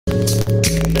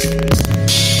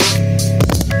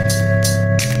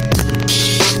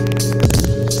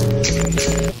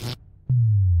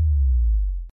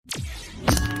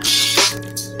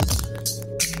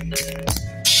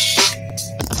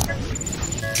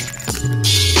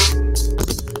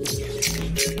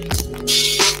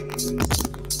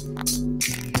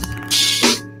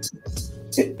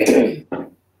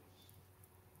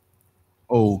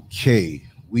Okay,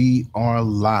 we are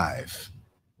live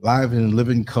in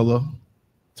living color.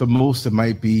 To most, it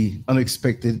might be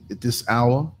unexpected at this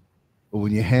hour, but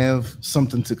when you have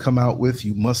something to come out with,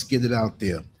 you must get it out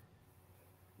there.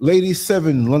 Lady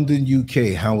Seven, London,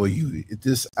 UK, how are you? At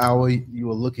this hour, you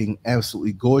are looking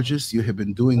absolutely gorgeous. You have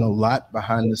been doing a lot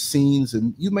behind the scenes,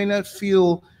 and you may not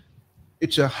feel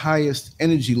at your highest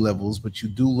energy levels, but you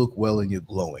do look well and you're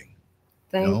glowing.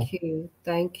 You know, Thank you.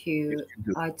 Thank yes, you. you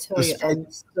do. I tell you, Despite, I'm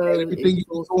despite so everything you've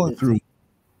been going exhausted. through,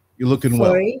 you're looking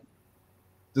well. Sorry.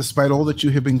 Despite all that you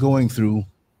have been going through,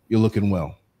 you're looking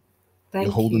well. You're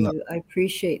Thank holding up. you. I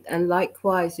appreciate. And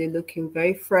likewise, you're looking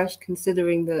very fresh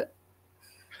considering the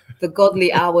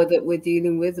godly hour that we're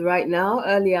dealing with right now,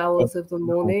 early Oh, hours of the no.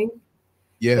 morning. But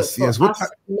Yes, for yes. us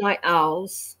night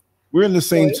owls, We're in the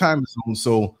same sorry. time zone.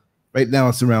 So right now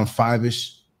it's around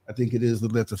five-ish. I think it is a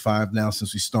little after five now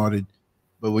since we started.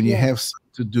 But when you have Yes.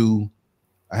 something to do,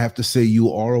 I have to say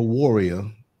you are a warrior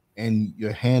and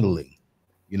you're handling,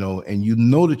 and you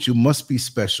know that you must be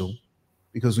special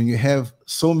because when you have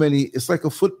so many, it's like a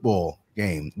football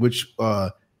game, which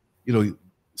you know,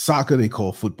 soccer they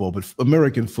call football, but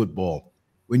American football.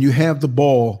 When you have the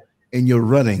ball and you're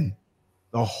running,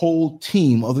 the whole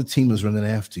team, other team is running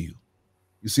after you.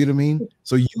 You see what I mean?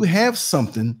 So you have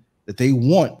something that they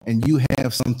want, and you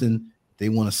have something they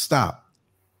want to stop.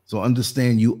 So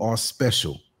understand you are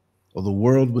special, or the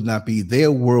world would not be,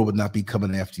 their world would not be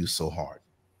coming after you so hard.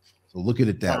 So look at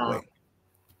it that Wow. way.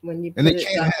 When you And they put it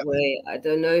can't that have it. way, I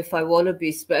don't know if I want to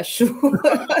be special.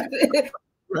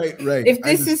 Right, right. If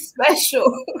I this just, is special,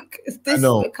 'cause I this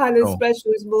know, kind I of know.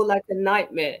 special is more like a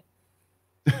nightmare.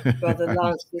 Brother I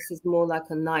Lance, understand. this is more like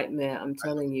a nightmare, I'm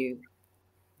telling you.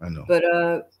 I know. But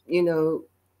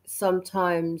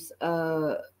sometimes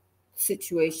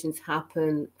situations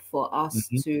happen for us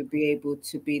Mhm. to be able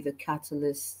to be the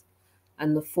catalyst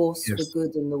and the force for Yes,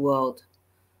 good in the world.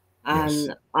 yes.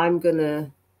 And I'm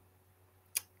gonna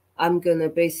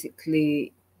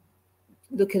basically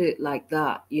look at it like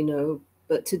that.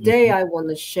 But today Mhm. I want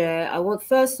to share.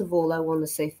 First of all, I want to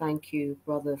say thank you,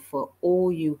 brother, for all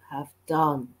you have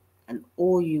done and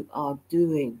all you are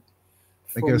doing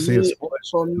Like for I say, it's me a and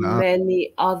pleasure for and an honor.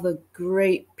 many other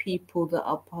great people that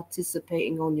are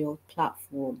participating on your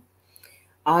platform.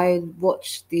 I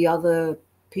watch the other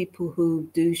people who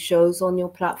do shows on your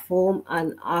platform,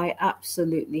 and I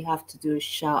absolutely have to do a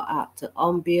shout out to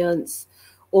Ambience,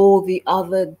 all the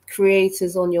other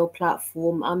creators on your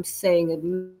platform. I'm saying a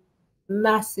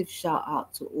massive shout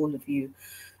out to all of you.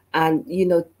 And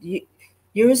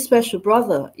you're a special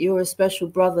brother. You're a special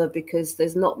brother because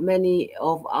there's not many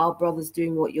of our brothers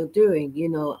doing what you're doing.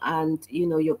 And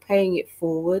you're paying it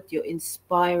forward. You're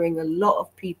inspiring a lot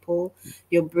of people.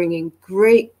 You're bringing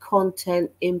great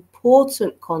content,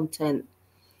 important content,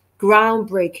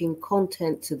 groundbreaking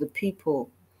content to the people.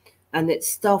 And it's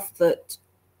stuff that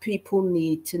people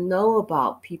need to know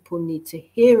about, people need to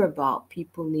hear about,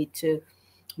 people need to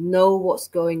know what's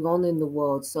going on in the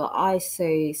world. So I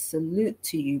say salute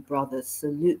to you, brothers,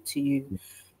 salute to you.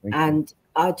 Thank you. And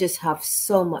I just have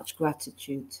so much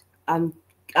gratitude. I'm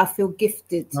I feel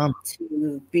gifted Um,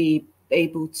 to be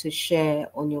able to share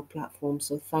on your platform.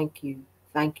 So thank you.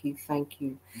 Thank you. Thank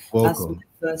you. That's my welcome.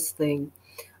 first thing.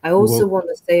 I You're also welcome.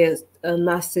 want to say a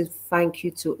massive thank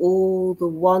you to all the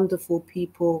wonderful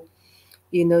people.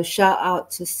 Shout out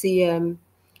to CM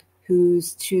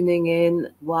who's tuning in.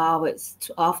 Wow, it's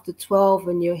after 12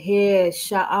 and you're here.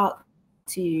 Shout out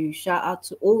to you. Shout out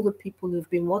to all the people who've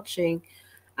been watching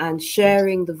and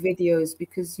sharing Yes. the videos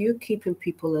because you're keeping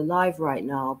people alive right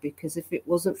now. Because if it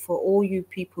wasn't for all you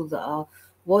people that are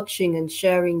watching and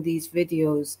sharing these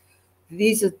videos,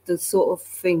 these are the sort of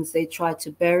things they try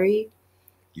to bury.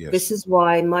 This Yes. is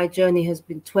why my journey has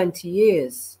been 20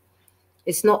 years.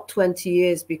 It's not 20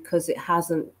 years because it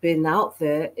hasn't been out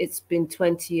there. It's been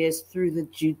 20 years through the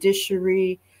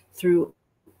judiciary, through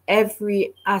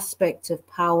every aspect of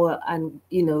power and,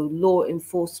 law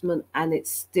enforcement, and it's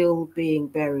still being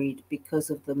buried because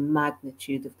of the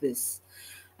magnitude of this.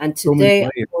 And So many today I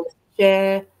layers. want to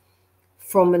share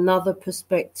from another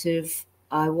perspective.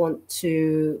 I want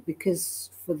to,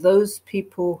 because for those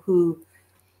people who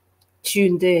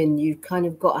tuned in, you've kind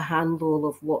of got a handle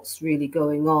of what's really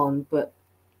going on, but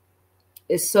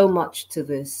there's so much to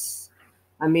this.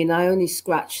 I mean, I only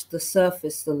scratched the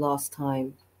surface the last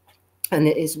time, and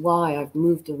it is why I've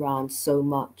moved around so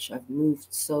much. I've moved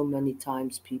so many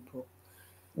times, people.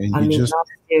 And I you mean, just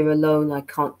last year alone, I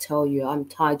can't tell you. I'm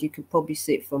tired. You could probably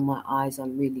see it from my eyes.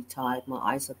 I'm really tired. My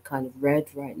eyes are kind of red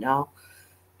right now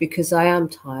because I am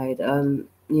tired.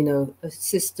 A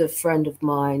sister friend of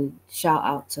mine, shout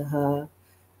out to her,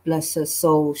 bless her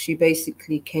soul. She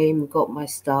basically came and got my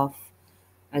stuff,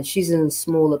 and she's in a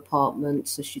small apartment.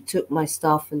 So she took my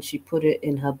stuff and she put it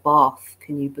in her bath.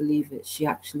 Can you believe it? She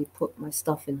actually put my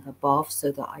stuff in her bath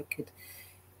so that I could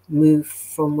move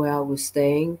from where I was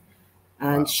staying.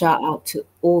 And wow, shout out to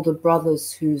all the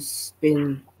brothers who's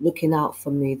been looking out for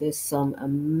me. There's some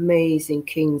amazing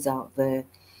kings out there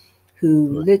who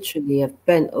right, literally have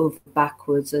bent over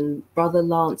backwards, and Brother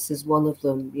Lance is one of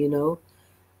them,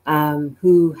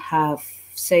 who have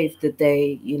saved the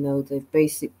day. They've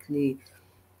basically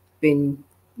been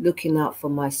looking out for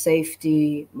my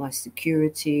safety, my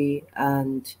security,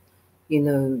 and,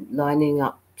 lining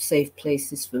up safe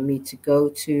places for me to go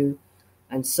to.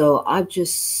 And so I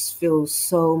just feel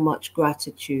so much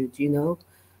gratitude.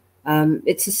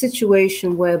 It's a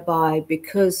situation whereby,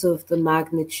 because of the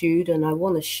magnitude, and I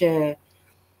want to share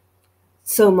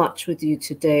so much with you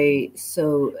today,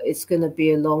 so it's going to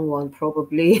be a long one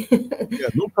probably. yeah,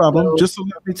 no problem. So, Just allow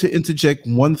me to interject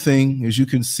one thing. As you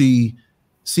can see,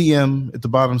 CM at the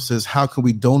bottom says, "How can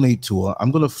we donate to her?"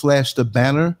 I'm going to flash the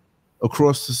banner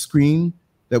across the screen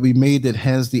that we made that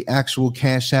has the actual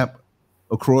Cash App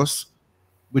across,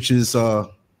 which is a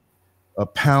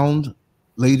pound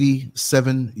lady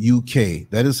 7 UK.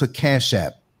 That is her Cash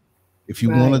App. If you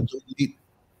want right. to donate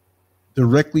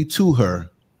directly to her,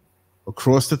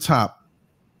 across the top,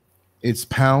 it's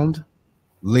pound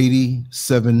lady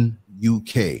 7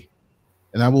 UK.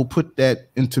 And I will put that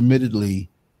intermittently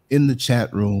in the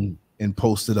chat room and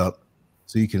post it up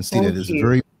so you can see that Thank it's you.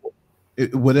 very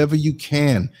whatever you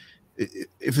can.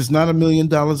 If it's not $1 million,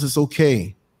 it's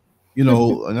okay.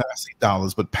 Not I say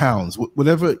dollars, but pounds.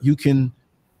 Whatever you can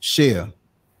share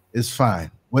is fine.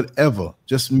 Whatever.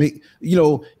 Just make,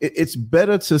 it's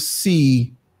better to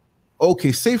see,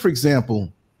 okay, say for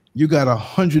example, you got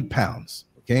 100 pounds.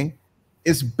 Okay.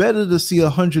 It's better to see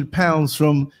 100 pounds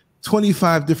from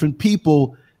 25 different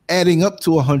people adding up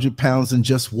to 100 pounds than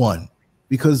just one,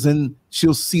 because then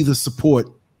she'll see the support.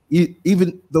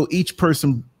 Even though each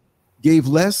person gave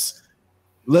less,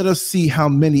 let us see how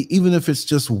many, even if it's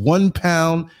just 1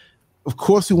 pound. Of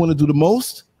course, we want to do the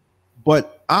most,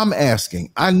 but I'm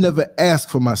asking. I never ask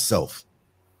for myself.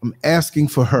 I'm asking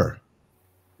for her.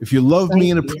 If you love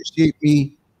me Thank and you. appreciate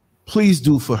me, please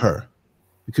do for her,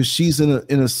 because she's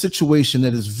in a situation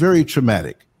that is very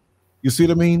traumatic. You see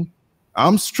what I mean?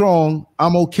 I'm strong.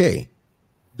 I'm okay.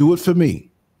 Do it for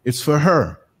me. It's for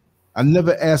her. I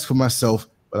never ask for myself,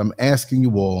 but I'm asking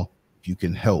you all if you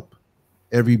can help.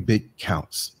 Every bit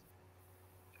counts.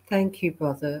 Thank you,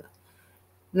 brother.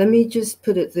 Let me just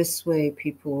put it this way,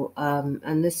 people,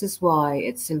 and this is why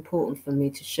it's important for me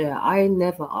to share. I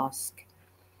never ask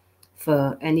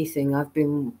for anything. I've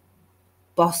been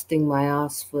busting my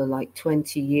ass for like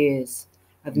 20 years.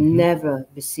 I've Mm-hmm. never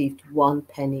received one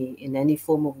penny in any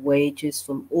form of wages.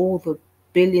 From all the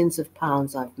billions of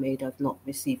pounds I've made, I've not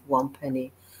received one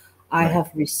penny. I Right.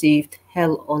 have received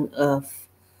hell on earth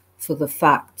for the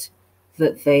fact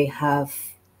that they have,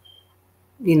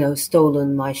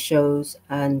 stolen my shows.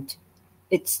 And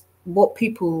it's what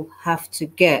people have to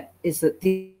get is that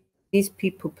these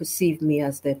people perceive me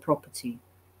as their property.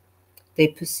 They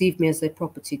perceive me as their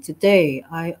property. Today,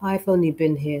 I've only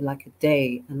been here like a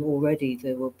day, and already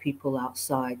there were people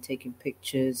outside taking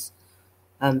pictures,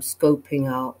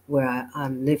 scoping out where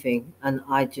I'm living. And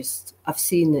I've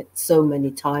seen it so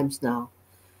many times now.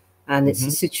 And it's a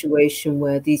Mm-hmm. situation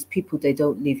where these people, they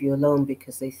don't leave you alone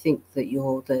because they think that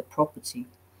you're their property.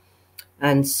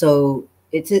 And so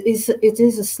it is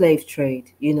a slave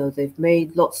trade. They've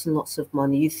made lots and lots of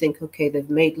money. You think, okay, they've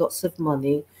made lots of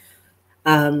money.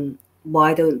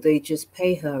 Why don't they just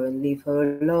pay her and leave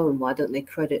her alone? Why don't they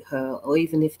credit her? Or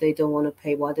even if they don't want to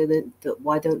pay, why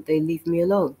don't they leave me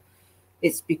alone?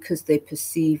 It's because they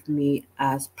perceive me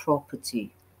as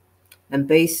property. And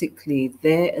basically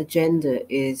their agenda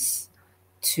is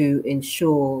to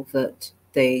ensure that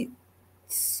they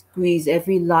squeeze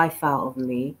every life out of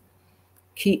me,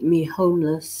 keep me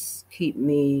homeless, keep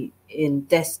me in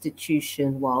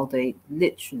destitution while they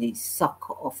literally suck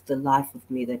off the life of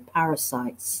me. They're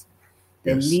parasites.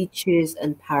 They're Yes. leeches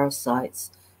and parasites,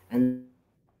 and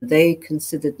they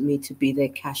considered me to be their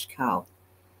cash cow.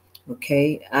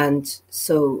 Okay, and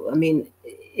so I mean,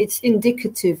 it's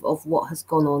indicative of what has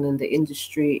gone on in the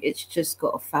industry. It's just got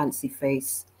a fancy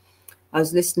face. I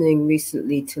was listening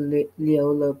recently to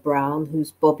Leola Brown,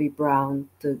 who's Bobby Brown,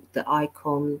 the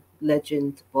icon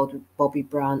legend, Bobby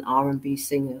Brown R&B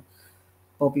singer.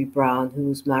 Bobby Brown, who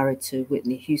was married to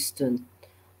Whitney Houston,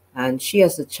 and she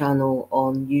has a channel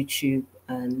on YouTube,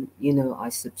 and I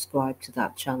subscribe to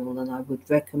that channel, and I would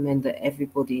recommend that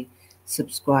everybody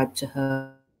subscribe to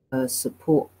her,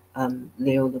 support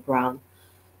Leola Brown.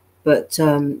 But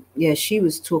yeah, she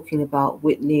was talking about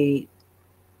Whitney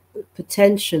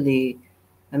potentially.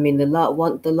 I mean, the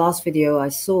last video I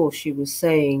saw, she was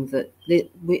saying that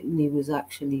Whitney was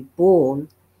actually born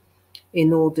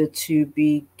in order to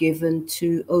be given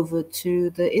to over to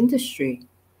the industry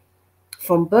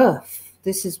from birth.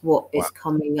 This is what Wow. is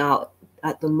coming out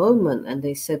at the moment, and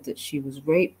they said that she was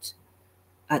raped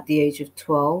at the age of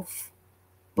 12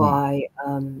 Mm. by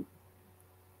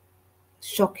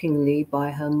shockingly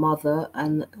by her mother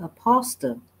and a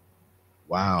pastor.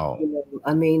 Wow.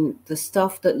 I mean, the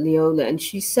stuff that Leola, and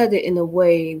she said it in a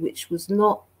way which was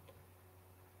not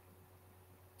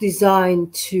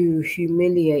designed to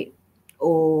humiliate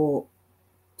or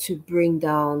to bring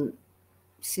down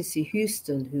Cissy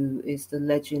Houston, who is the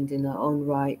legend in her own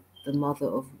right, the mother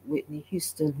of Whitney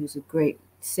Houston, who's a great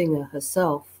singer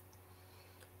herself.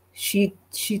 She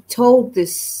told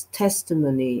this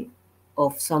testimony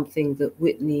of something that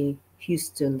Whitney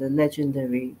Houston, the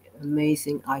legendary,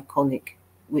 amazing, iconic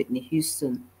Whitney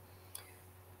Houston,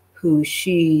 who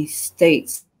she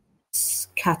states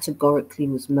categorically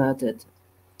was murdered.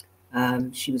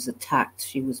 She was attacked,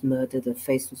 she was murdered, her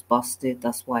face was busted.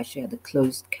 That's why she had a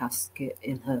closed casket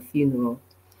in her funeral.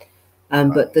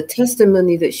 But the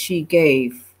testimony that she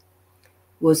gave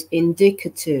was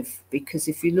indicative, because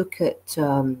if you look at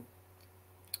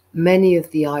many of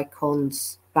the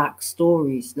icons'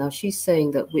 backstories, now she's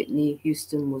saying that Whitney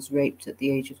Houston was raped at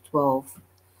the age of 12,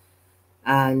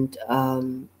 and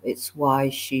it's why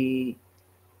she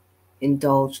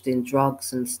indulged in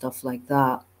drugs and stuff like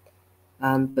that.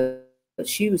 But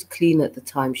she was clean at the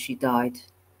time she died.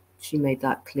 She made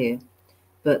that clear.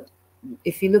 But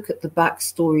if you look at the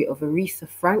backstory of Aretha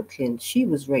Franklin, she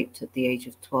was raped at the age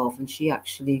of 12, and she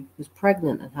actually was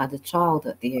pregnant and had a child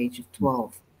at the age of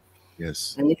 12.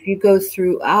 Yes. And if you go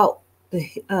throughout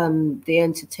the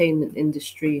entertainment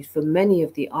industry, for many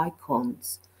of the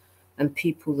icons and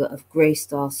people that have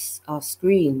graced our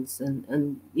screens,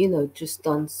 and just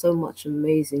done so much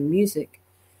amazing music,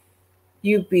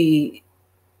 you'd be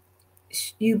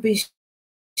you'd be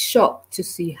shocked to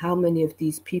see how many of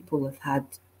these people have had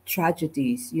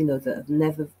tragedies, that have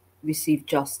never received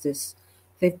justice.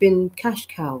 They've been cash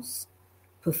cows,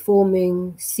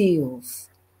 performing seals,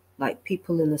 like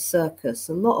people in a circus.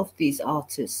 A lot of these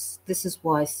artists, this is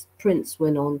why Prince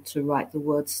went on to write the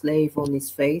word slave on his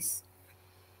face.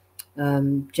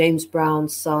 James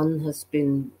Brown's son has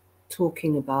been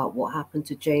talking about what happened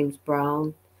to James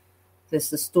Brown. There's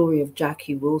the story of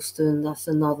Jackie Wilson. That's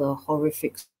another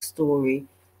horrific story.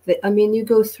 I mean, you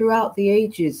go throughout the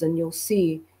ages and you'll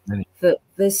see Many. that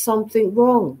there's something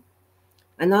wrong.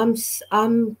 And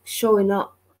I'm showing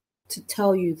up to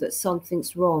tell you that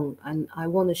something's wrong, and I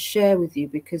want to share with you,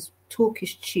 because talk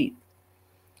is cheap.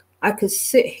 I could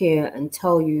sit here and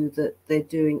tell you that they're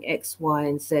doing X, Y,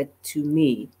 and Z to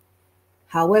me.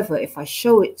 However, if I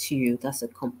show it to you, that's a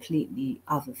completely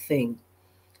other thing,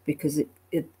 because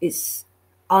it's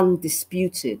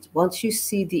undisputed. Once you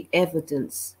see the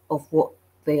evidence of what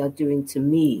they are doing to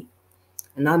me,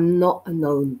 and I'm not a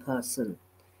known person.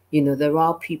 There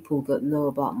are people that know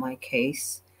about my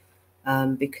case,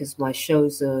 because my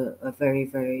shows are very,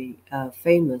 very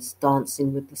famous.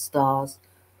 Dancing with the Stars,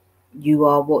 You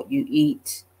Are What You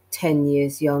Eat, 10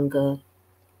 Years Younger.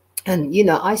 And,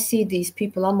 I see these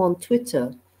people, I'm on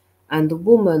Twitter, and the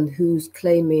woman who's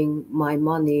claiming my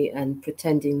money and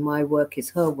pretending my work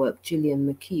is her work, Gillian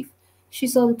McKeith,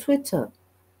 she's on Twitter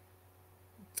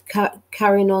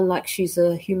carrying on like she's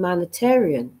a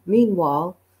humanitarian.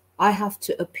 Meanwhile, I have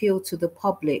to appeal to the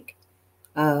public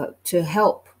to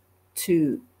help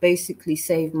to basically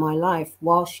save my life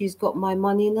while she's got my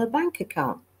money in her bank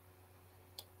account.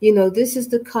 This is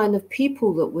the kind of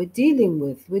people that we're dealing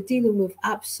with. We're dealing with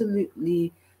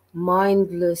absolutely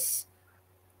mindless,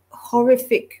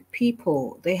 horrific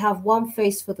people. They have one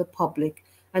face for the public,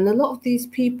 and a lot of these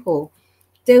people,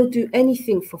 they'll do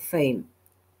anything for fame,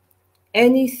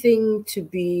 anything to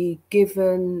be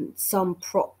given some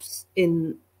props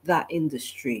in that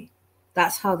industry.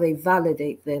 That's how they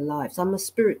validate their lives. I'm a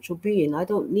spiritual being. I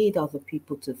don't need other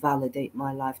people to validate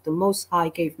my life. The Most High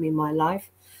gave me my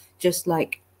life, just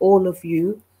like all of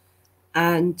you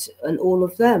and all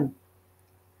of them.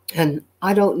 And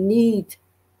I don't need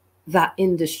that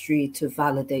industry to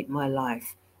validate my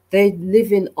life. They're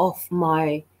living off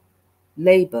my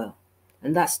labor.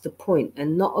 And that's the point.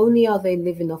 And not only are they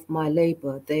living off my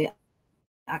labor, they're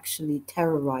actually actually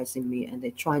terrorizing me and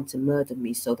they're trying to murder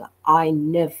me so that I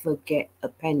never get a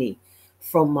penny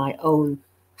from my own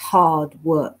hard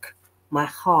work, my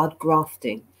hard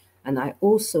grafting. And I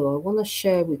want to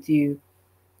share with you,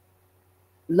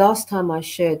 last time I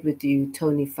shared with you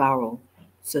Tony Farrell.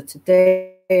 So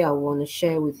today I want to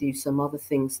share with you some other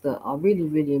things that are really,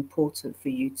 really important for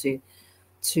you to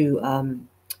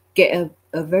get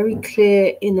a very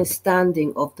clear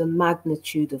understanding of the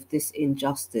magnitude of this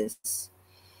injustice.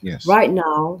 Yes. Right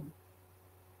now,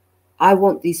 I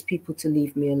want these people to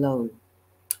leave me alone.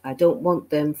 I don't want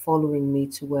them following me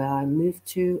to where I move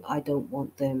to. I don't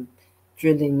want them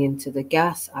drilling into the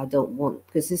gas. I don't want,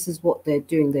 because this is what they're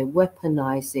doing. They're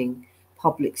weaponizing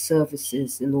public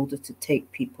services in order to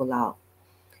take people out.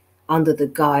 Under the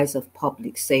guise of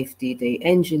public safety, they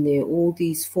engineer all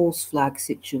these false flag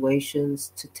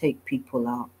situations to take people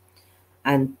out.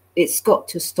 And it's got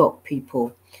to stop,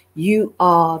 people. You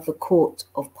are the court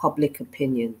of public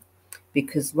opinion,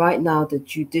 because right now the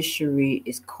judiciary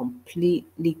is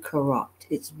completely corrupt.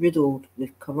 It's riddled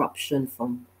with corruption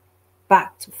from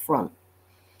back to front.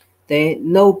 There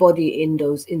nobody in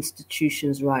those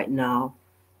institutions right now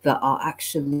that are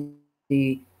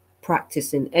actually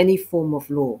practicing any form of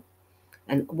law.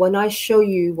 And when I show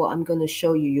you what I'm going to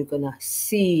show you, you're going to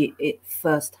see it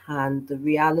firsthand. The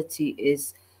reality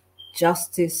is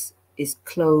justice is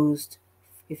closed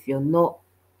if you're not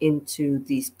into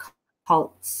these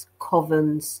cults,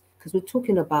 covens, because we're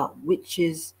talking about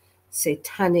witches,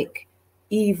 satanic,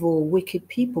 evil, wicked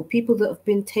people, people that have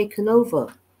been taken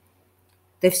over.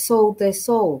 They've sold their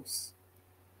souls.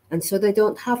 And so they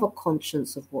don't have a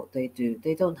conscience of what they do.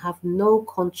 They don't have no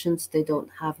conscience. They don't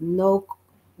have no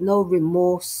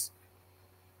remorse.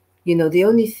 You know, the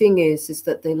only thing is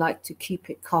that they like to keep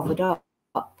it covered up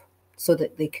so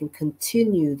that they can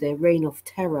continue their reign of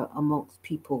terror amongst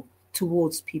people,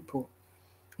 towards people.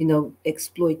 You know,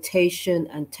 exploitation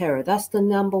and terror. That's the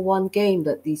number one game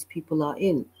that these people are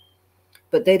in.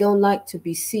 But they don't like to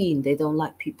be seen. They don't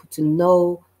like people to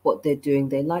know what they're doing.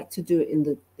 They like to do it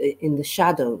in the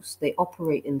shadows. They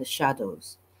operate in the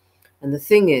shadows. And the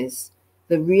thing is,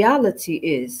 the reality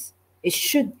is, it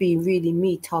should be really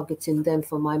me targeting them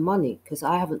for my money because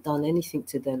I haven't done anything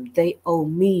to them. They owe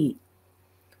me.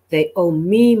 They owe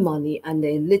me money and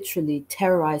they're literally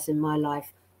terrorizing my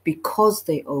life because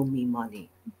they owe me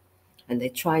money. And they're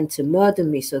trying to murder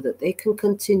me so that they can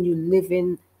continue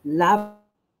living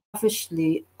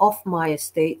lavishly off my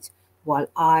estate while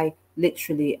I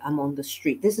literally am on the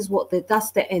street. This is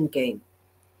that's the end game.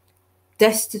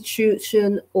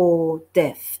 Destitution or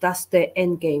death. That's their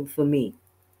end game for me.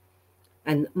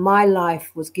 And my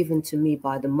life was given to me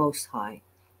by the Most High.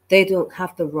 They don't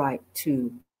have the right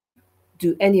to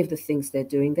do any of the things they're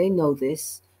doing. They know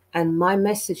this. And my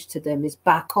message to them is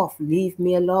back off, leave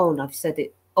me alone. I've said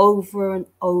it over and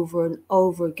over and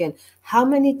over again. How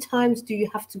many times do you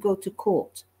have to go to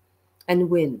court and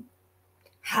win?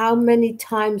 How many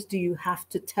times do you have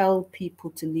to tell people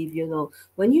to leave you alone?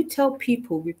 When you tell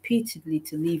people repeatedly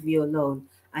to leave you alone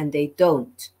and they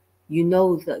don't, you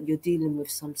know that you're dealing with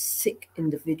some sick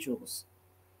individuals.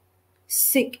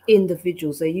 Sick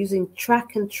individuals. They're using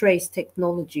track and trace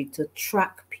technology to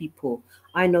track people.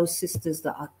 I know sisters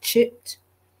that are chipped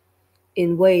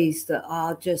in ways that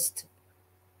are just,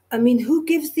 I mean, who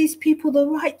gives these people the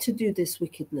right to do this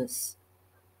wickedness?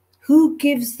 Who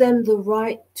gives them the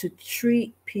right to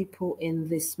treat people in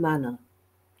this manner?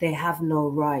 They have no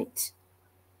right.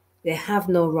 They have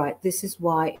no right. This is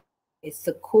why it's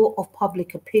the court of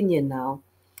public opinion now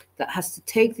that has to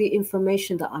take the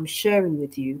information that I'm sharing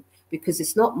with you, because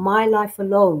it's not my life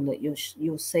alone that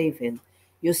you're saving.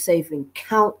 You're saving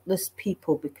countless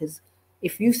people, because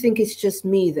if you think it's just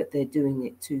me that they're doing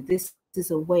it to, this is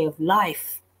a way of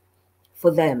life for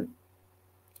them.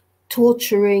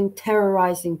 Torturing,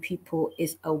 terrorizing people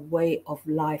is a way of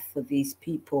life for these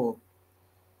people.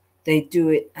 They do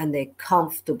it and they're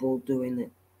comfortable doing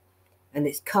it. And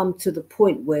it's come to the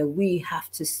point where we have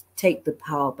to take the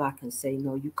power back and say,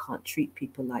 no, you can't treat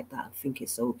people like that and think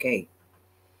it's okay.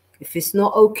 If it's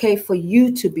not okay for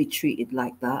you to be treated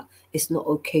like that, it's not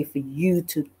okay for you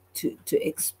to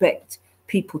expect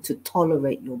people to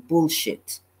tolerate your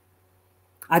bullshit.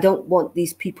 I don't want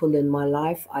these people in my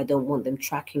life. I don't want them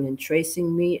tracking and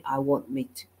tracing me. I want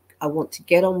to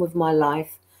get on with my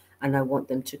life, and I want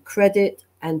them to credit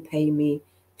and pay me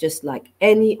just like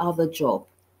any other job.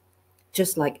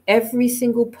 Just like every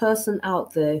single person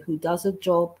out there who does a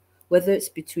job, whether it's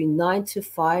between 9 to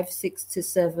 5, 6 to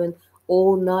 7,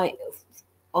 all night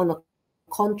on a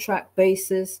contract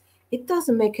basis, it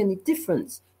doesn't make any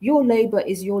difference. Your labor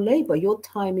is your labor. Your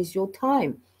time is your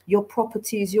time. Your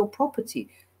property is your property.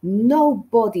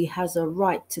 Nobody has a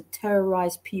right to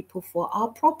terrorize people for our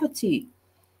property.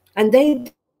 And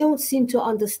they don't seem to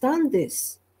understand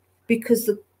this because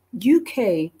the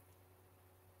UK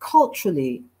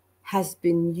culturally has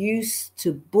been used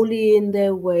to bullying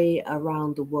their way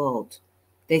around the world.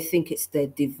 They think it's their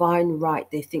divine right.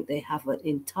 They think they have an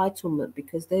entitlement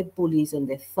because they're bullies and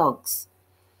they're thugs.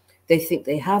 They think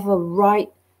they have a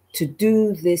right to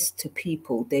do this to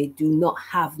people. They do not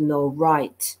have no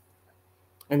right.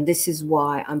 And this is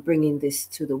why I'm bringing this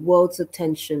to the world's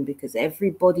attention, because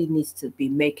everybody needs to be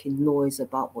making noise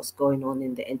about what's going on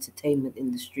in the entertainment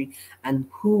industry and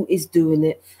who is doing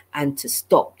it, and to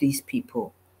stop these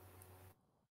people.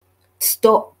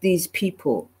 Stop these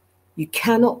people. You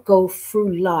cannot go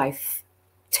through life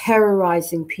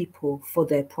terrorizing people for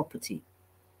their property.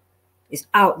 It's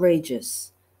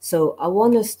outrageous. So I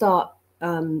want to start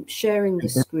sharing the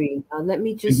screen. Let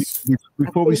me just...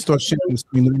 Before we start sharing the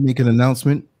screen, let me make an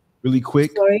announcement really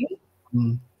quick. Sorry?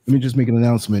 Let me just make an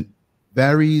announcement.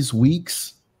 Varies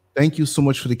Weeks, thank you so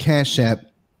much for the Cash App,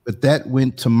 but that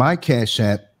went to my Cash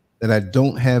App that I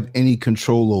don't have any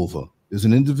control over. There's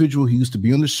an individual who used to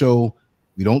be on the show.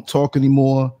 We don't talk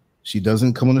anymore. She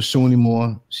doesn't come on the show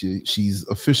anymore. She's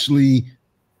officially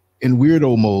in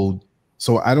weirdo mode.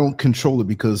 So I don't control it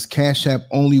because Cash App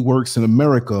only works in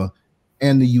America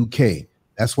and the UK.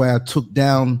 That's why I took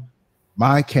down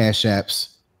my Cash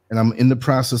Apps, and I'm in the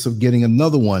process of getting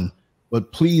another one.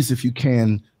 But please, if you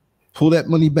can, pull that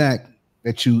money back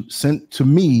that you sent to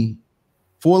me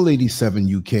for Lady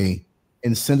 7 UK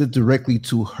and send it directly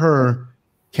to her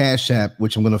Cash App,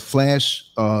 which I'm going to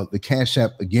flash the Cash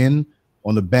App again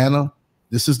on the banner.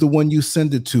 This is the one you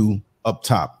send it to up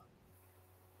top.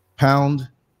 Pound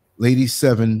Lady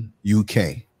 7 UK.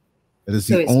 That is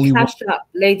the only Cash App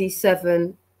Lady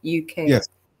 7 UK. Yes.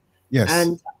 Yes.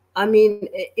 And I mean,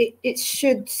 it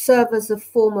should serve as a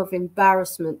form of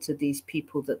embarrassment to these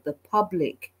people that the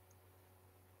public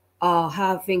are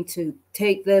having to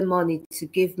take their money to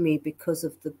give me because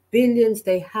of the billions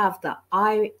they have that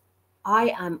I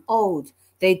am owed.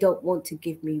 They don't want to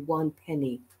give me one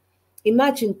penny.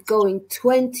 Imagine going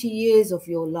 20 years of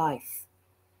your life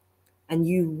and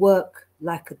you work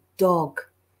like a dog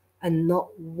and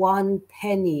not one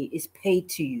penny is paid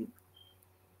to you.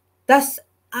 That's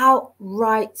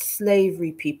outright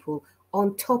slavery, people.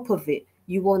 On top of it,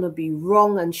 you want to be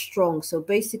wrong and strong. So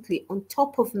basically, on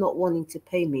top of not wanting to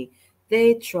pay me,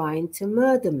 they're trying to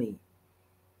murder me.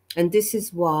 And this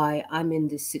is why I'm in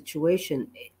this situation.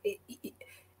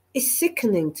 It's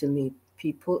sickening to me,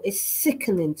 people. It's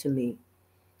sickening to me.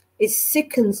 It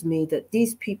sickens me that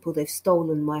these people, they've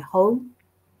stolen my home.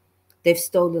 They've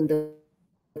stolen the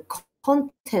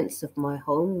contents of my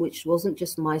home, which wasn't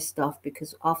just my stuff,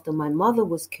 because after my mother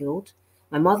was killed,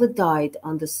 my mother died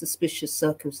under suspicious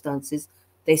circumstances.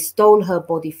 They stole her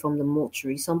body from the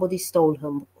mortuary. Somebody stole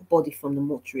her body from the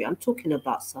mortuary. I'm talking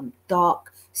about some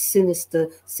dark, sinister,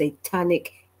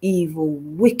 satanic, evil,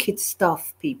 wicked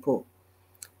stuff, people.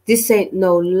 This ain't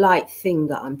no light thing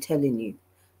that I'm telling you.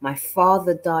 My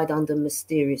father died under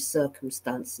mysterious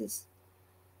circumstances.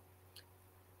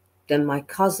 Then my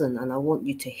cousin, and I want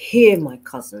you to hear my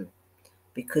cousin,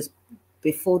 because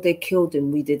before they killed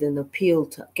him, we did an appeal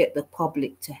to get the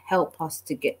public to help us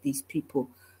to get these people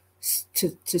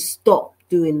to stop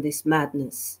doing this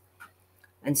madness.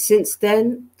 And since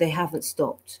then, they haven't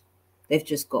stopped. They've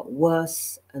just got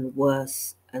worse and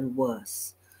worse and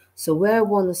worse. So where I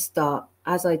want to start,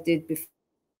 as I did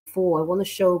before, I want to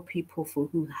show people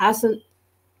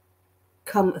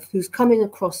who's coming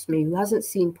across me, who hasn't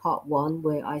seen part 1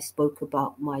 where I spoke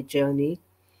about my journey.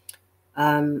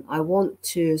 I want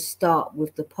to start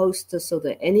with the poster so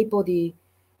that anybody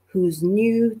who's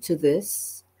new to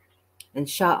this, and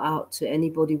shout out to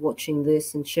anybody watching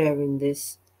this and sharing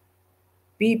this,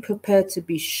 be prepared to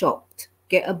be shocked.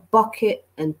 Get a bucket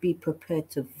and be prepared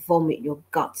to vomit your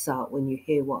guts out when you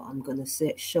hear what I'm going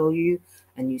to show you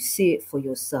and you see it for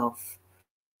yourself.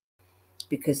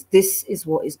 Because this is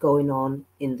what is going on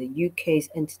in the UK's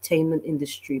entertainment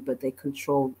industry, but they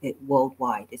control it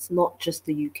worldwide. It's not just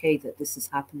the UK that this is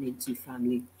happening to,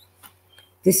 family.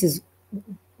 This is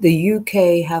the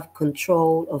UK have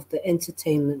control of the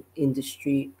entertainment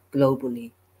industry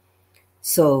globally.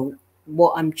 So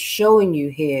what I'm showing you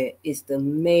here is the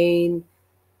main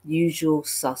usual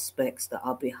suspects that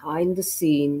are behind the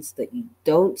scenes that you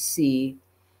don't see.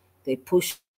 They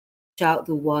push out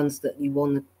the ones that you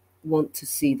want to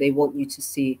see, they want you to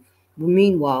see.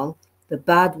 Meanwhile, the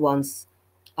bad ones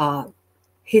are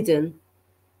hidden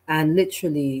and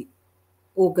literally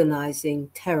organizing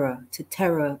terror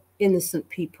innocent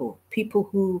people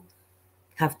who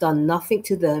have done nothing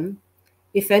to them.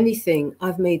 If anything,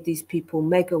 I've made these people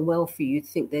mega wealthy. You'd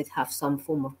think they'd have some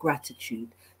form of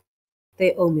gratitude.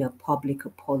 They owe me a public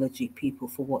apology, people,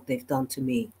 for what they've done to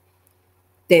me.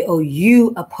 They owe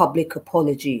you a public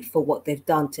apology for what they've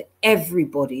done to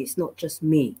everybody. It's not just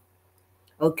me.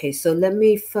 Okay, so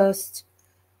the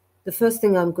first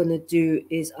thing I'm going to do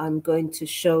is I'm going to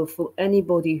show, for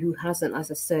anybody who hasn't,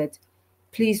 as I said,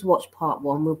 please watch part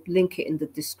one. We'll link it in the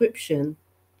description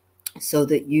so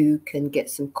that you can get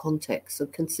some context. So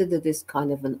consider this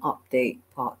kind of an update,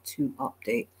 part two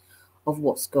update of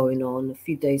what's going on. A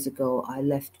few days ago, I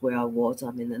left where I was.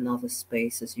 I'm in another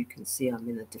space. As you can see, I'm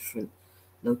in a different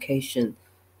location.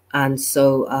 And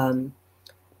so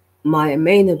my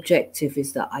main objective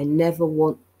is that I never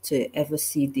want to ever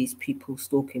see these people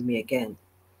stalking me again.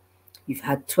 You've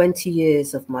had 20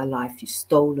 years of my life. You've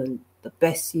stolen the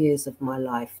best years of my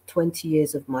life. 20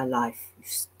 years of my life.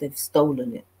 They've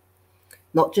stolen it.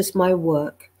 Not just my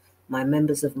work, my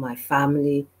members of my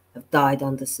family have died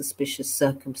under suspicious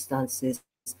circumstances.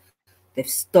 They've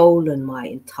stolen my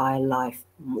entire life,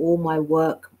 all my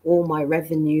work, all my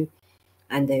revenue,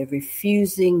 and they're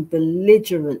refusing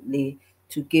belligerently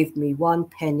to give me one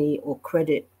penny or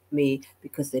credit me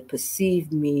because they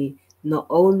perceive me not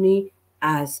only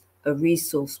as a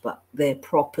resource but their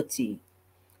property.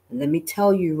 And let me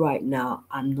tell you right now,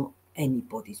 I'm not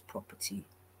anybody's property.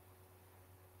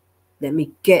 Let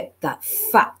me get that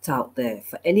fact out there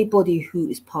for anybody who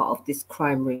is part of this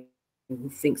crime ring who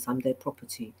thinks I'm their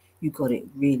property. You got it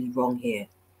really wrong here.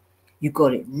 You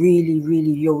got it really,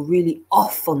 you're really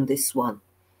off on this one,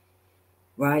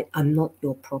 right? I'm not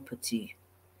your property.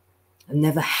 I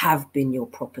never have been your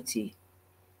property.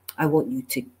 I want you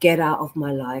to get out of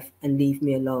my life and leave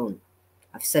me alone.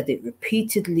 I've said it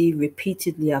repeatedly.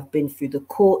 I've been through the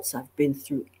courts. I've been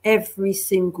through every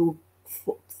single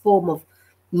form of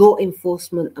law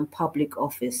enforcement and public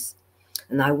office.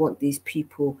 And I want these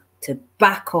people to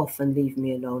back off and leave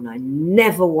me alone. I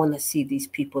never want to see these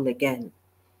people again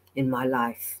in my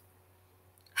life.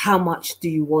 How much do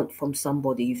you want from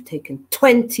somebody? You've taken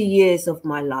 20 years of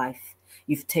my life.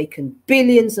 You've taken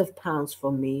billions of pounds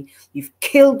from me. You've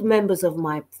killed members of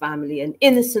my family and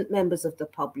innocent members of the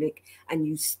public, and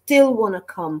you still want to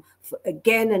come for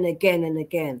again and again and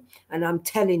again. And I'm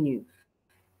telling you,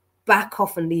 back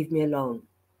off and leave me alone.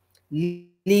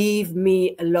 Leave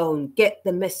me alone. Get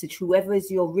the message. Whoever is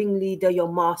your ringleader,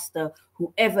 your master,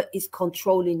 whoever is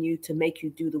controlling you to make you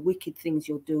do the wicked things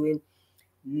you're doing,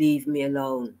 leave me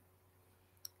alone.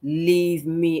 Leave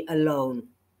me alone.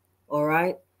 All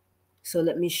right? So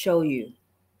let me show you.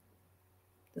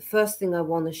 The first thing I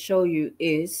want to show you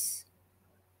is,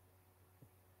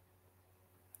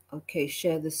 okay,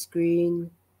 share the screen.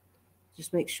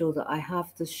 Just make sure that I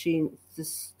have the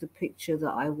picture that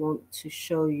I want to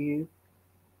show you.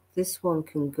 This one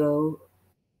can go.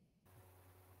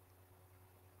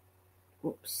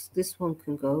 Oops, this one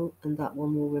can go and that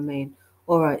one will remain.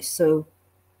 All right, so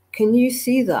can you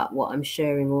see that, what I'm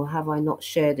sharing, or have I not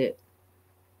shared it?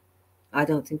 I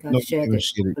don't think No, I've you shared haven't it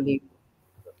shared it. properly.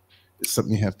 It's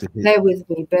something you have to hit.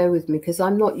 Bear with me, because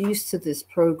I'm not used to this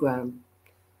program.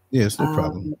 Yeah, it's no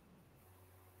problem.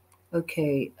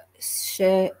 Okay,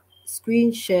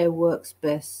 screen share works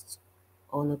best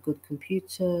on a good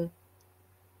computer.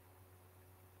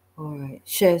 All right,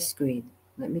 share screen.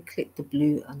 Let me click the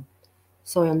blue.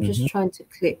 Sorry, I'm just trying to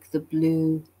click the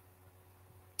blue.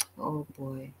 Oh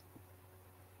boy.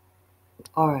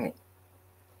 All right.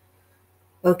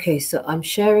 Okay, so I'm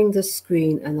sharing the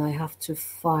screen and I have to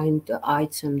find the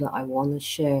item that I want to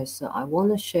share. So I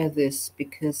want to share this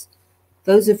because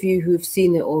those of you who've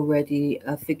seen it already,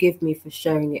 forgive me for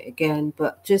sharing it again,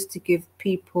 but just to give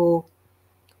people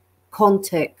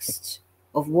context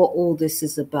of what all this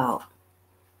is about.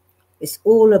 It's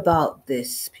all about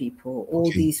this, people, all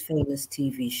Okay. these famous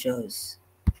TV shows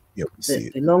Yep, we see that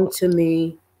it. belong to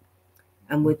me,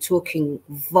 and we're talking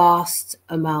vast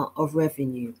amount of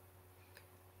revenue.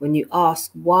 When you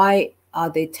ask why are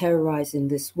they terrorizing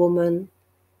this woman,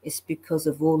 it's because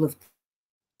of all of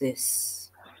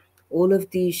this. All of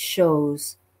these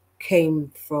shows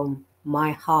came from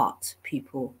my heart,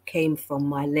 people, came from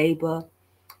my labor,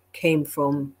 came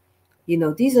from,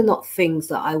 these are not things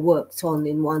that I worked on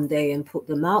in one day and put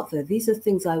them out there. These are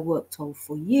things I worked on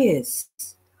for years.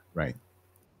 Right.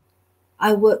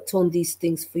 I worked on these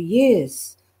things for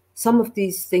years. Some of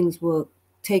these things were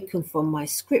taken from my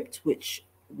script, which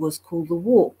was called The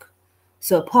Walk.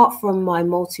 So apart from my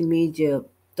multimedia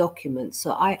documents,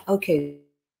 okay,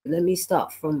 let me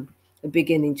start from the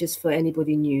beginning, just for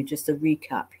anybody new, just a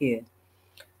recap here.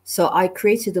 So I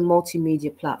created a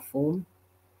multimedia platform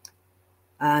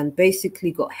and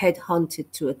basically got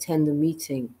headhunted to attend a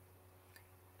meeting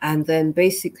And then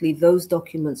basically those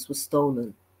documents were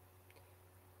stolen.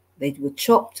 They were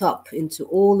chopped up into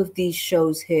all of these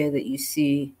shows here that you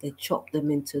see. They chopped them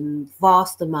into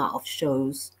vast amount of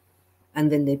shows,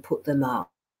 and then they put them out.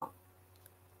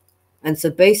 And so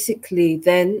basically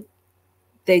then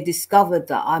they discovered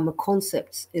that I'm a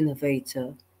concept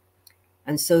innovator.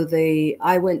 And so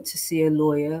I went to see a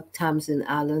lawyer, Tamsin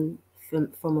Allen,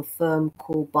 from a firm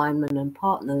called Bindman and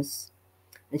Partners.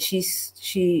 And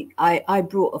I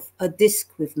brought a disc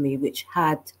with me which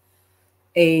had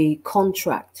a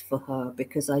contract for her,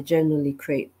 because I generally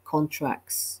create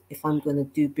contracts. If I'm going to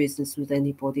do business with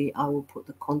anybody, I will put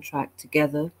the contract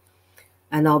together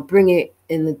and I'll bring it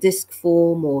in the disc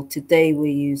form, or today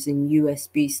we're using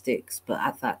USB sticks, but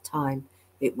at that time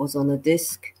it was on a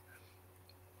disc.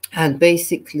 And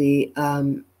basically,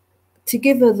 to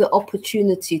give her the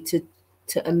opportunity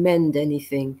to amend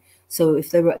anything. So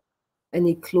if there were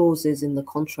any clauses in the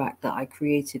contract that I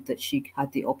created, that she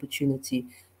had the opportunity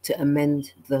to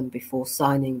amend them before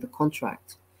signing the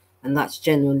contract. And that's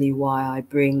generally why I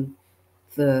bring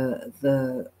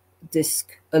the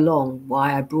disc along,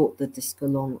 why I brought the disc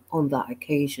along on that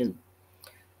occasion.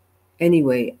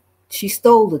 Anyway, she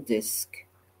stole the disc,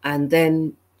 and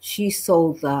then she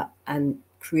sold that and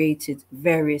created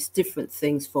various different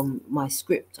things from my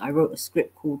script. I wrote a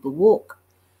script called The Walk,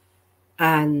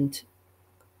 and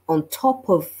on top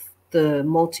of the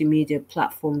multimedia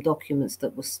platform documents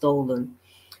that were stolen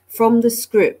from the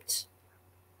script,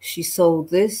 she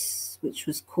sold this, which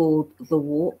was called The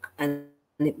Walk, and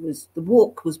The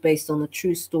Walk was based on a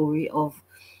true story of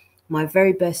my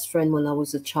very best friend when I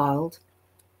was a child,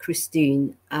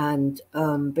 Christine. And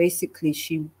basically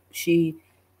she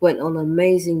went on an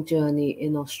amazing journey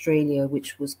in Australia,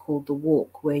 which was called The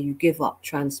Walk, where you give up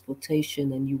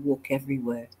transportation and you walk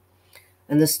everywhere.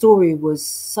 And the story was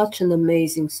such an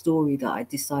amazing story that I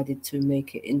decided to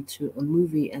make it into a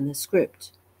movie and a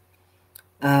script.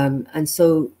 And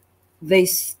so they,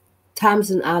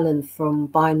 Tamsin Allen from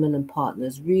Bindman and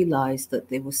Partners, realized that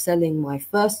they were selling my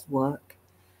first work.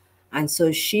 And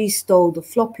so she stole the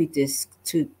floppy disk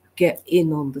to get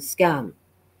in on the scam.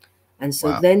 And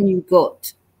so then you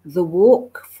got The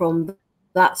Walk from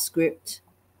that script,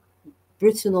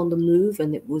 Britain on the Move,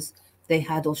 and they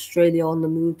had Australia on the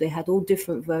Move. They had all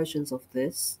different versions of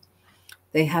this.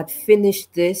 They had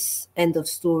finished this, end of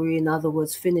story. In other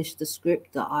words, finished the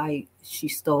script that she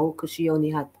stole, because she only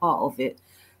had part of it.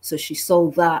 So she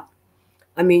sold that.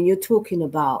 I mean, you're talking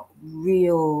about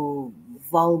real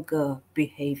vulgar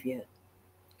behavior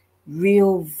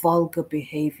from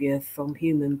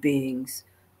human beings.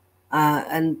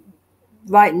 And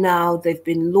right now, they've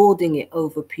been lording it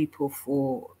over people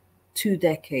for 2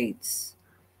 decades.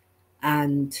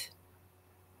 And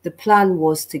the plan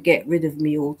was to get rid of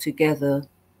me altogether,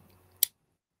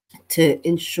 to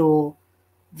ensure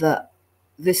that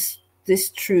this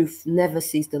truth never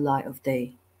sees the light of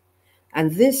day.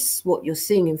 And this, what you're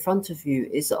seeing in front of you,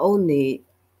 is only,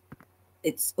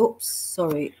 it's, oops,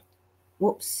 sorry,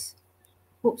 whoops,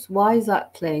 why is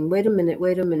that playing? Wait a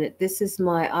minute. This is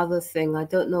my other thing. I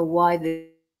don't know why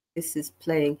this is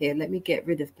playing here. Let me get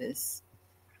rid of this.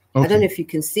 Okay. I don't know if you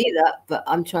can see that, but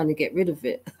I'm trying to get rid of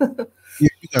it. Yeah, you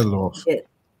got it off.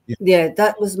 Yeah,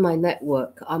 that was my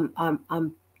network.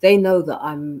 They know that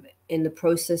I'm in the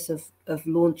process of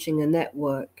launching a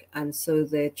network, and so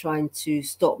they're trying to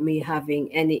stop me having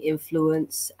any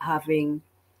influence,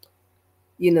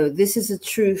 this is a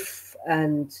truth.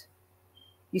 And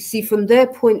you see, from their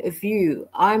point of view,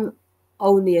 I'm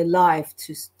only alive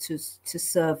to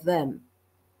serve them.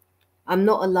 I'm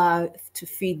not alive to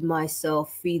feed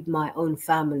myself, feed my own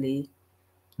family.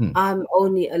 I'm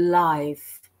only alive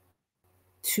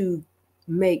to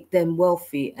make them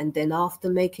wealthy, and then after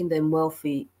making them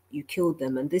wealthy, you kill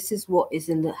them. And this is what is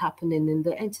happening in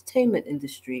the entertainment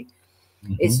industry.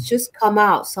 It's just come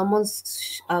out.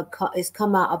 It's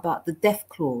come out about the death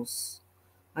clause.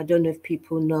 I don't know if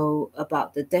people know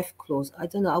about the death clause. I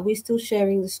don't know. Are we still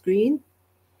sharing the screen?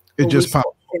 It just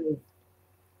popped.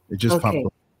 It just popped.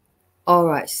 All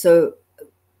right. So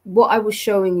what I was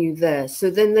showing you there.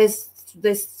 So then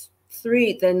there's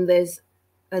three. Then there's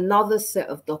another set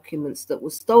of documents that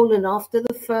was stolen after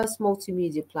the first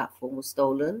multimedia platform was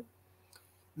stolen.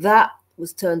 That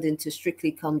was turned into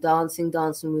Strictly Come Dancing,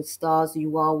 Dancing with Stars,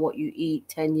 You Are What You Eat,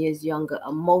 10 Years Younger,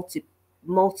 a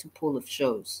multiple of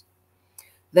shows.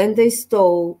 Then they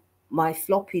stole my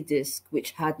floppy disk,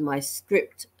 which had my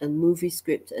script and movie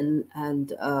script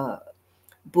and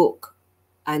book,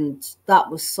 and that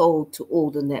was sold to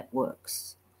all the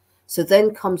networks. So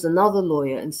then comes another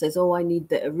lawyer and says, oh, I need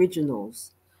the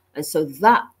originals. And so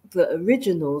that the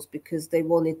originals because they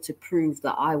wanted to prove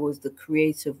that I was the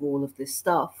creator of all of this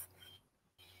stuff.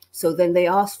 So then they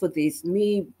asked for these,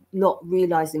 me not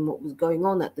realizing what was going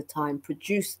on at the time,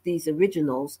 produced these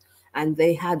originals, and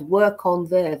they had work on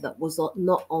there that was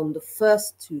not on the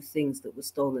first two things that were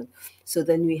stolen. So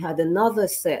then we had another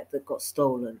set that got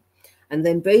stolen. And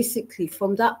then basically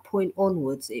from that point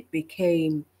onwards, it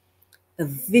became a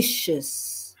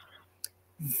vicious,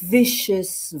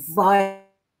 violent.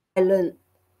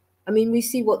 I mean, we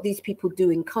see what these people do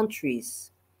in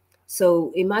countries.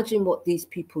 So imagine what these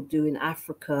people do in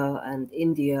Africa and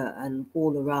India and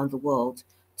all around the world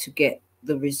to get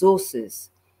the resources.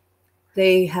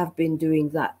 They have been doing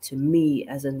that to me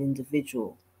as an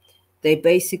individual. They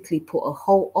basically put a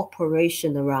whole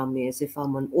operation around me as if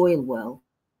I'm an oil well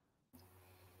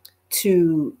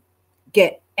to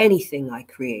get anything I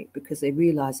create because they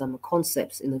realize I'm a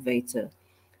concepts innovator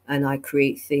and I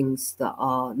create things that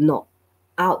are not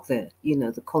out there. You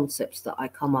know, the concepts that I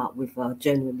come out with are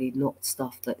generally not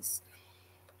stuff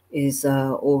is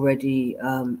already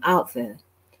out there.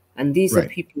 And these are Right.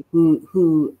 people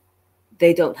who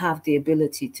they don't have the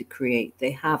ability to create.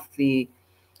 They have the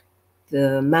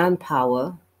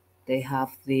manpower, they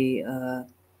have the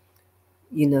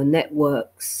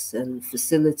networks and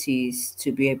facilities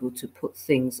to be able to put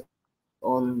things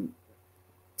on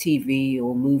TV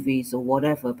or movies or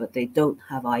whatever, but they don't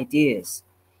have ideas.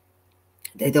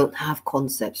 They don't have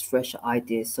concepts, fresh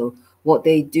ideas. So what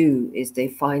they do is they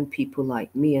find people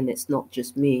like me, and it's not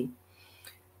just me.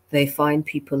 They find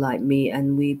people like me,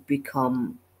 and we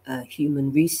become a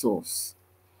human resource,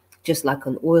 just like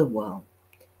an oil well.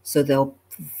 So they'll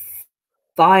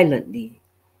violently,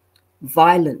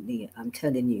 violently, I'm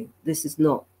telling you, this is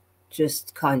not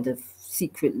just kind of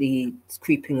secretly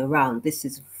creeping around. This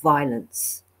is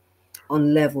violence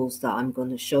on levels that I'm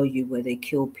going to show you, where they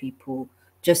kill people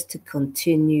just to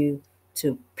continue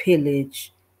to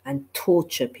pillage and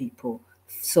torture people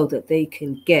so that they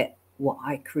can get what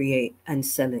I create and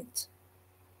sell it.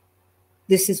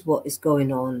 This is what is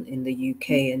going on in the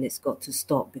UK, and it's got to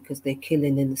stop because they're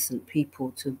killing innocent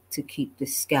people to keep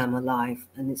this scam alive,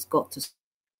 and it's got to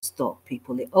stop,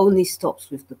 people. It only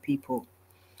stops with the people.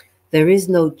 There is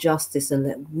no justice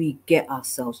unless we get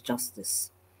ourselves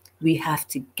justice. We have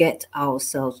to get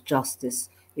ourselves justice.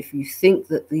 If you think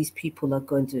that these people are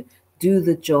going to do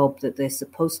the job that they're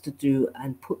supposed to do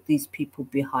and put these people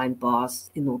behind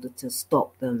bars in order to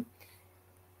stop them,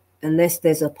 unless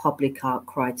there's a public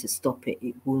outcry to stop it,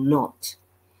 it will not.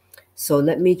 So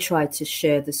let me try to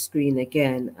share the screen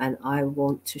again, and I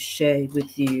want to share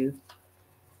with you.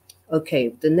 Okay,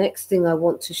 the next thing I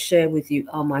want to share with you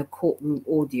are my courtroom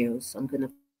audios. I'm going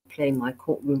to play my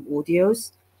courtroom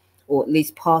audios, or at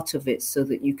least part of it, so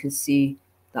that you can see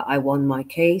that I won my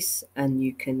case and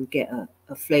you can get a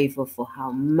flavor for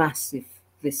how massive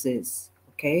this is.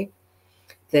 Okay?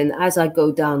 Then as I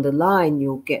go down the line,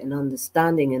 you'll get an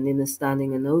understanding and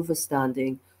understanding and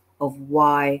overstanding of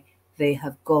why they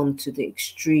have gone to the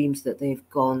extremes that they've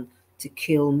gone to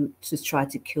try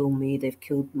to kill me. They've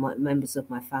killed members of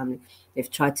my family.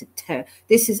 They've tried to tear.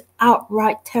 This is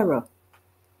outright terror.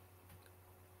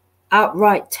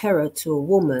 Outright terror to a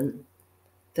woman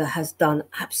that has done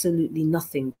absolutely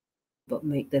nothing but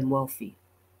make them wealthy.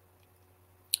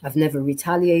 I've never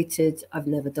retaliated. I've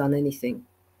never done anything.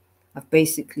 I've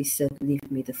basically said, leave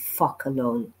me the fuck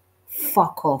alone.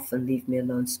 Fuck off and leave me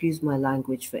alone. Excuse my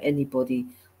language for anybody.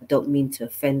 I don't mean to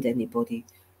offend anybody.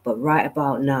 But right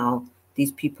about now,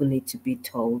 these people need to be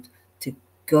told to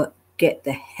get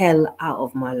the hell out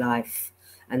of my life.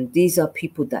 And these are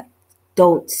people that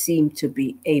don't seem to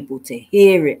be able to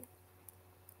hear it.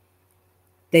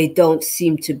 They don't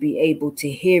seem to be able to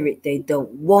hear it. They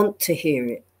don't want to hear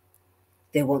it.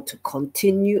 They want to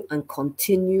continue and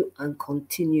continue and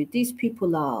continue. These people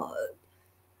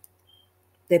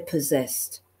they're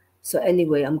possessed. So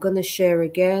anyway, I'm going to share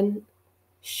again.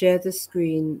 Share the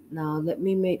screen. Now, let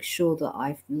me make sure that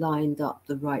I've lined up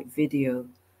the right video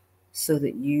so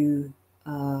that you,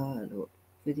 what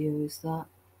video is that?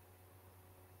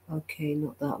 Okay,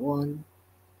 not that one.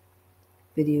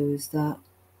 Video is that.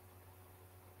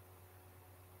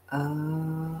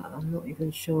 I'm not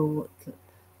even sure what the...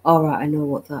 All right, I know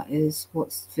what that is.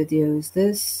 What video is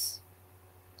this?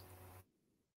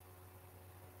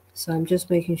 So I'm just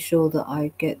making sure that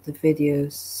I get the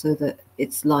videos so that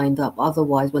it's lined up.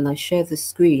 Otherwise, when I share the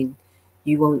screen,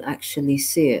 you won't actually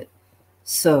see it.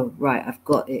 So, right, I've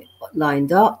got it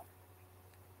lined up.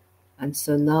 And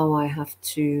so now I have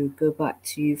to go back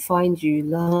to you, find you,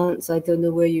 Lance. I don't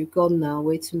know where you've gone now.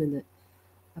 Wait a minute.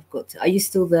 I've got to... Are you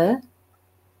still there?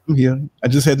 I'm here. I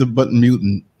just had the button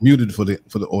muted for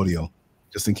the audio.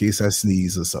 just in case I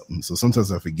sneeze or something. So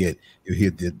sometimes I forget. You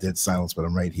hear dead silence, but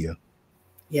I'm right here.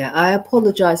 Yeah, I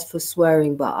apologize for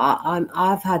swearing, but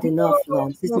I've had enough,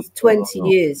 Lance. This is 20 Oh,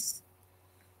 years.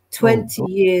 oh, 20 don't,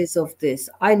 years of this.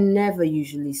 I never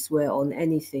usually swear on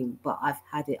anything, but I've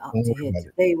had it up don't to worry here. about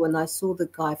it. Today, when I saw the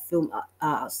guy film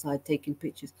outside taking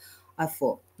pictures, I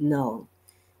thought, no,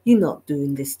 you're not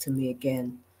doing this to me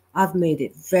again. I've made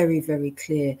it very, very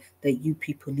clear that you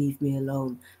people leave me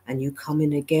alone. And you come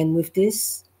in again with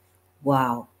this?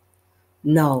 Wow.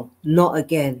 No, not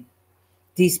again.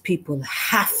 These people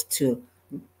have to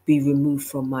be removed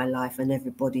from my life and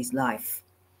everybody's life.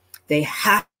 They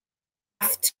have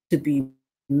to be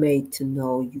made to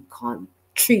know you can't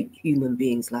treat human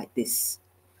beings like this.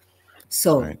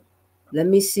 So That's right. let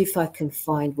me see if I can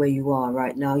find where you are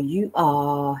right now. You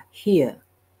are here.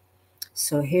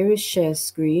 So here is share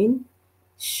screen.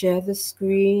 Share the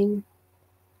screen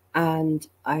and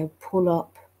I pull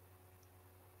up.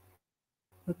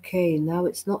 Okay, now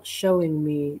it's not showing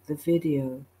me the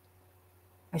video.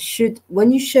 I should,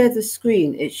 when you share the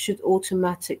screen, it should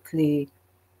automatically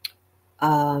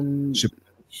um, Should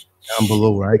sh- be down sh-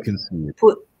 below where I can see it.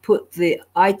 put the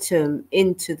item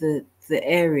into the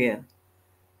area.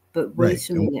 But Right. wait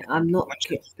a And minute, I'm not once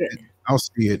you get see it, I'll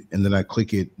see it, and then I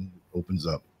click it, and it opens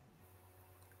up.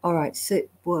 all right. So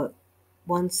what?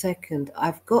 1 second.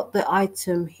 I've got the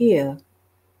item here.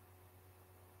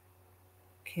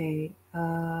 Okay.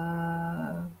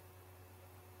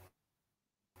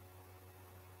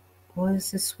 What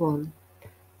is this one?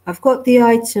 I've got the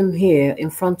item here in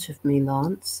front of me,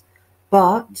 Lance,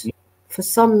 but for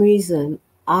some reason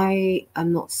I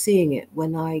am not seeing it.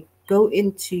 When I go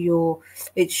into your,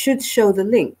 it should show the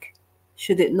link,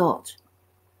 should it not?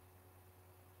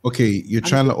 Okay, you're I'm,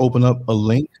 trying to open up a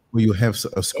link where you have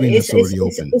a screen that's already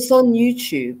open. it's on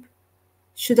YouTube.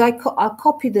 Should I'll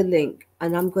copy the link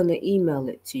and I'm going to email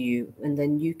it to you and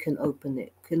then you can open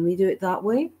it. Can we do it that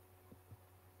way?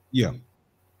 Yeah.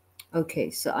 Okay,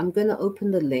 so I'm going to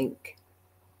open the link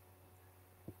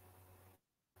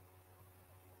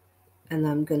and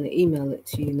I'm going to email it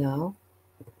to you now.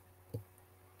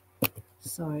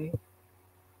 Sorry.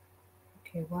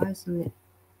 Okay, why isn't it?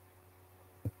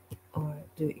 All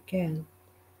right, do it again.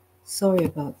 Sorry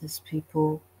about this,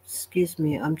 people. Excuse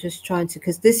me. I'm just trying to,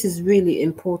 because this is really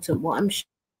important. What I'm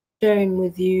sharing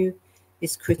with you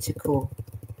is critical.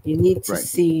 You need to Right.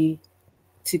 see,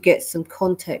 to get some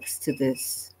context to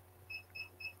this.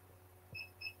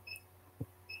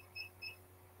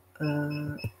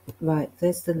 Right,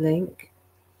 there's the link.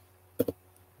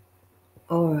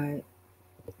 All right.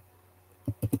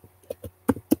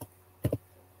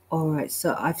 All right,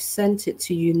 so I've sent it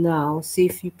to you now. See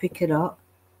if you pick it up.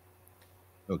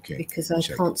 Okay. Because I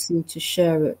Check. can't seem to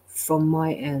share it from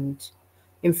my end.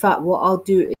 In fact, what I'll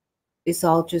do is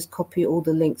I'll just copy all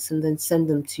the links and then send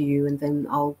them to you, and then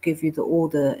I'll give you the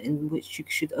order in which you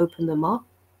should open them up.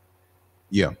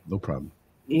 Yeah, no problem.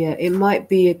 Yeah, it might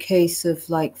be a case of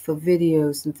like for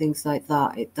videos and things like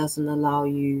that, it doesn't allow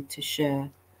you to share.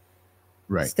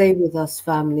 Right. Stay with us,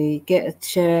 family. Get a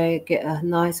chair, get a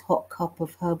nice hot cup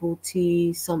of herbal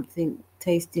tea, something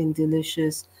tasty and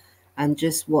delicious, and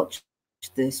just watch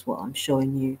this, what I'm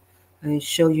showing you, and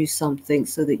show you something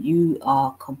so that you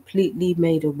are completely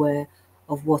made aware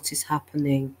of what is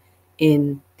happening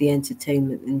in the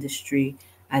entertainment industry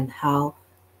and how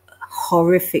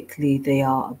horrifically they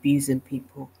are abusing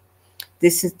people.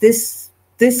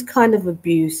 This kind of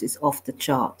abuse is off the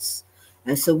charts.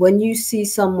 And so when you see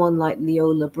someone like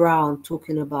Leola Brown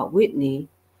talking about Whitney,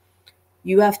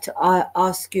 you have to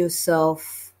ask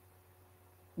yourself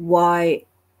why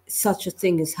such a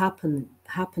thing is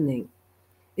happening.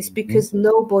 It's because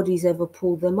nobody's ever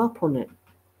pulled them up on it.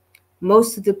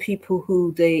 Most of the people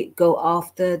who they go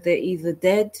after, they're either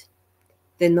dead,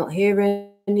 they're not here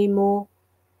anymore,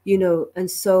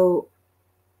 and so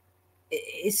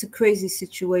it's a crazy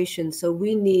situation. So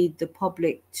we need the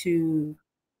public to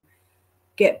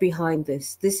get behind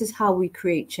this. This is how we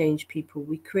create change, people.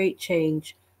 We create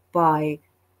change by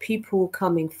people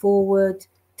coming forward,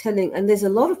 telling, and there's a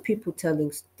lot of people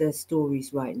telling their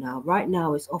stories right now. Right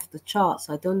now, it's off the charts.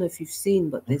 I don't know if you've seen,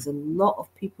 but there's a lot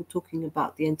of people talking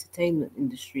about the entertainment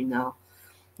industry now,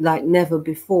 like never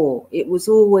before. It was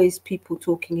always people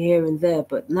talking here and there,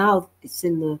 but now it's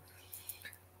in the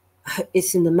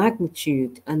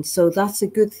magnitude, and so that's a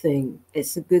good thing.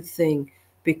 It's a good thing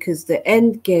because the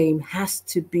end game has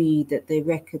to be that they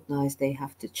recognize they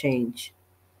have to change.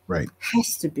 Right.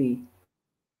 Has to be.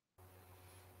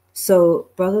 So,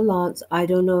 Brother Lance, I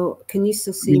don't know, can you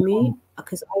still see me?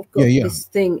 Because I've got Yeah, yeah. this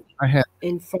thing I have.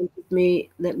 in front of me.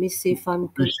 Let me see if I'm You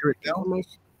going share it to get now? on my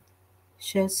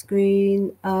Share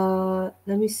screen. Let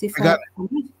me see if I got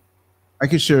it. I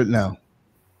can share it now.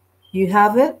 You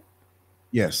have it?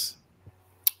 Yes.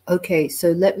 Okay,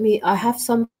 so I have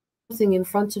something in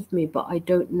front of me, but I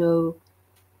don't know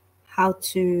how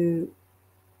to.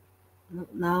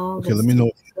 Now, Okay, let me know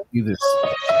if you see this.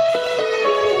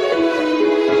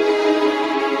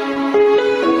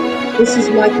 This is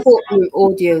my courtroom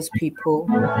audios, people.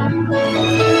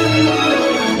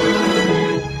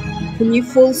 Can you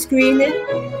full screen it?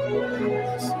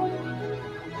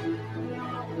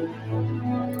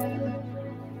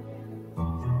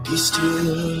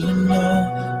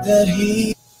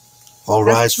 All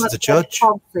rise for the judge.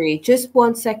 Humphrey. Just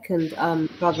 1 second,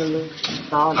 Brother Lance.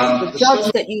 The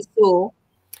judge that you saw.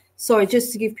 Sorry,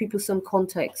 just to give people some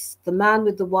context. The man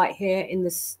with the white hair in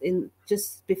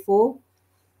just before,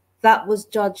 that was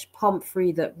Judge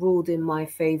Pumphrey that ruled in my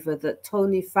favor. That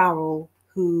Tony Farrell,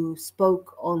 who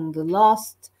spoke on the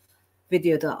last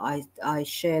video that I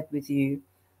shared with you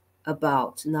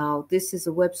about. Now, this is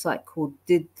a website called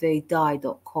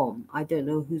didtheydie.com. I don't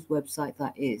know whose website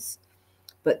that is.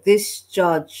 But this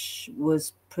judge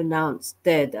was pronounced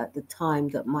dead at the time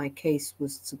that my case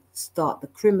was to start the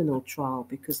criminal trial,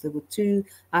 because there were two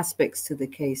aspects to the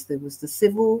case. There was the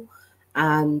civil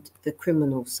and the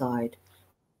criminal side.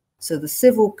 So the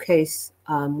civil case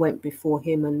went before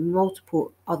him and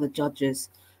multiple other judges.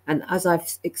 And as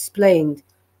I've explained,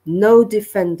 no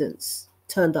defendants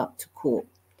turned up to court.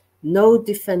 No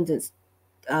defendants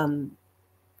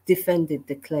defended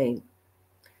the claim.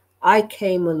 I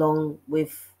came along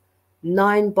with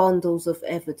 9 bundles of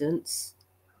evidence,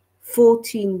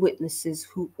 14 witnesses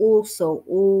who also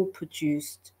all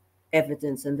produced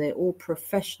evidence, and they're all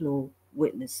professional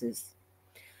witnesses.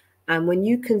 And when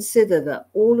you consider that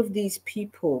all of these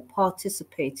people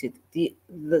participated, the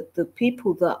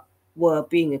people that were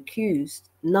being accused,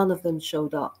 none of them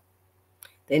showed up.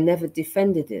 They never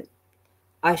defended it.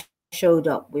 I showed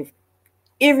up with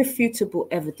irrefutable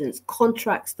evidence,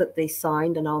 contracts that they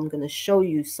signed, and I'm going to show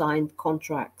you signed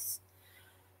contracts.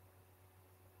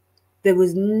 There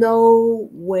was no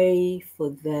way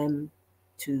for them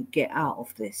to get out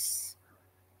of this.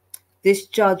 This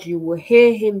judge, you will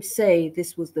hear him say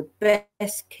this was the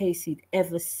best case he'd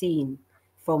ever seen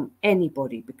from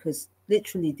anybody, because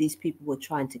literally these people were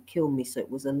trying to kill me. So it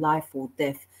was a life or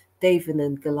death, David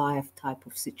and Goliath type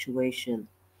of situation.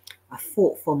 I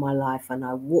fought for my life and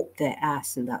I whooped their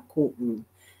ass in that courtroom,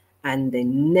 and they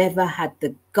never had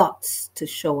the guts to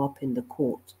show up in the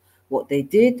court. What they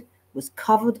did was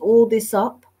covered all this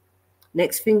up.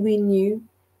 Next thing we knew,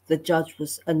 the judge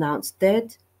was announced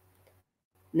dead.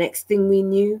 Next thing we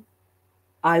knew,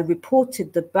 I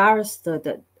reported the barrister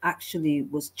that actually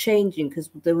was changing, because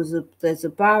there's a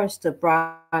barrister,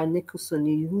 Brian Nicholson,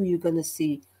 who you're going to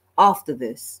see after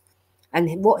this.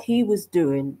 And what he was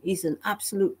doing, he's an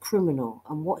absolute criminal.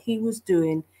 And what he was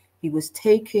doing, he was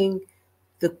taking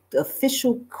the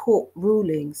official court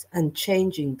rulings and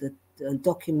changing the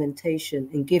documentation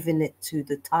and giving it to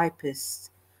the typists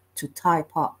to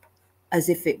type up as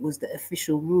if it was the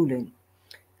official ruling,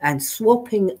 and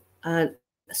swapping the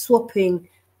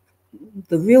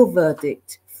real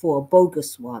verdict for a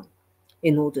bogus one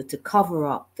in order to cover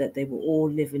up that they were all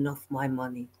living off my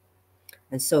money.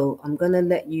 And so I'm going to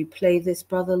let you play this,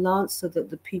 Brother Lance, so that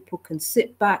the people can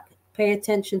sit back, pay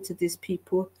attention to these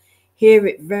people, hear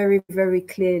it very, very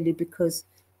clearly, because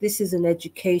this is an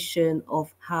education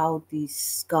of how these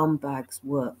scumbags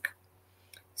work.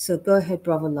 So go ahead,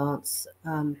 Brother Lance,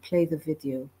 play the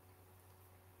video.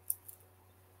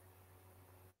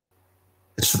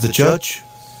 It's for the judge.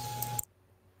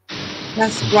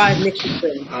 That's Brian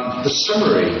Nicholson. The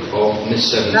summary of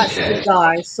Miss Seven's That's case. the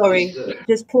guy. Sorry,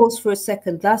 just pause for a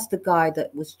second. That's the guy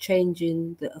that was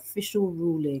changing the official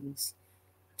rulings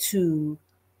to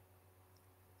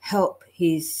help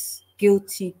his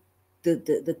guilty,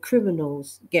 the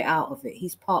criminals get out of it.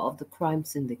 He's part of the crime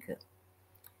syndicate.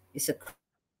 It's a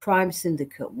crime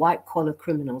syndicate, white collar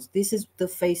criminals. This is the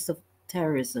face of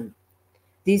terrorism.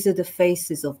 These are the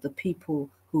faces of the people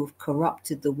who have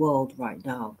corrupted the world right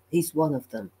now. He's one of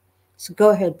them. So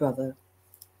go ahead, brother.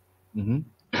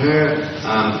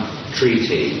 Her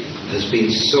treaty has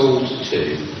been sold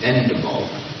to Endemol,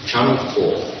 Channel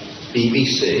 4,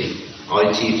 BBC,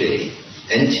 ITV,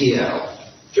 NTL,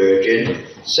 Virgin,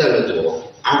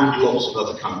 Celador, and lots of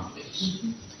other companies.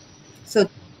 So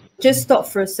just stop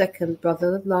for a second,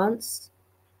 Brother Lance.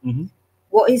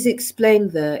 What is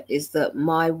explained there is that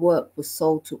my work was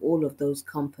sold to all of those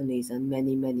companies and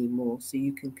many, many more. So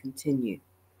you can continue.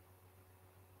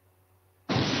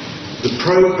 The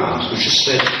programs which are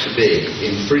said to be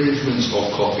infringements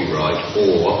of copyright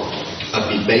or have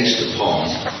been based upon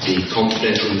the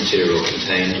confidential material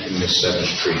contained in Miss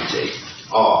Seven's treaty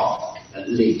are, at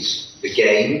least, the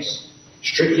games,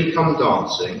 Strictly Come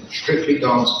Dancing, Strictly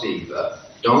Dance Fever,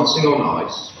 Dancing on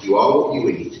Ice, You Are What You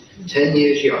Eat, 10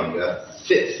 Years Younger,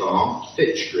 Fit Farm,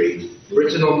 Fit Street,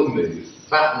 Britain on the Move,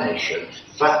 Fat Nation,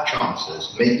 Fat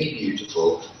Chances, Make Me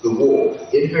Beautiful, The War,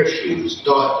 In Her Shoes, Diet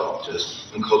Doctors,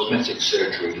 and Cosmetic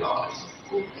Surgery Live.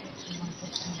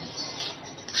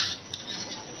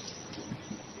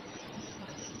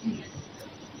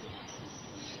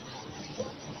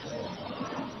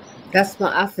 That's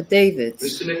my affidavits.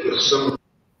 Mr. Nicholas,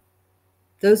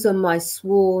 Those are my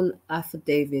sworn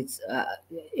affidavits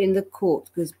in the court,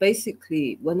 because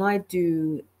basically when I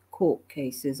do court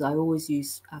cases, I always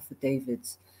use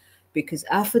affidavits, because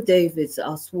affidavits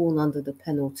are sworn under the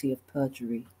penalty of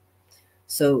perjury.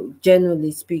 So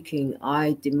generally speaking,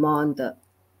 I demand that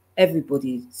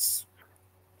everybody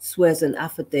swears an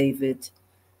affidavit.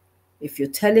 If you're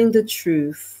telling the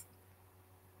truth,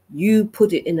 you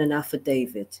put it in an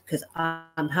affidavit, because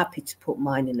I'm happy to put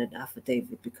mine in an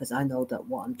affidavit, because I know that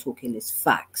what I'm talking is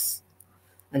facts.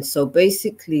 And so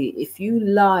basically, if you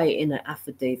lie in an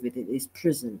affidavit, it is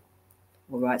prison.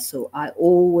 All right. So I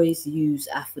always use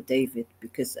affidavit,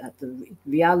 because at the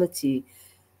reality,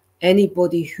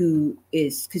 anybody who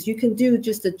is, because you can do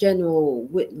just a general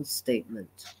witness statement,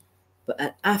 but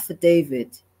an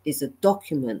affidavit is a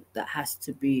document that has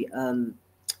to be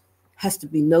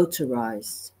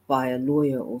notarized by a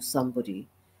lawyer or somebody,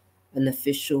 an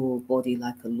official body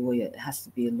like a lawyer. It has to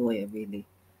be a lawyer, really.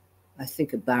 I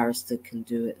think a barrister can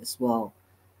do it as well.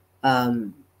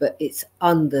 But it's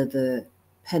under the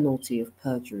penalty of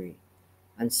perjury.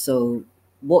 And so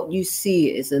what you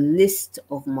see is a list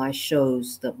of my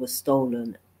shows that were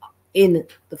stolen in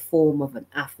the form of an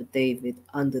affidavit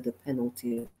under the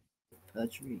penalty of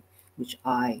perjury, which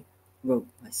I wrote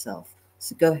myself.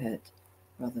 So go ahead,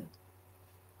 brother.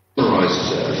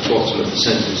 Terrorized at the bottom of the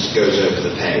sentence that goes over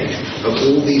the page, of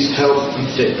all these health and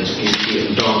fitness, beauty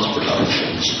and dance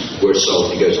productions were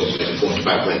sold. He goes on to make a point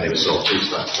about when they were sold,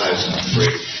 2003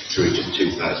 through to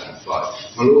 2005.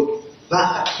 My Lord,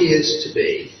 that appears to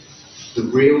be the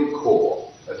real core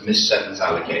of Miss Seven's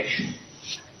allegation.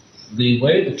 The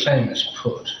way the claim is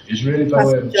put is really by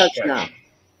way of abstraction.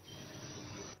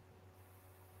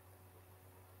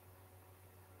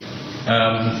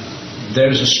 There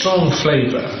is a strong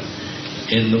flavour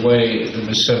in the way that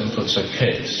Miss Seven puts her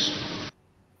case.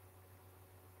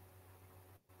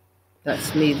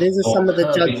 That's me. These are some of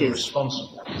the judges. Being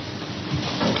responsible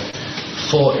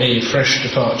for a fresh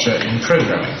departure in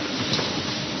programming.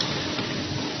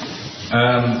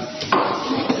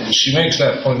 She makes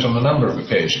that point on a number of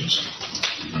occasions,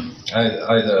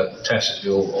 either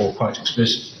tacitly or quite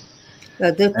explicitly.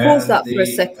 Pause that for a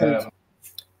second.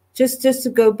 Just to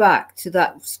go back to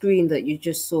that screen that you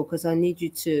just saw, because I need you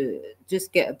to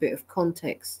just get a bit of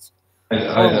context.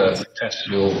 Either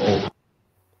tacitly or...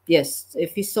 Yes,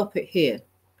 if you stop it here.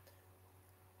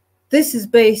 This is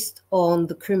based on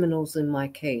the criminals in my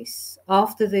case.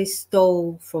 After they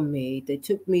stole from me, they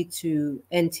took me to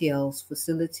NTL's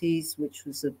facilities, which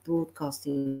was a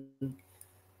broadcasting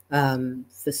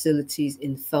facilities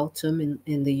in Feltham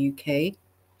in the UK.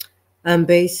 And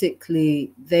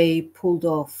basically, they pulled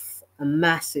off a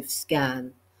massive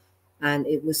scan. And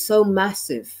it was so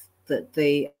massive that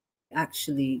they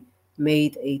actually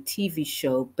made a TV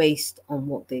show based on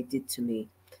what they did to me.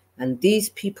 And these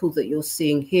people that you're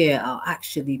seeing here are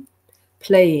actually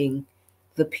playing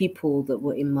the people that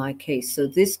were in my case. So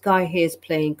this guy here is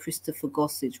playing Christopher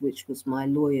Gossage, which was my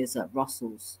lawyers at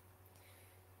Russell's.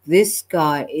 This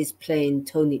guy is playing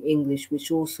Tony English,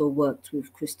 which also worked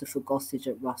with Christopher Gossage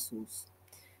at Russell's.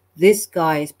 This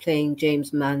guy is playing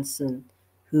James Manson,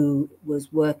 who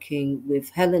was working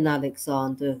with Helen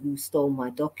Alexander, who stole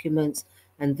my documents.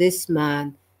 And this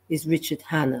man is Richard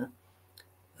Hanna,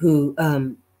 who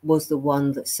was the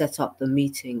one that set up the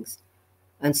meetings.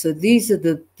 And so these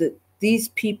are these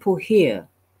people here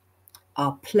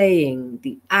are playing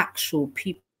the actual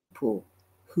people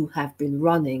who have been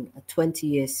running a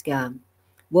 20-year scam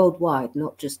worldwide,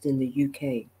 not just in the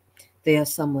UK. They are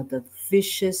some of the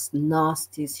vicious,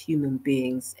 nastiest human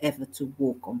beings ever to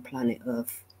walk on planet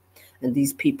Earth. And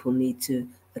these people need to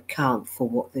account for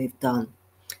what they've done.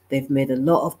 They've made a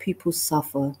lot of people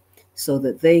suffer so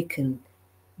that they can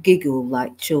giggle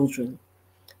like children.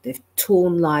 They've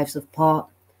torn lives apart.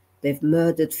 They've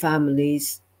murdered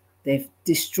families. They've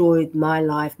destroyed my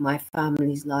life, my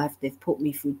family's life. They've put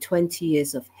me through 20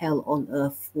 years of hell on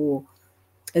earth for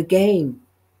a game.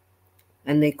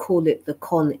 and they call it The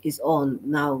Con Is On.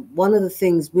 Now, one of the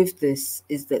things with this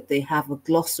is that they have a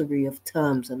glossary of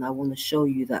terms, and I want to show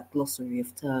you that glossary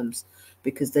of terms,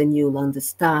 because then you'll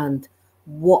understand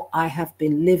what I have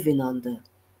been living under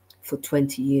for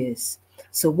 20 years.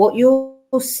 So what you're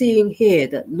seeing here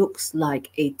that looks like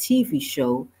a TV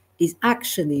show is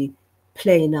actually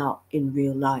playing out in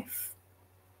real life.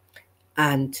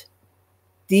 And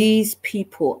these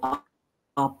people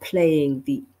are playing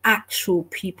the actual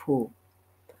people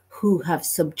who have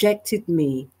subjected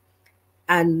me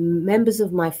and members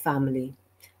of my family,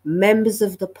 members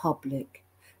of the public,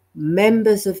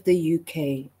 members of the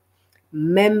UK,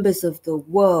 members of the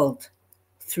world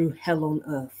through hell on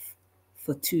earth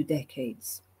for 2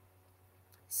 decades.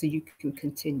 So you can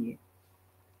continue.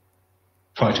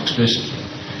 Quite explicitly.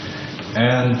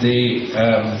 And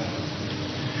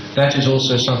that is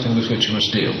also something with which you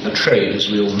must deal. The trade, as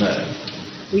we all know,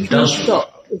 If you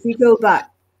stop, if we go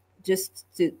back just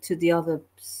to the other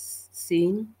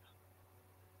scene.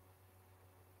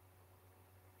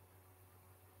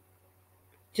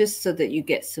 Just so that you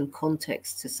get some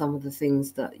context to some of the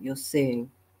things that you're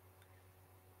seeing.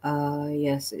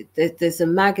 Yes, there's a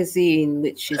magazine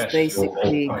which is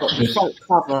basically got the front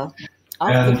cover.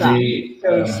 After that, it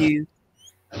shows you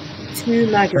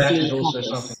 2 magazine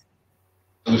covers.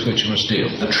 With which you must deal.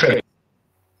 The trade.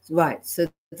 Right, so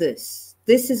this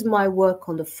is my work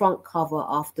on the front cover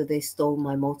after they stole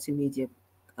my multimedia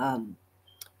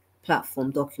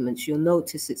platform documents. You'll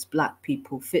notice it's Black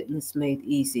People, Fitness Made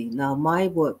Easy. Now, my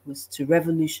work was to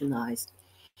revolutionize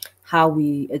how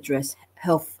we address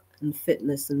health and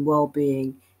fitness and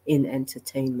well-being in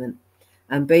entertainment.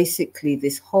 And basically,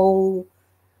 this whole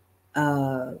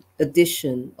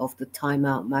edition of the Time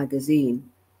Out magazine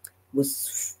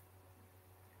was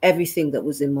everything that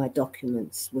was in my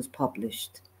documents was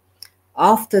published.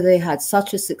 After they had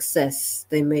such a success,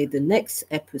 they made the next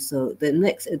episode, the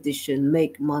next edition,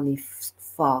 Make Money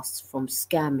Fast from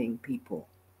Scamming People.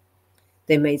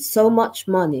 They made so much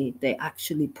money, they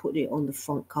actually put it on the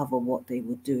front cover what they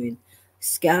were doing.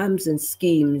 Scams and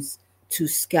schemes to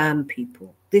scam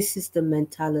people. This is the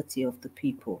mentality of the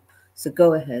people. So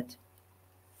go ahead.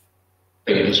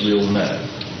 As we all know,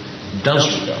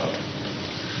 does regard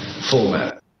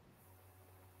format.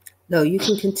 No, you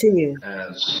can continue.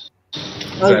 As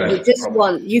just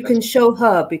one. You can show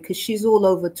her because she's all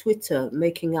over Twitter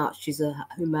making out she's a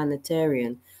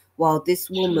humanitarian, while this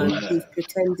woman who's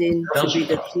pretending to be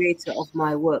the creator of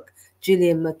my work,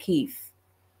 Gillian McKeith,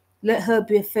 let her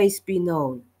face be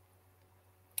known.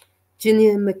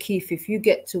 Gillian McKeith, if you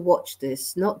get to watch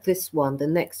this, not this one, the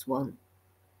next one.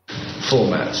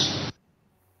 Formats.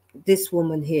 This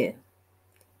woman here.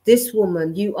 This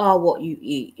woman, you are what you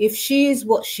eat. If she is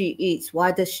what she eats,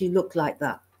 why does she look like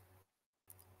that?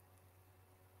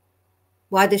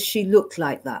 Why does she look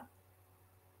like that?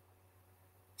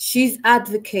 She's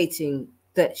advocating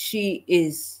that she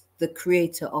is the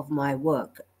creator of my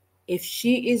work. If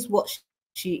she is what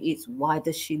she is, why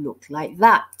does she look like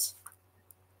that?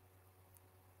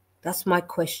 That's my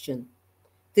question.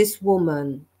 This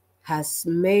woman has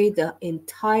made an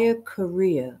entire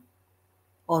career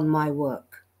on my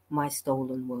work, my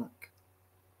stolen work.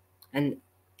 And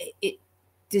it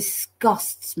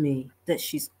disgusts me that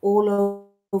she's all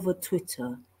over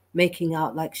Twitter making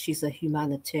out like she's a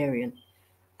humanitarian.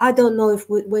 I don't know if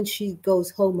when she goes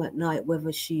home at night,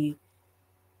 whether she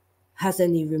has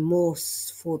any remorse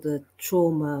for the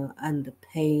trauma and the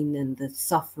pain and the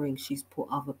suffering she's put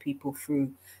other people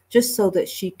through, just so that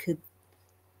she could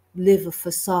live a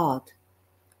facade.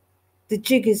 The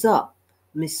jig is up,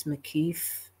 Miss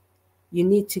McKeith. You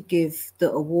need to give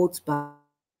the awards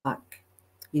back.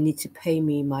 You need to pay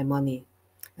me my money,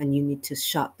 and you need to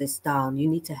shut this down. You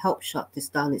need to help shut this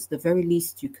down. It's the very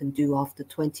least you can do after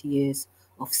 20 years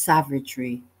of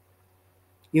savagery.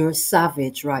 You're a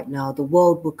savage right now. The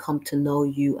world will come to know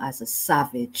you as a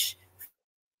savage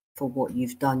for what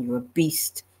you've done. You're a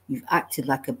beast. You've acted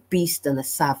like a beast and a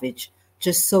savage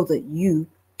just so that you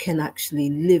can actually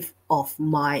live off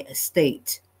my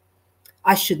estate.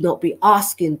 I should not be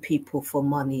asking people for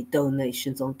money,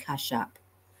 donations on Cash App.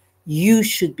 You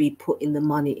should be putting the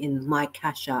money in my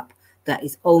Cash App that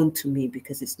is owned to me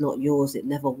because it's not yours. It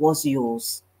never was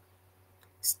yours.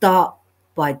 Start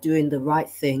by doing the right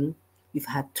thing. You've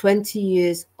had 20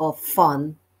 years of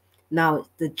fun. Now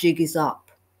the jig is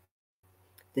up.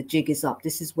 The jig is up.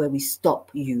 This is where we stop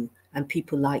you and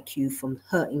people like you from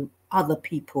hurting other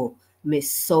people, Miss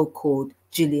so-called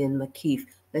Gillian McKeith.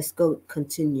 Let's go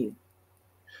continue.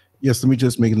 Yes, let me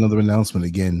just make another announcement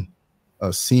again.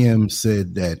 CM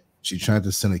said that she tried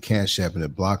to send a Cash App and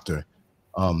it blocked her.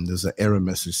 There's an error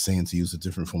message saying to use a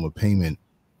different form of payment.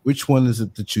 Which one is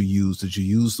it that you use? Did you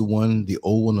use the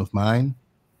old one of mine,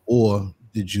 or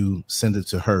did you send it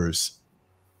to hers?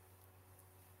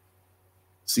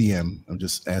 CM, I'm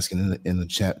just asking in the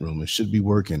chat room. It should be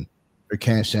working. Her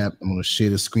Cash App. I'm going to share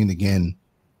the screen again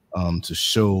to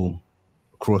show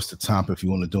across the top if you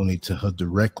want to donate to her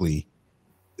directly.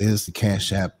 There's the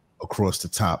Cash App across the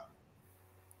top.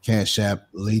 Cash App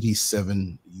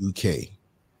Lady7 UK.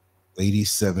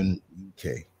 Lady7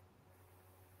 UK.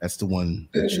 That's the one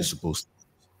that you're supposed to.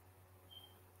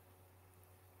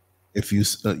 If you,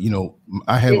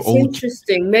 I have It's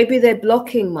interesting. Maybe they're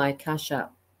blocking my Cash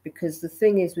App, because the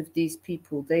thing is with these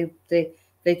people,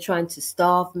 they're trying to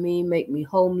starve me, make me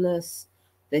homeless.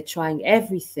 They're trying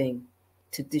everything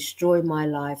to destroy my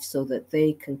life so that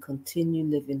they can continue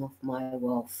living off my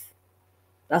wealth.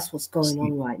 That's what's going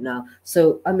on right now.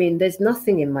 So, I mean, there's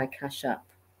nothing in my Cash App.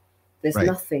 There's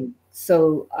nothing.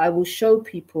 So I will show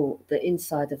people the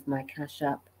inside of my Cash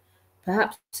App.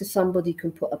 Perhaps if somebody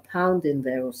can put £1 in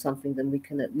there or something, then we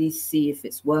can at least see if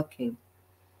it's working.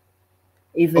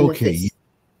 Even if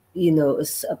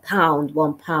it's, a pound,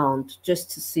 £1,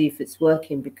 just to see if it's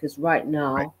working, because right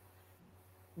now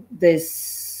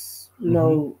there's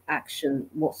no action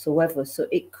whatsoever. So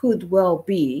it could well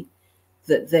be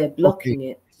that they're blocking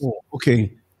it.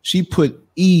 Okay. She put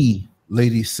E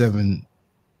Lady 7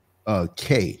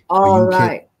 K. All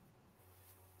right.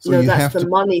 So no, that's the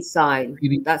money sign.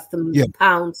 That's the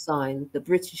pound sign, the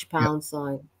British pound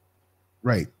sign.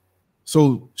 Right.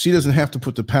 So she doesn't have to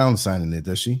put the pound sign in there,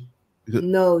 does she?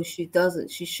 No, she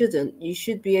doesn't. She shouldn't. You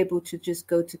should be able to just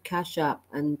go to Cash App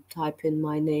and type in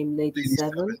my name,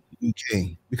 Lady7.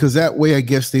 Okay. Because that way, I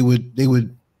guess they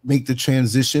would make the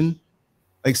transition.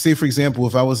 Like, say, for example,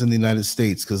 if I was in the United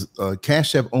States, because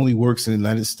Cash App only works in the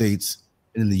United States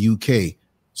and in the UK.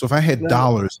 So if I had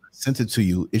dollars, sent it to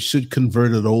you, it should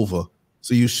convert it over.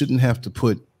 So you shouldn't have to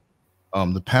put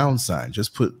the pound sign.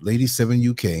 Just put Lady7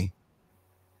 UK.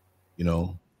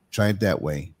 Try it that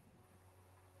way.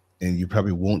 And you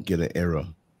probably won't get an error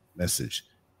message.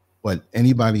 But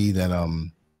anybody that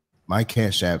my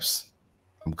Cash Apps,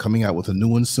 I'm coming out with a new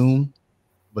one soon.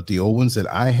 But the old ones that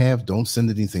I have, don't send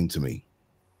anything to me.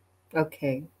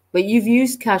 Okay. But you've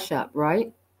used Cash App,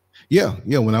 right? Yeah.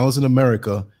 When I was in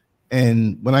America,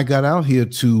 and when I got out here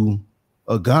to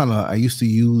Ghana, I used to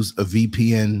use a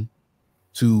VPN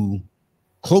to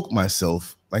cloak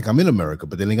myself like I'm in America,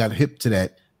 but then they got hip to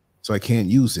that, so I can't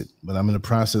use it. But I'm in the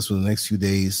process for the next few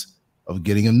days of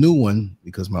getting a new one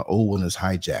because my old one is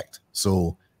hijacked.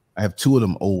 So I have 2 of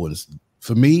them old ones.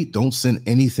 For me, don't send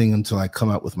anything until I come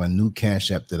out with my new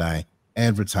Cash App that I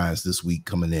advertised this week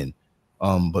coming in.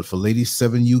 But for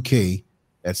Lady7 UK,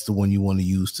 that's the one you want to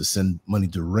use to send money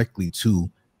directly to.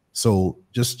 So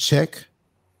just check,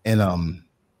 and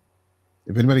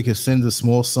if anybody can send a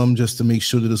small sum just to make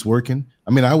sure that it's working.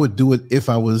 I mean, I would do it if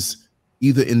I was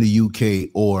either in the UK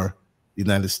or the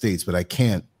United States, but I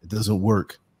can't. It doesn't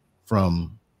work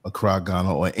from Accra,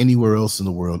 Ghana, or anywhere else in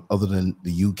the world other than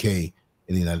the UK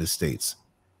and the United States.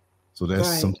 So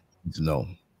that's something to know.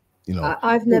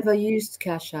 I've never used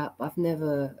Cash App. I've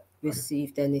never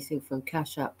received anything from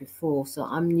Cash App before, so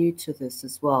I'm new to this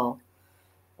as well.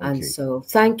 And so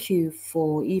thank you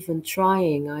for even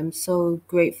trying. I'm so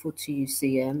grateful to you,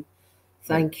 CM.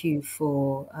 Thank you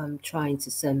for trying to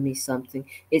send me something.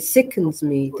 It sickens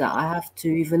me that I have to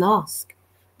even ask,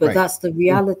 but that's the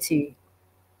reality.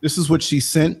 This is what she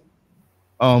sent,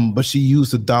 but she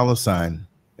used a $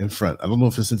 in front. I don't know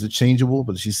if it's interchangeable,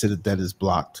 but she said that is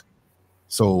blocked.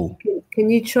 So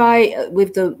can you try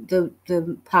with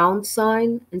the pound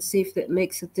sign and see if that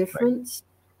makes a difference?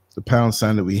 The pound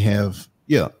sign that we have.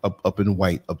 Yeah, up in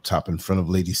white, up top in front of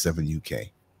Lady7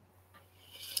 UK.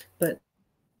 But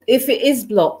if it is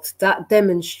blocked, that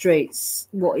demonstrates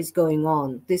what is going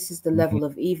on. This is the level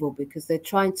of evil, because they're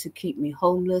trying to keep me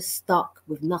homeless, stuck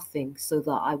with nothing, so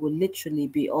that I will literally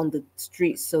be on the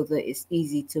streets so that it's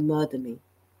easy to murder me.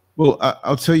 Well,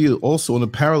 I'll tell you also on a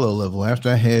parallel level, after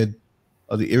I had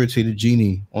the Irritated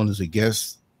Genie on as a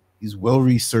guest, he's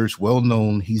well-researched,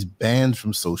 well-known. He's banned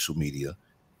from social media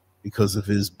because of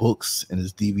his books and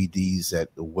his DVDs that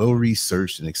are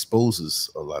well-researched and exposes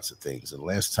lots of things. And the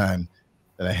last time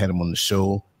that I had him on the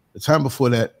show, the time before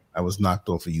that, I was knocked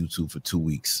off of YouTube for 2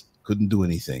 weeks. Couldn't do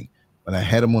anything. When I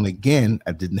had him on again,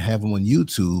 I didn't have him on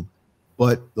YouTube,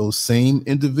 but those same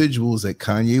individuals that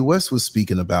Kanye West was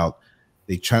speaking about,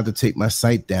 they tried to take my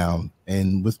site down.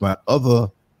 And with my other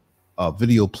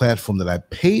video platform that I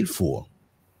paid for,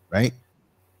 right?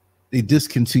 They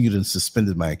discontinued and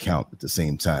suspended my account at the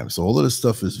same time. So all of this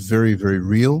stuff is very, very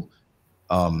real.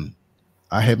 I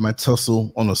had my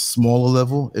tussle on a smaller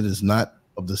level. It is not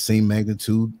of the same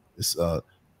magnitude. It's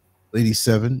Lady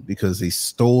Seven because they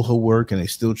stole her work and they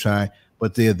still try,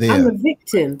 but they're I'm there. a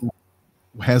victim.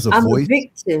 Has a I'm voice. a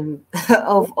victim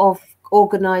of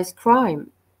organized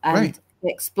crime Right. and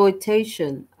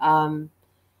exploitation.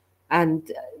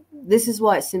 And this is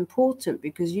why it's important,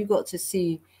 because you got to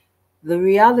see the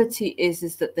reality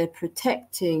is that they're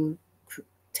protecting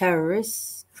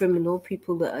terrorists, criminal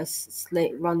people that are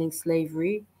running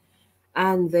slavery,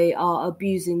 and they are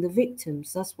abusing the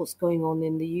victims. That's what's going on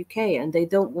in the UK, and they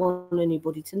don't want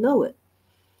anybody to know it.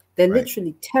 They're Right.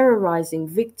 literally terrorizing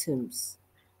victims.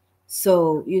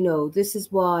 So, this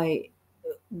is why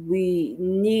we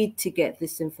need to get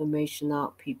this information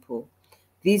out, people.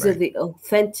 These are Right. the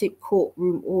authentic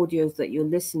courtroom audios that you're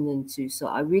listening to. So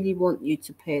I really want you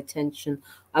to pay attention.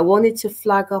 I wanted to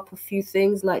flag up a few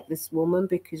things like this woman,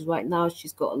 because right now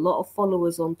she's got a lot of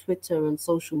followers on Twitter and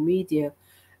social media,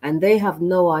 and they have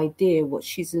no idea what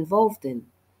she's involved in.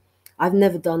 I've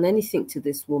never done anything to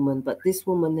this woman, but this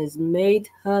woman has made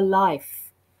her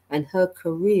life and her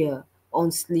career on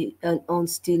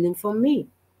stealing from me.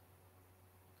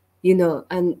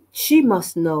 And she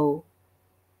must know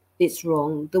it's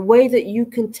wrong. The way that you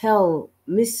can tell,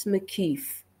 Miss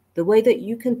McKeith, the way that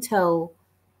you can tell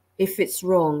if it's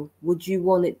wrong, would you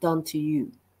want it done to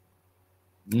you?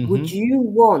 Would you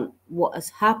want what has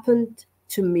happened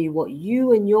to me, what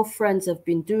you and your friends have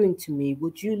been doing to me,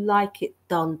 would you like it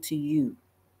done to you?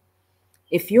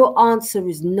 If your answer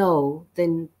is no,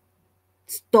 then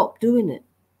stop doing it.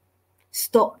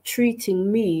 Stop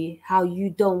treating me how you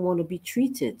don't want to be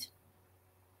treated.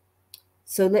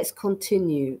 So let's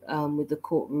continue with the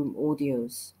courtroom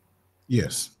audios.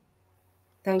 Yes.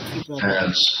 Thank you, brother.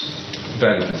 As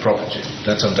valuable property.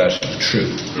 That's undoubtedly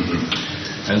true.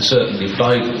 And certainly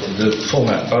the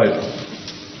format Bible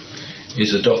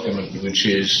is a document which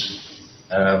is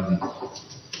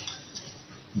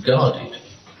guarded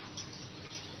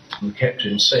and kept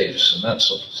in safes and that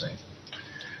sort of thing.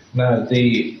 Now,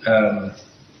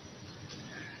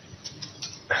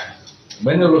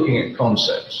 when you're looking at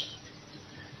concepts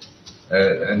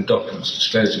and documents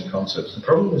disclosing concepts, the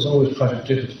problem is always quite a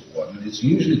difficult one, and it's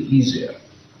usually easier,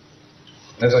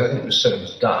 as I think Ms. Seven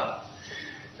has done,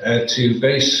 to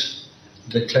base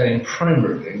the claim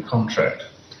primarily in contract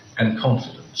and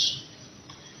confidence.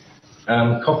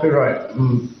 Copyright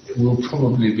will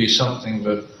probably be something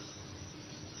of a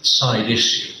side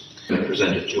issue. I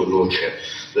present it to your lordship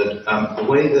that the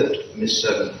way that Miss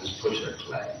Seven has put her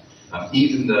claim,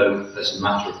 even though as a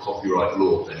matter of copyright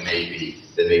law there may be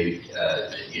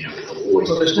always.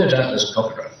 Well, there's no doubt there's a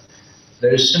copyright.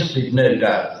 There is simply no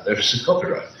doubt that there is a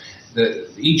copyright. That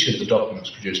each of the documents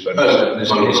produced by Ms.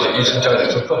 Seven is entitled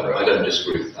to a copyright. I don't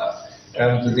disagree with that.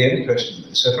 But the only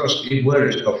question, so far as it were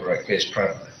a copyright case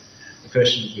primarily, the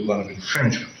question would be one of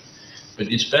infringement. But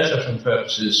it's better from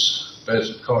purposes both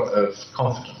of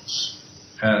confidence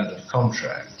and of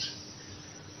contract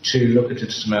to look at it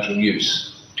as a matter of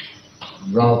use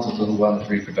rather than one of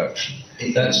reproduction.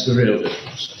 That's the real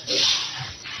difference.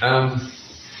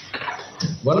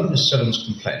 One of Ms. Seven's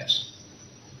complaints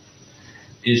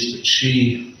is that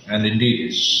she, and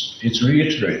indeed it's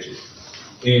reiterated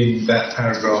in that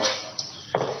paragraph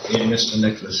in Mr.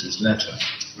 Nicholas's letter,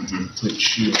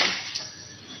 which you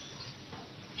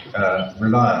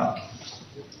rely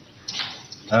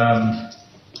on.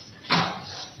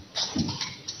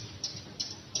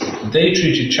 They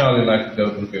treated Charlie like a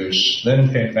golden goose,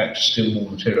 then came back to steal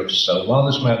more material to sell. While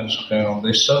this madness was going on,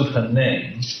 they sold her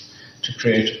name to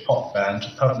create a pop band to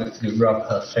publicly rub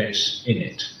her face in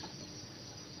it.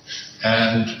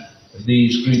 And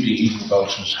these greedy evil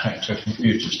vultures hacked her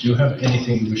computers. Do you have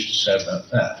anything you wish to say about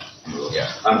that?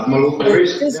 Yeah.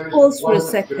 Just pause for a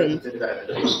second.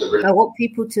 I want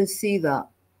people to see that.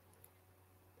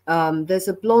 There's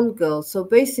a blonde girl. So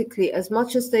basically, as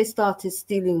much as they started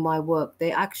stealing my work,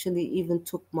 they actually even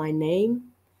took my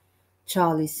name,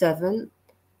 Charlie 7,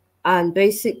 and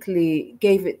basically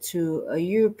gave it to a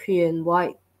European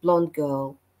white blonde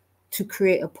girl to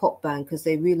create a pop band because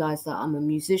they realize that I'm a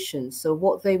musician. So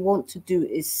what they want to do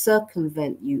is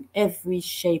circumvent you every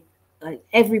shape,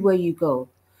 everywhere you go.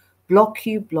 Block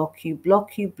you, block you,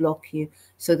 block you, block you.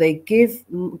 So they gave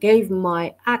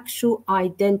my actual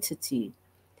identity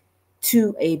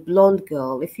to a blonde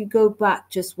girl. If you go back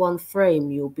just one frame,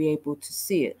 you'll be able to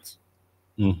see it.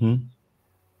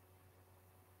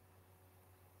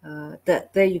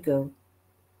 There you go.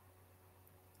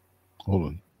 Hold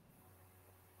on.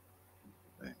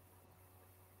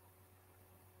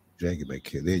 Drag it back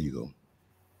here. There you go.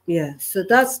 Yeah, so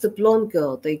that's the blonde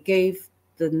girl. They gave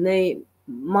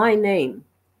my name,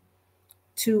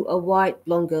 to a white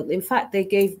blonde girl. In fact, they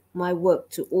gave my work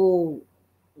to all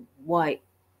white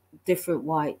different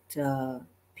white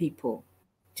people.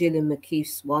 Gillian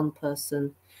McKeith's one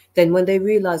person. Then when they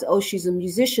realized, oh, she's a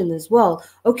musician as well,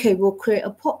 okay, we'll create a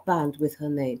pop band with her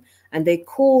name. And they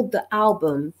called the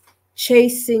album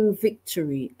Chasing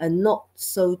Victory, a not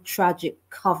so tragic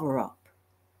cover-up.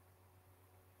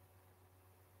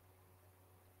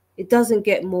 It doesn't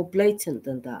get more blatant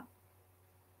than that.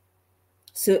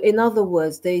 So in other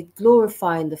words, they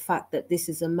glorifying the fact that this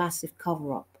is a massive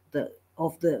cover-up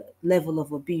of the level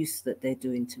of abuse that they're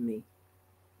doing to me.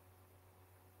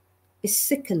 It's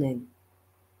sickening.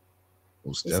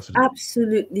 Most It's definitely.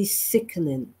 absolutely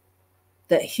sickening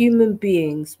that human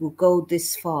beings will go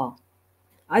this far.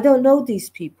 I don't know these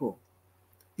people.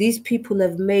 These people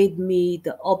have made me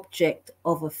the object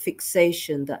of a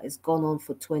fixation that has gone on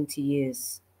for 20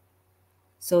 years.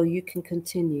 So you can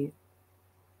continue.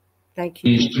 Thank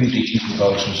you. These 3D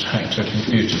convulsions hacked our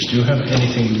computers. Do you have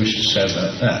anything you wish to say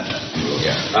about that?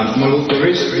 Yeah. Well, there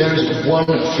is one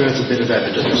further bit of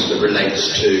evidence that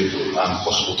relates to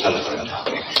possible telephone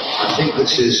tapping. I think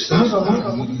this is... Hold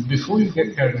on. Before you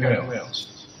get carried away,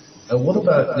 what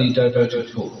about the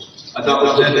diverted calls? That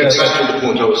was exactly the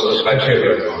point I was about to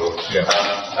make.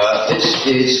 Yeah. This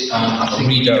is, I think...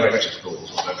 Redirected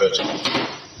calls or diverted calls.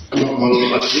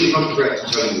 Well, I believe I'm correct in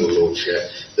telling your Lordship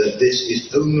that this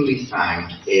is only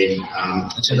found in...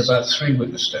 it's in about 3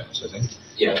 witness statements, I think.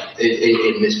 Yeah,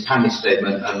 in this PAMI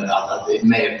statement, and it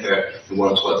may occur in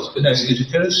one or two others. But no, it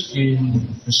occurs in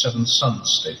the Seventh Son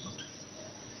statement,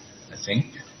 I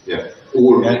think. Yeah,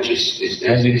 all of which is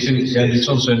and it's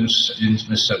also in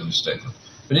the Seventh statement.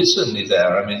 But it's certainly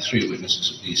there. I mean, 3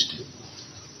 witnesses at least.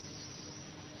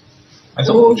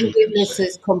 All the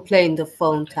witnesses complained of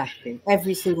phone tapping,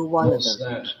 every single one of them.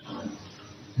 That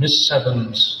Miss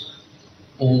Seven's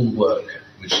all work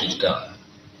which she's done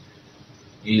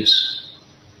is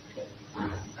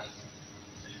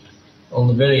on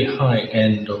the very high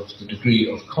end of the degree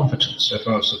of competence so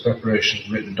far as the preparation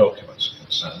of written documents are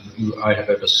concerned, who I have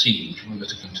ever seen from a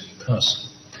litigant in person.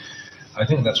 I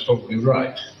think that's probably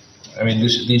right. I mean,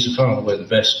 these are far and away the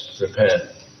best prepared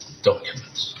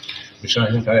documents which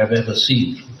I think I have ever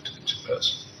seen from a litigant in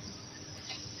person.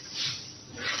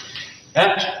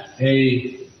 At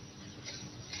a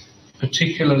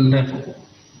particular level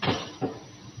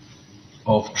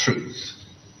of truth,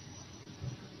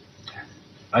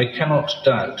 I cannot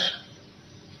doubt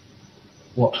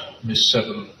what Miss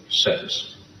Seven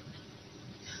says.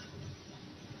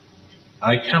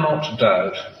 I cannot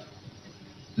doubt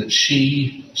that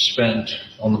she spent,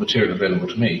 on the material available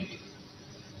to me,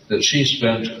 that she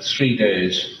spent 3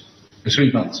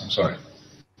 months,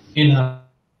 in her...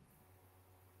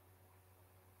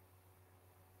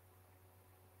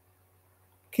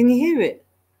 Can you hear it?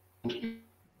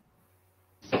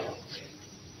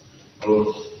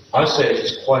 Well, I say it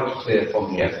is quite clear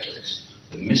from the evidence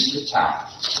that Mr. Tapp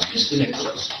and Mr.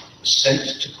 Nicholas were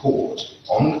sent to court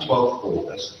on the 12th of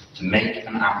August to make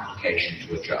an application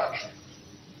to a judge.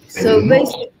 So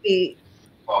basically,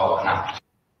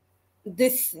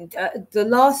 the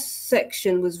last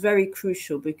section was very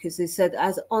crucial because it said,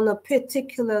 as on a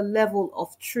particular level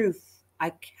of truth, I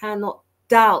cannot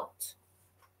doubt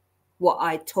what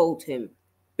I told him.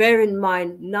 Bear in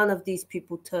mind, none of these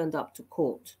people turned up to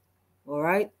court, all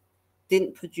right?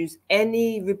 Didn't produce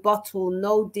any rebuttal,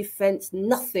 no defense,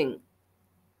 nothing.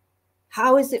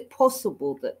 How is it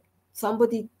possible that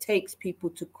somebody takes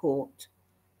people to court,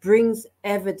 brings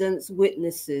evidence,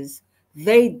 witnesses,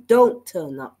 they don't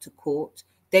turn up to court,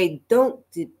 they don't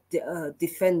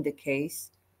defend the case,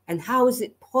 and how is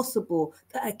it possible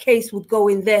that a case would go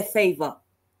in their favor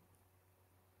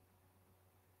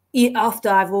after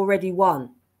I've already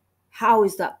won? How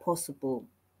is that possible?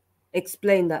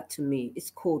 Explain that to me. It's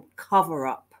called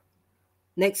cover-up.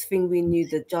 Next thing we knew,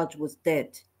 the judge was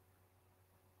dead.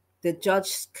 The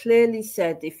judge clearly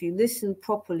said, if you listen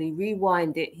properly,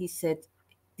 rewind it, he said,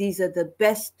 these are the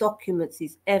best documents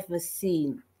he's ever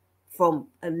seen from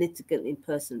a litigant in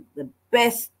person. The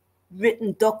best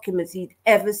written documents he'd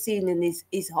ever seen in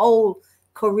his whole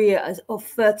career of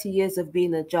 30 years of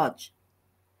being a judge.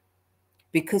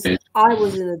 Because I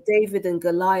was in a David and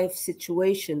Goliath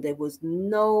situation. There was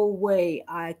no way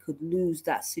I could lose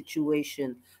that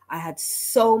situation. I had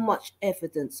so much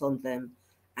evidence on them,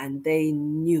 and they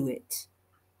knew it.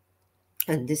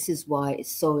 And this is why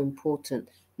it's so important.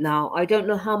 Now, I don't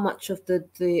know how much of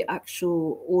the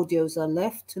actual audios are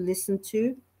left to listen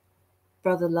to,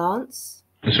 Brother Lance.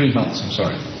 The 3 months,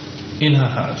 in her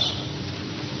house,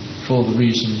 for the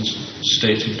reasons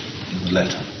stated in the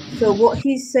letter. So what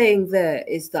he's saying there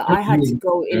is that I had to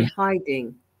go in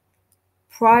hiding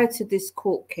prior to this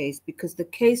court case because the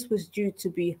case was due to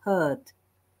be heard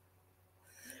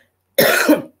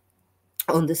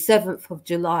on the 7th of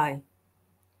July.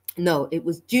 No, it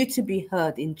was due to be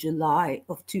heard in July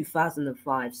of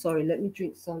 2005. Sorry, let me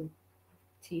drink some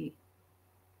tea.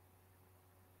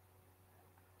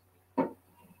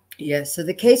 Yeah, so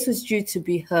the case was due to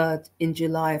be heard in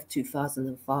July of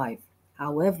 2005.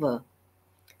 However,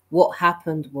 what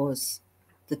happened was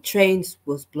the train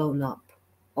was blown up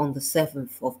on the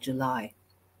 7th of July.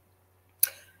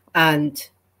 And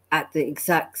at the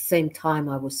exact same time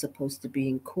I was supposed to be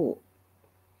in court.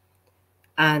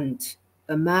 And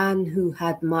a man who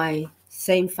had my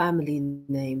same family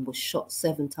name was shot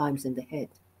 7 times in the head.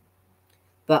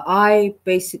 But I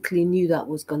basically knew that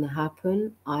was going to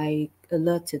happen. I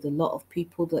alerted a lot of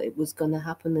people that it was going to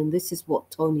happen. And this is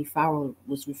what Tony Farrell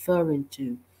was referring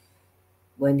to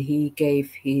when he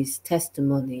gave his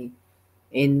testimony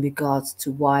in regards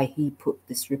to why he put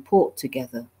this report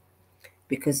together,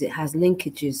 because it has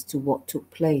linkages to what took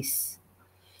place.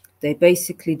 They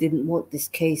basically didn't want this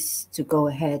case to go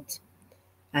ahead,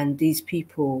 and these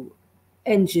people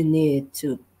engineered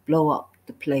to blow up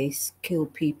the place, kill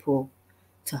people,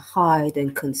 to hide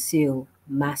and conceal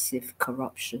massive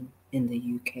corruption in the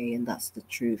UK, and that's the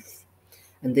truth.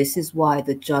 And this is why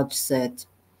the judge said,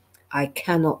 I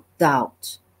cannot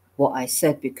doubt what I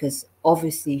said, because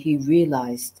obviously he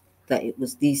realized that it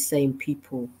was these same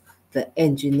people that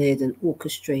engineered and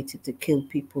orchestrated to kill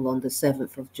people on the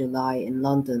 7th of July in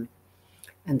London.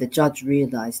 And the judge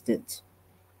realized it.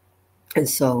 And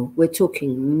so we're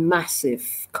talking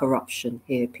massive corruption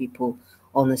here, people,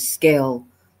 on a scale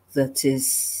that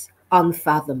is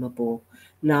unfathomable.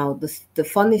 Now, the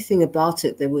funny thing about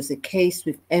it, there was a case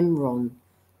with Enron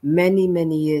many,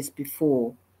 many years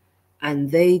before,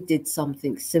 and they did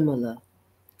something similar.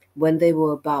 When they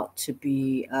were about to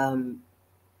be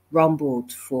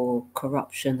rumbled for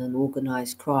corruption and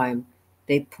organized crime,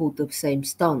 they pulled the same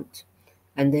stunt.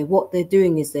 And what they're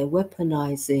doing is they're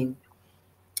weaponizing,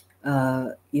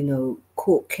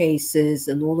 court cases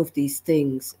and all of these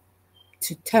things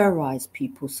to terrorize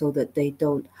people so that they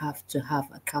don't have to have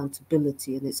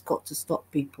accountability. And it's got to stop,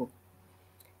 people.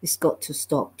 It's got to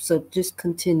stop. So just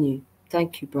continue.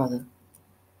 Thank you, brother.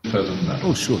 Further than that.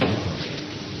 Oh, sure.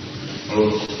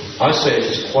 Well, I say it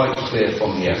is quite clear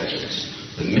from the evidence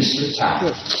that Mr. Tapp,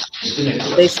 Mr.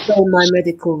 Nicholas... They stole my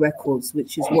medical records,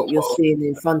 which is what you're seeing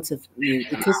in front of you.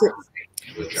 Because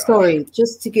sorry,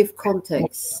 just to give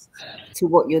context to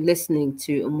what you're listening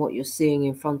to and what you're seeing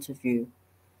in front of you.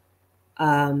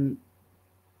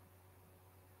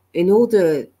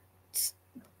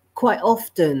 Quite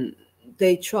often,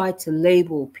 they try to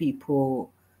label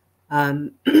people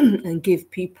and give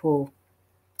people,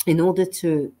 in order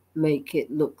to make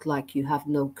it look like you have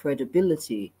no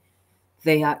credibility,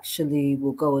 they actually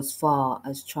will go as far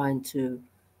as trying to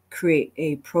create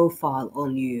a profile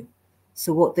on you.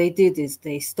 So what they did is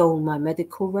they stole my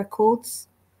medical records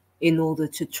in order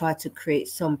to try to create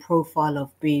some profile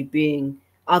of me being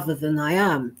other than I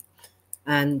am.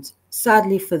 And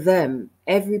sadly for them,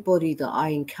 everybody that I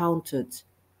encountered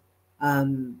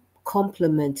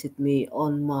complimented me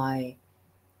on my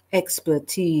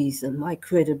expertise and my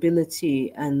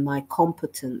credibility and my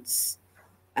competence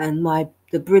and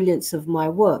the brilliance of my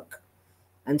work.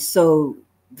 And so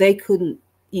they couldn't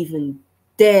even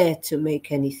dare to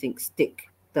make anything stick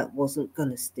that wasn't going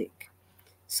to stick.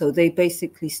 So they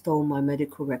basically stole my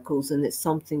medical records, and it's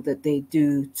something that they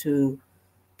do to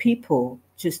people,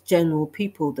 just general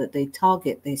people that they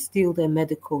target. They steal their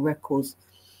medical records.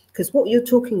 Because what you're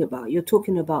talking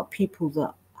about people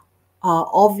that are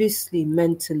obviously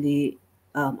mentally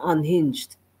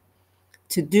unhinged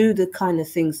to do the kind of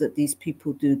things that these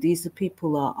people do. These are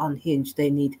people are unhinged. They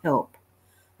need help.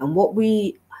 And what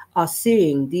we are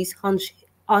seeing, these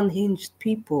unhinged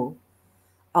people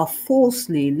are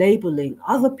falsely labeling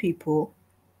other people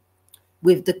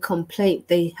with the complaint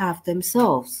they have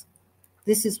themselves.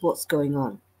 This is what's going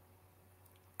on.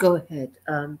 Go ahead,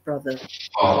 brother.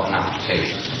 An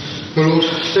application. Well,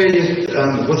 failure,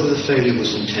 whether the failure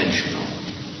was intentional,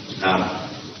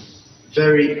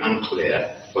 very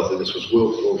unclear whether this was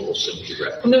willful or simply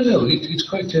reckless. No, it's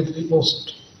quite clear that it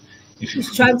wasn't.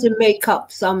 He's trying to make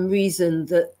up some reason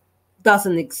that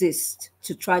doesn't exist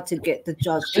to try to get the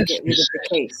judge to get rid of the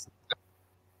case.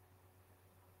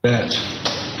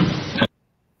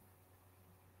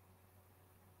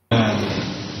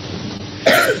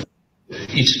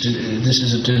 This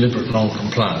is a deliberate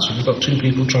non-compliance. We've got 2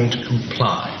 people trying to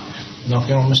comply,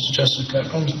 knocking on Mr. Justice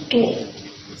Blackburn's door.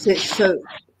 So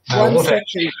one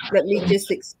second, let me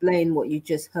just explain what you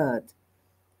just heard.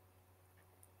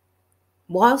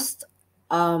 Whilst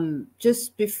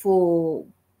just before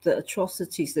the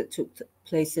atrocities that took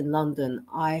place in London,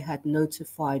 I had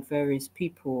notified various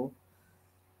people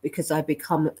because I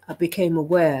became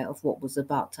aware of what was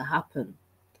about to happen.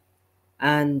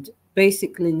 And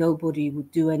basically nobody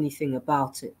would do anything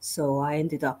about it. So I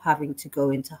ended up having to go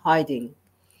into hiding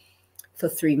for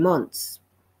 3 months.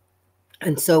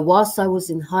 And so whilst I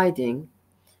was in hiding,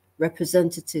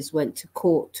 representatives went to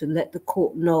court to let the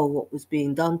court know what was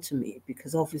being done to me,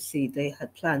 because obviously they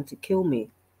had planned to kill me.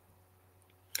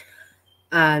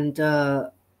 And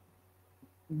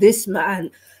this man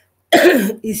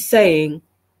is saying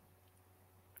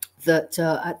that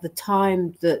at the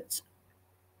time that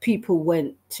people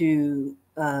went to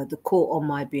the court on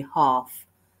my behalf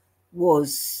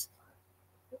was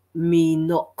me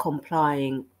not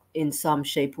complying in some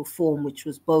shape or form, which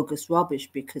was bogus rubbish,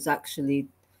 because actually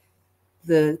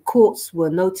the courts were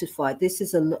notified. This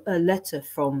is a letter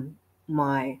from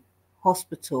my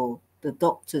hospital, the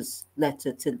doctor's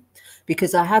letter,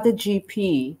 because I had a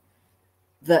GP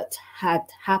that had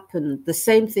happened, the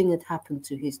same thing had happened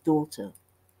to his daughter.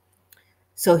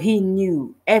 So he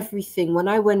knew everything. When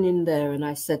I went in there and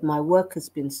I said, my work has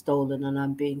been stolen and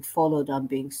I'm being followed, I'm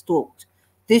being stalked,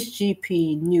 this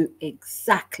GP knew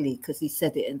exactly, because he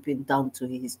said it had been done to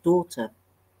his daughter.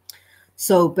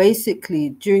 So basically,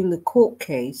 during the court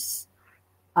case,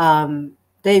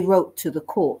 they wrote to the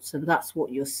courts, and that's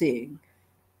what you're seeing.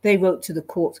 They wrote to the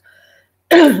courts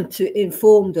to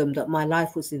inform them that my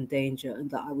life was in danger and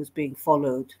that I was being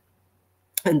followed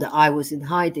and that I was in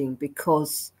hiding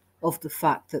because of the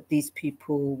fact that these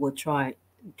people were trying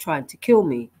to kill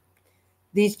me.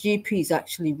 These GPs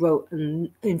actually wrote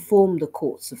and informed the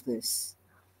courts of this.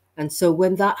 And so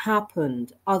when that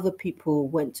happened, other people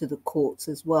went to the courts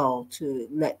as well to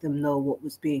let them know what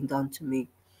was being done to me.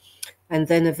 And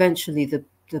then eventually the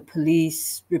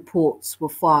police reports were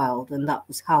filed, and that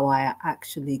was how I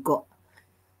actually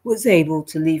was able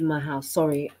to leave my house.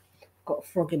 Sorry, got a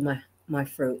frog in my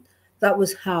throat. That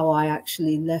was how I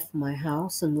actually left my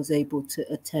house and was able to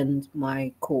attend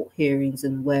my court hearings,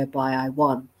 and whereby I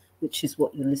won, which is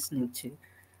what you're listening to.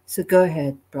 So go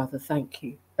ahead, brother. Thank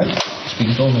you. It's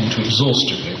been gone into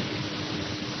exhaustively.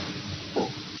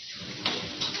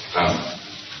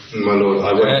 My lord,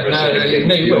 I won't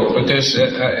no, you won't, because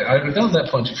I regard that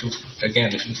point of view,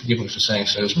 again, if you forgive me for saying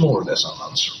so, as more or less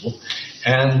unanswerable.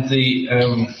 And the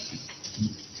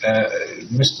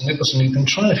Mr. Nicholson, you can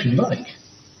try if you like,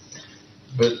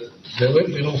 but there won't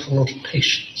be an awful lot of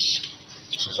patience.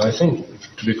 So I think,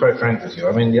 to be quite frank with you,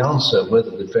 I mean, the answer, whether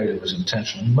the failure was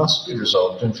intentional, must be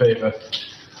resolved in favour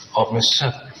of Miss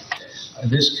Seven.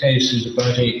 This case is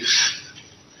about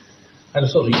I'd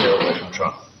have thought a year away from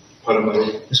trial. Pardon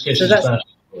me? This case is about a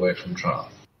year away from trial.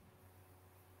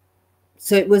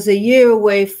 So it was a year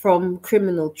away from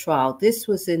criminal trial. This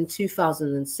was in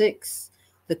 2006.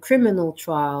 The criminal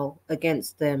trial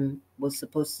against them was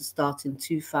supposed to start in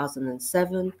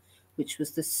 2007, which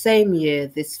was the same year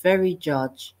this very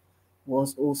judge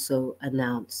was also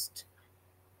announced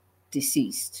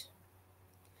deceased.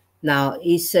 Now,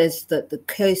 he says that the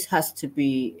case has to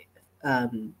be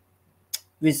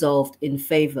resolved in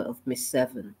favor of Miss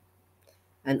Seven.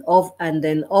 And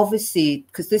then obviously,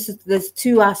 because there's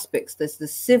two aspects. There's the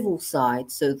civil side.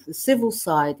 So the civil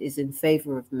side is in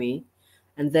favor of me.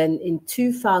 And then in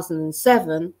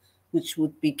 2007, which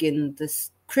would begin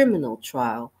this criminal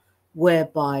trial,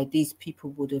 whereby these people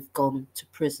would have gone to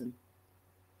prison.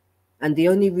 And the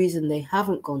only reason they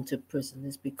haven't gone to prison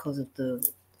is because of the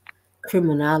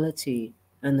criminality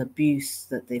and abuse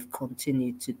that they've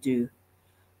continued to do.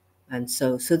 And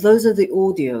so those are the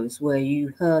audios where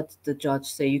you heard the judge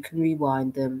say, you can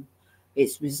rewind them,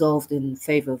 it's resolved in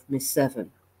favor of Miss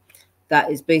Seven.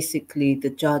 That is basically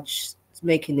the judge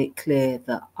making it clear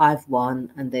that I've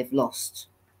won and they've lost.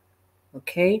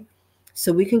 Okay,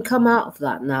 so we can come out of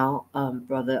that now,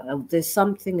 brother. There's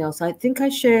something else. I think I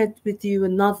shared with you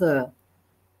another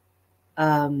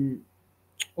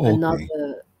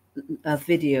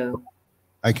video.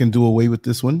 I can do away with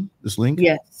this one, this link?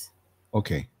 Yes.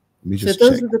 Okay. Let me just so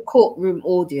those check. are the courtroom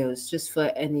audios, just for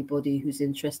anybody who's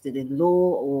interested in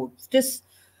law, or just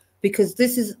because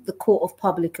this is the court of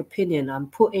public opinion. I'm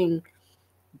putting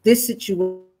this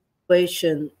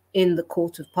situation in the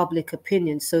court of public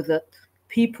opinion so that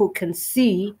people can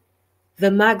see the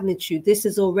magnitude. This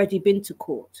has already been to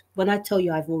court. When I tell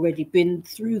you I've already been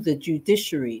through the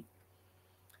judiciary,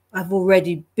 I've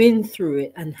already been through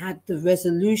it and had the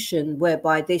resolution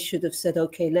whereby they should have said,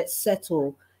 okay, let's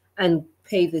settle and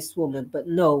pay this woman. But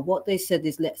no, what they said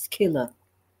is, let's kill her.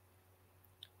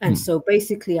 And so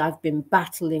basically I've been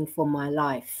battling for my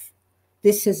life.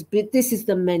 This is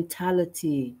the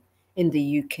mentality in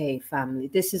the UK family.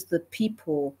 This is the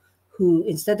people who,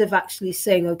 instead of actually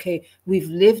saying, okay, we've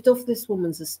lived off this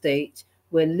woman's estate,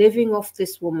 we're living off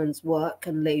this woman's work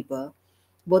and labor,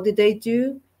 what did they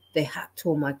do? They hacked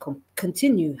all my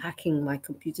continue hacking my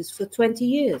computers for 20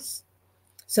 years.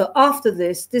 So after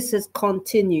this has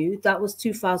continued. That was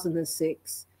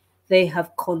 2006. They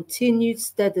have continued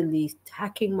steadily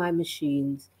hacking my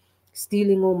machines,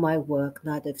 stealing all my work.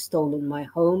 Now they've stolen my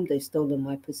home, they've stolen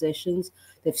my possessions,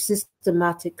 they've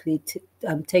systematically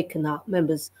taken out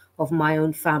members of my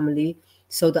own family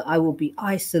so that I will be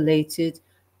isolated,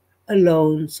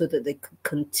 alone, so that they could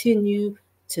continue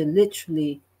to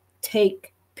literally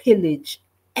take, pillage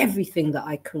everything that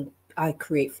I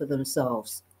create for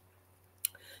themselves.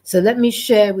 So let me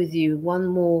share with you one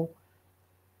more,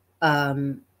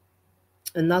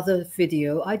 another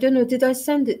video. I don't know, did I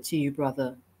send it to you,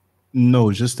 brother?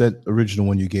 No, just that original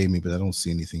one you gave me, but I don't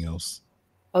see anything else.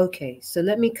 Okay, so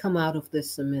let me come out of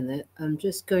this a minute. I'm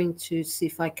just going to see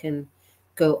if I can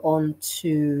go on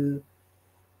to,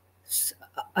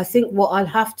 I think what I'll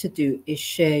have to do is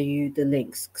share you the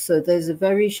links. So there's a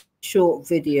very short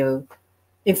video.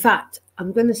 In fact,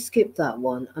 I'm going to skip that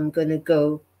one. I'm going to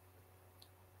go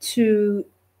to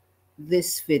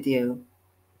this video.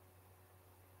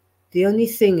 The only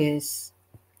thing is,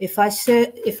 if I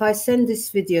send this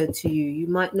video to you, you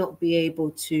might not be able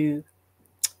to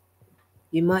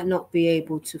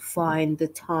find the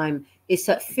time. It's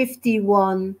at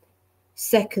 51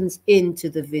 seconds into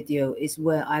the video is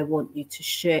where I want you to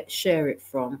share it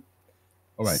from.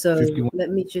 All right. So 51.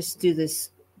 let me just do this.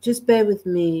 Just bear with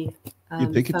me,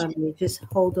 take it. family. Just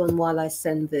hold on while I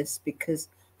send this, because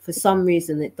for some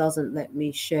reason it doesn't let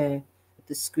me share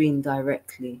the screen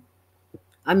directly.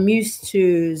 I'm used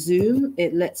to Zoom.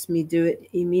 It lets me do it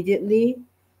immediately,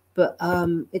 but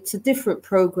it's a different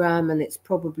program, and it's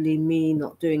probably me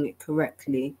not doing it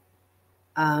correctly.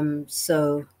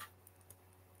 So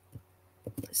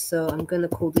I'm going to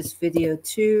call this video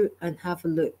 2 and have a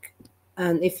look.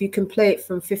 And if you can play it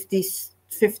from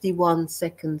 51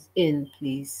 seconds in,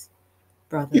 please,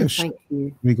 brother. Yeah, Thank you.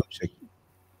 Let me go check.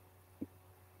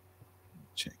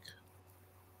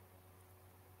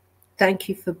 Thank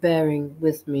you for bearing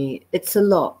with me. It's a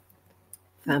lot,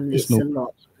 family. It's a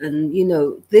lot. And, you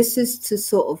know, this is to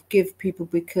sort of give people,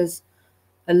 because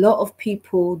a lot of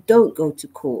people don't go to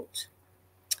court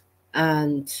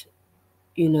and,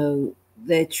 you know,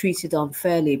 they're treated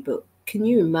unfairly. But can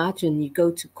you imagine you go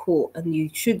to court, and you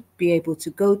should be able to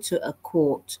go to a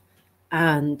court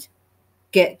and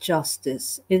get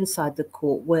justice inside the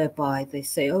court, whereby they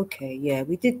say, okay, yeah,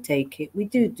 we did take it. We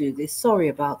do this. Sorry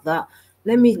about that.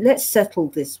 Let's settle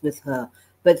this with her.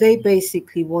 But they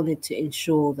basically wanted to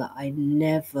ensure that I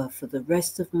never, for the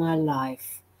rest of my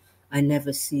life, I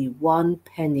never see 1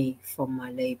 penny from my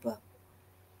labor.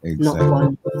 Exactly. Not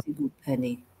 1 single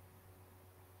penny.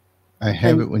 I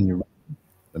have it when you're ready.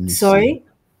 Let me Sorry? see.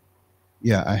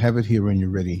 Yeah, I have it here when you're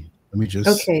ready. Let me just.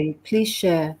 Okay, please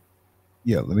share.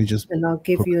 Yeah, let me just. And I'll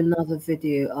give you another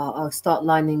video. I'll start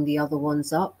lining the other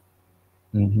ones up.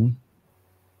 Mm-hmm.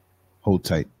 Hold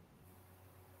tight.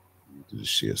 Do the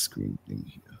share screen thing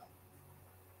here.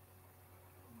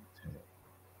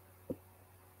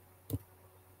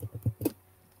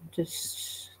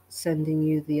 Just sending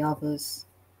you the others.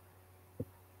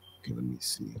 Okay, let me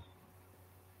see.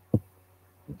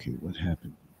 Okay, what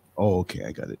happened? Oh, okay,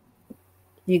 I got it.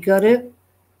 You got it?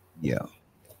 Yeah.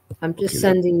 I'm just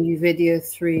sending you video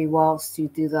 3 whilst you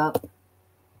do that.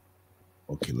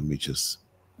 Okay, let me just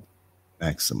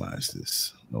maximize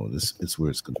this. No, it's where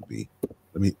it's going to be.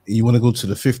 You want to go to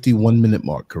the 51-minute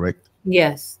mark, correct?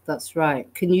 Yes, that's right.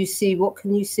 What can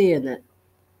you see in it?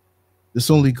 This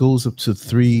only goes up to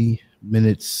 3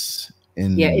 minutes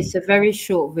and. Yeah, it's a very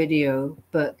short video,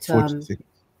 but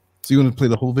so you want to play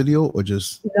the whole video or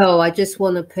just? No, I just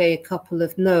want to play a couple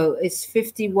of. No, it's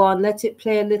 51. Let it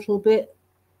play a little bit.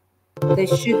 There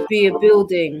should be a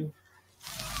building.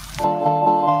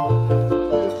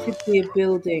 There should be a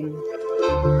building.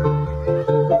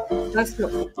 That's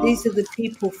not. These are the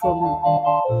people from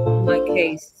my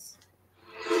case.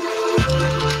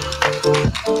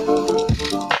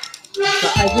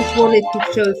 But I just wanted to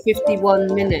show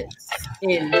 51 minutes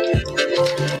in.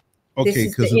 Okay,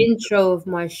 this is the intro of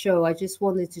my show. I just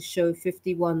wanted to show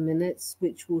 51 minutes,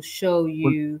 which will show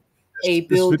you a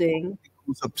building. It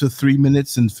goes up to 3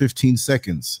 minutes and 15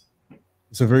 seconds.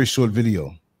 It's a very short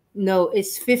video. No,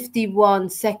 it's 51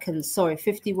 seconds. Sorry,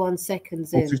 51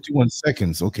 seconds in. 51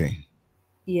 seconds. Okay.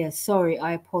 Yeah, sorry.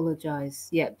 I apologize.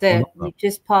 Yeah, there. Oh, no. You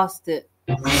just passed it.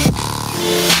 So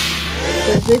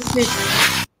this is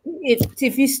it.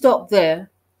 If you stop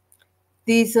there,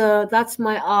 that's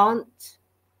my aunt.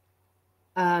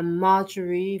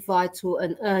 Marjorie Vital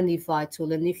and Ernie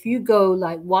Vital. And if you go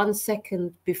like 1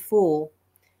 second before,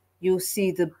 you'll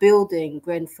see the building,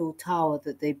 Grenfell Tower,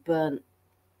 that they burnt.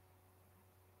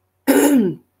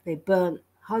 They burnt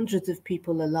hundreds of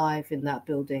people alive in that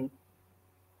building.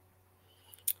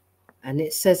 And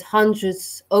it says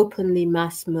hundreds openly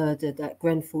mass murdered at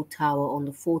Grenfell Tower on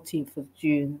the 14th of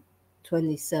June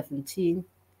 2017.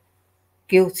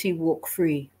 Guilty walk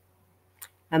free.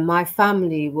 And my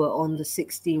family were on the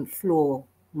 16th floor,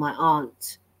 my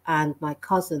aunt and my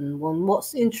cousin. Well,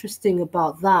 what's interesting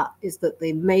about that is that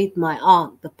they made my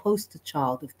aunt the poster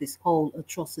child of this whole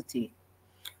atrocity.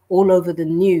 All over the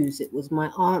news, it was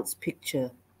my aunt's picture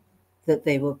that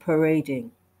they were parading.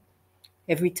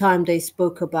 Every time they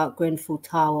spoke about Grenfell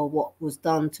Tower, what was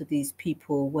done to these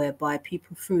people, whereby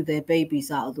people threw their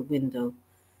babies out of the window.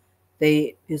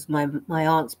 They is my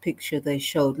aunt's picture they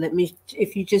showed.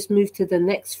 If you just move to the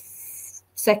next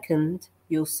second,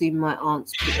 you'll see my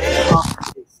aunt's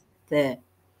picture there.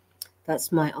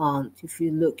 That's my aunt. If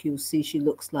you look, you'll see she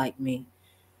looks like me.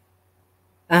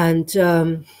 And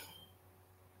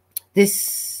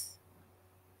this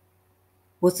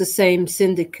was the same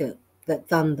syndicate that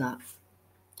done that.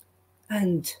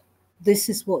 And this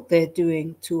is what they're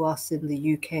doing to us in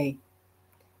the UK.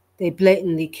 They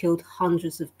blatantly killed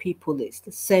hundreds of people. It's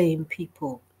the same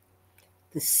people.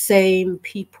 The same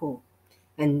people.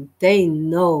 And they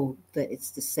know that it's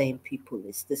the same people.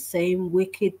 It's the same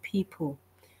wicked people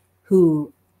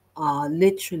who are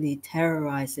literally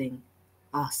terrorizing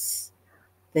us.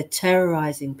 They're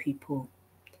terrorizing people.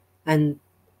 And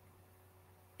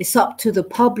it's up to the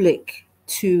public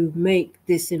to make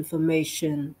this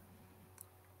information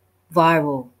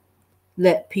viral.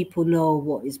 Let people know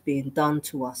what is being done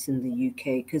to us in the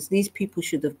UK, because these people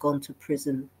should have gone to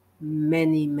prison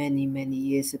many, many, many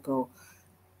years ago.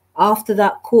 After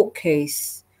that court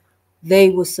case, they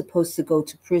were supposed to go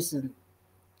to prison.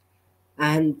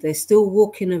 And they're still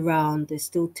walking around, they're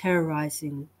still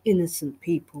terrorizing innocent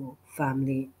people,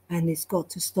 family, and it's got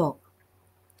to stop.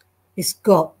 It's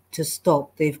got to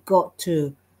stop. They've got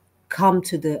to come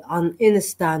to the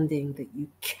understanding that you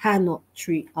cannot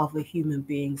treat other human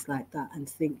beings like that and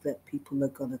think that people are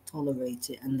going to tolerate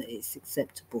it and that it's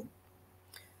acceptable.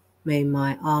 May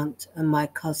my aunt and my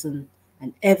cousin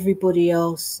and everybody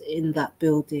else in that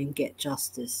building get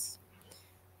justice.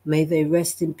 May they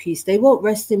rest in peace. They won't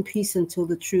rest in peace until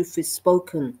the truth is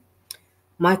spoken.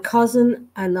 My cousin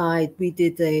and I, we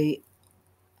did it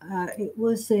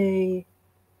was a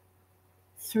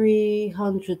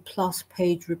 300 plus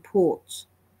page report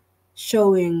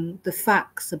showing the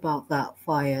facts about that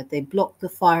fire. They blocked the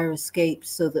fire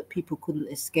escapes so that people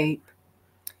couldn't escape.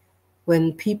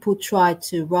 When people tried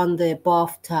to run their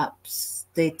bath taps,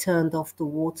 they turned off the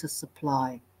water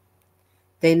supply.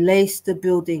 They laced the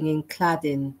building in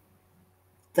cladding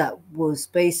that was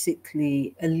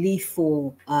basically a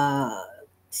lethal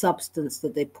substance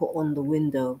that they put on the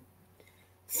window.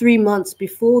 3 months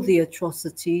before the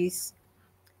atrocities,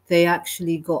 they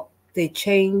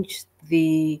changed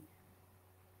the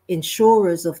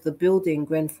insurers of the building,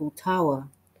 Grenfell Tower,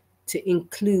 to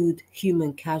include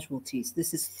human casualties.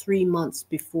 This is 3 months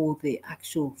before the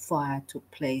actual fire took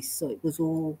place. So it was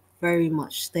all very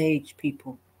much staged,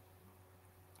 people.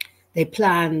 They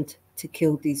planned to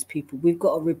kill these people. We've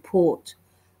got a report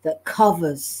that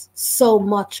covers so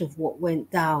much of what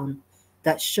went down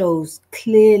that shows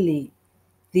clearly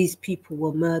these people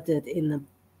were murdered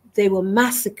they were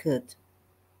massacred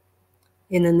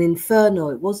in an inferno.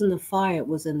 It wasn't a fire, it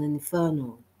was an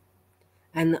inferno.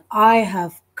 And I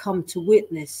have come to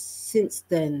witness since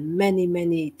then many,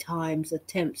 many times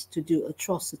attempts to do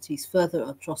atrocities, further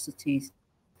atrocities,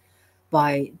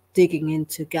 by digging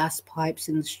into gas pipes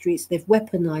in the streets. They've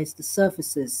weaponized the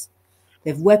services.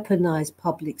 They've weaponized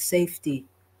public safety.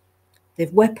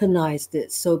 They've weaponized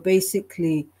it. So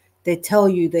basically, they tell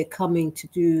you they're coming to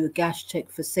do a gas check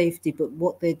for safety, but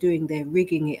what they're doing, they're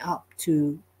rigging it up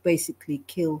to basically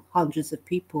kill hundreds of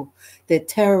people. They're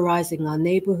terrorizing our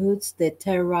neighborhoods. They're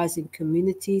terrorizing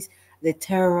communities. They're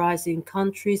terrorizing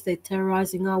countries. They're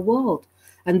terrorizing our world.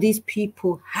 And these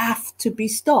people have to be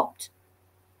stopped.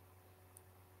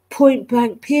 Point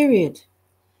blank, period.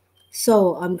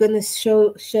 So I'm going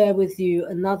to share with you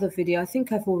another video. I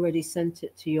think I've already sent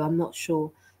it to you. I'm not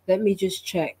sure. Let me just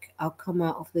check. I'll come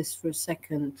out of this for a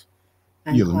second.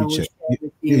 And yeah, let me check.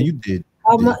 Yeah, you did.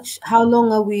 How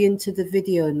long are we into the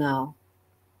video now?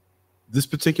 This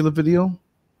particular video?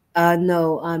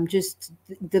 No, I'm just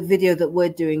the video that we're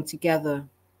doing together.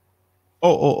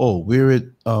 Oh, we're at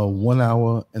 1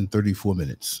 hour and 34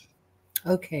 minutes.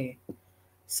 Okay.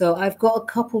 So I've got a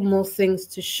couple more things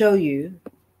to show you.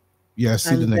 Yeah, I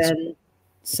see the next one.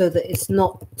 so that it's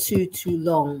not too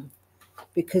long,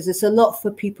 because it's a lot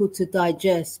for people to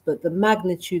digest, but the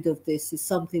magnitude of this is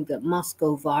something that must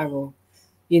go viral.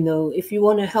 You know, if you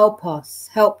want to help us,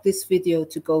 help this video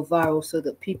to go viral so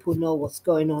that people know what's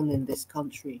going on in this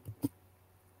country.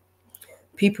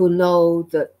 People know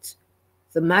that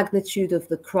the magnitude of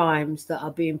the crimes that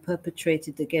are being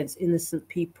perpetrated against innocent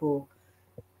people,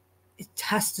 it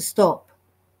has to stop.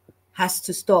 Has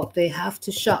to stop. They have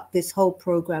to shut this whole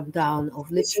program down of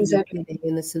literally killing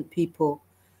innocent people.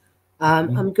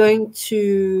 I'm going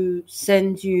to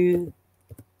send you.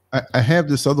 I have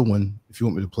this other one if you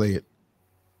want me to play it.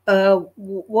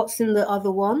 What's in the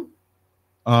other one?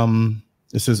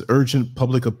 It says urgent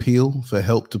public appeal for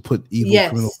help to put evil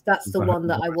criminals. Yes, that's the one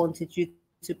that I wanted you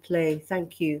to play.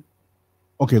 Thank you.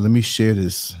 Okay, let me share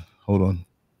this. Hold on.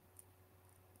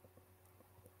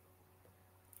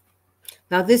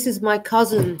 Now, this is my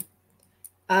cousin,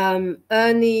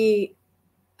 Ernie,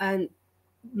 and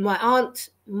my aunt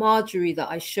Marjorie that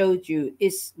I showed you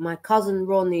is my cousin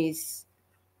Ronnie's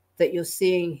that you're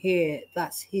seeing here.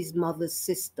 That's his mother's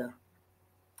sister.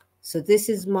 So this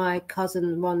is my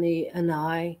cousin Ronnie and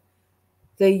I.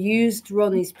 They used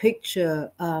Ronnie's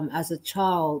picture as a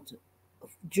child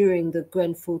during the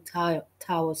Grenfell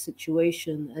Tower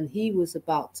situation, and he was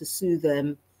about to sue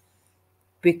them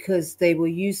because they were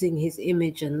using his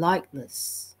image and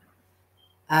likeness.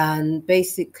 And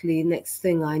basically, next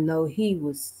thing I know, he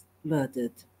was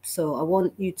murdered. So I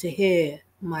want you to hear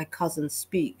my cousin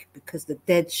speak, because the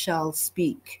dead shall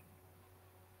speak.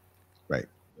 Right.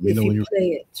 If you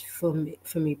play it for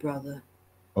me, brother.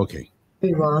 Okay.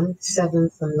 Everyone, Seven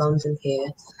from London here.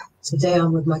 Today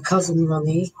I'm with my cousin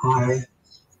Ronnie. Hi.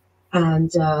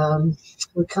 And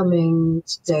we're coming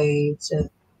today to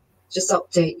just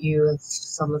update you of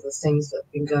some of the things that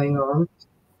have been going on.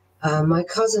 My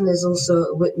cousin is also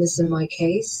a witness in my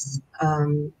case,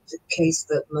 the case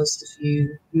that most of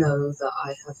you know that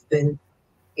I have been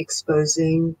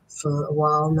exposing for a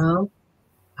while now.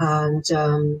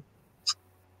 And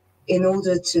in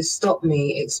order to stop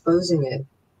me exposing it,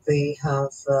 they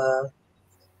have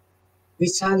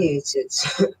retaliated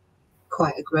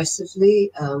quite aggressively,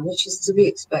 which is to be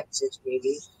expected,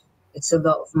 really. It's a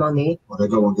lot of money. Well, they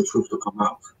don't want the truth to come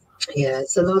out. Yeah,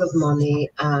 it's a lot of money,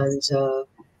 and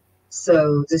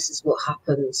so this is what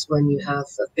happens when you have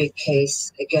a big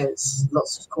case against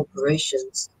lots of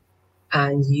corporations,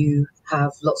 and you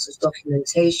have lots of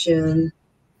documentation,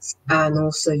 and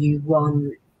also you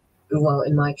won. Well,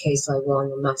 in my case, I won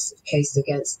a massive case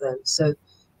against them. So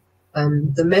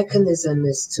the mechanism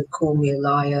is to call me a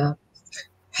liar,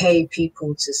 pay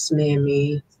people to smear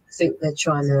me. I think they're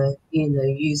trying to,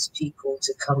 use people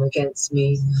to come against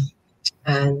me,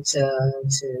 and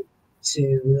to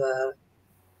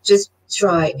just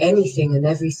try anything and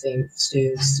everything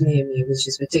to smear me, which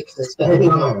is ridiculous. But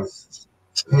anyway,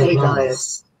 hey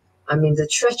liars. I mean, the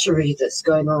treachery that's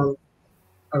going on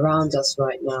around us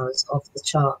right now is off the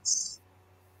charts.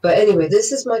 But anyway,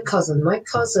 this is my cousin. My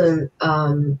cousin,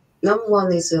 number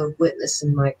one, is a witness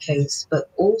in my case, but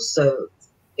also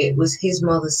it was his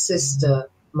mother's sister,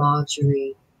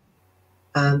 Marjorie.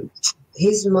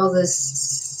 His mother's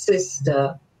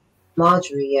sister,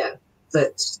 Marjorie,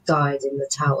 that died in the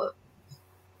tower.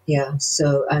 Yeah,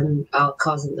 so, and our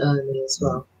cousin Ernie as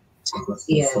well.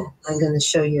 Yeah, I'm going to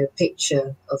show you a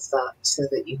picture of that so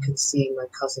that you can see my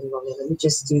cousin Ronnie. Let me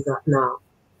just do that now.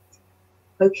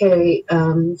 Okay,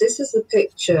 this is a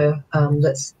picture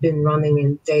that's been running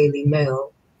in Daily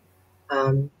Mail,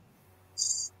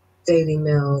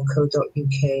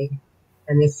 dailymail.co.uk,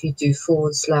 and if you do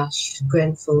 /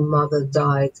 Grenfell mother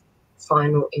died,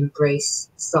 final embrace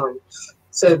son.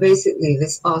 So basically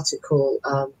this article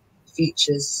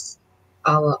features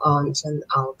our aunt and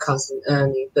our cousin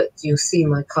Ernie, but you'll see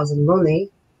my cousin Ronnie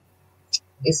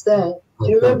is there. Do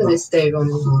you remember this day,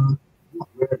 Ronnie? Not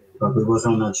really, but we was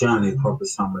on a journey probably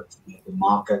somewhere to the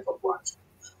market or what.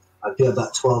 I'd be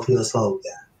about 12 years old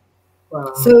there.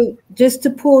 Wow. So just to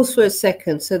pause for a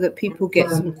second so that people get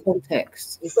some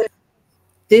context.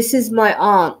 This is my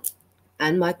aunt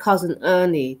and my cousin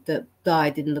Ernie that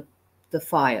died in the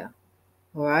fire,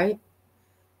 all right?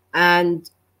 And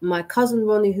my cousin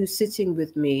Ronnie, who's sitting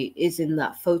with me, is in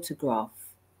that photograph.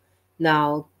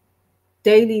 Now,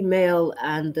 Daily Mail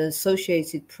and the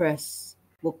Associated Press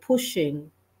were pushing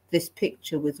this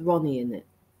picture with Ronnie in it.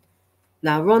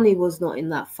 Now, Ronnie was not in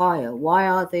that fire. Why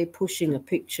are they pushing a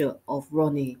picture of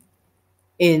Ronnie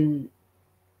in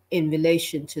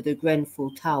relation to the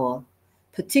Grenfell Tower,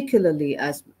 particularly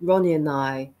as Ronnie and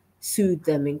I sued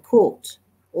them in court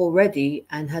already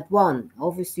and had won?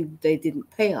 Obviously, they didn't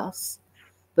pay us,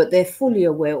 but they're fully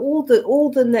aware. All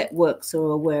the networks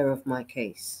are aware of my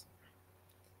case.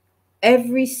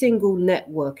 Every single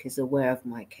network is aware of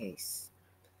my case,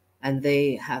 and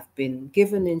they have been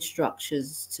given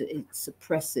instructions to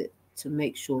suppress it, to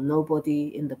make sure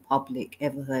nobody in the public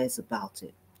ever hears about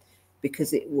it,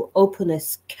 because it will open a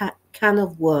can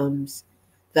of worms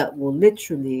that will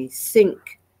literally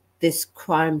sink this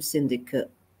crime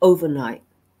syndicate overnight.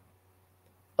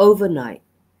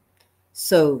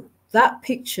 So that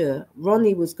picture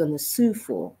Ronnie was going to sue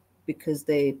for, because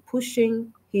they're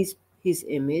pushing his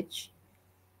image,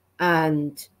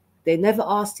 and they never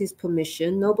asked his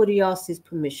permission. Nobody asked his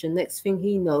permission. Next thing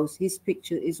he knows, his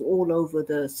picture is all over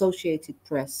the Associated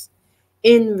Press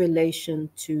in relation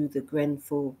to the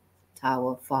Grenfell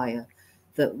Tower fire,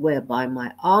 that whereby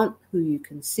my aunt, who you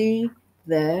can see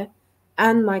there,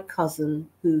 and my cousin,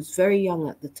 who's very young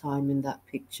at the time in that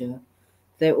picture,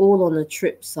 they're all on a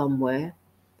trip somewhere,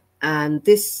 and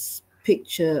this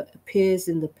picture appears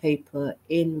in the paper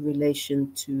in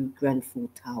relation to Grenfell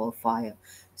Tower fire.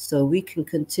 So we can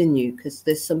continue, because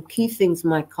there's some key things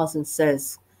my cousin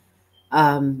says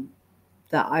that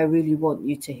I really want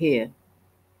you to hear.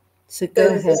 So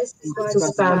go ahead.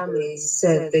 The family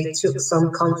said they took some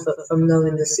comfort from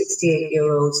knowing the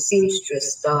 68-year-old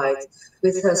seamstress died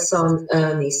with her son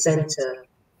Ernie Center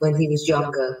when he was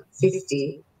younger,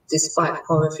 50, despite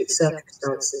horrific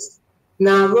circumstances.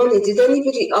 Now, Ronnie, did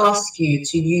anybody ask you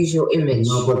to use your image?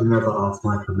 Nobody never asked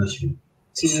my permission.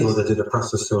 So they did a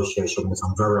press association, which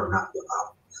I'm very unhappy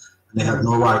about. And they had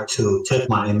no right to take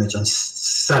my image and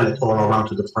sell it all around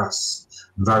to the press.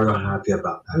 I'm very unhappy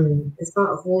about that. It's out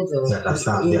of order. Yeah, that's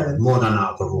out, yeah, more than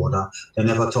out of order. They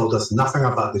never told us nothing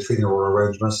about the funeral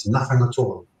arrangements, nothing at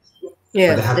all.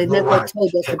 Yeah, they never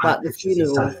told us about the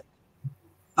funeral.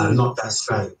 I'm not that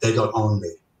slave. They don't own me.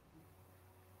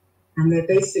 And they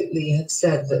basically have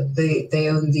said that they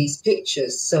own these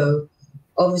pictures. So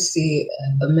obviously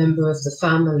a member of the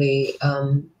family,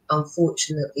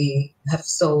 unfortunately, have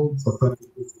sold.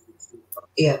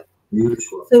 Yeah.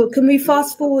 So can we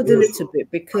fast forward a little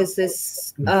bit, because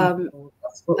this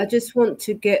I just want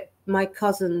to get my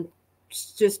cousin,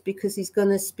 just because he's going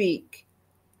to speak.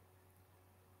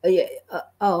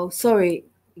 Oh, sorry.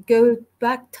 Go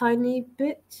back tiny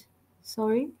bit.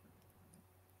 Sorry.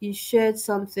 You shared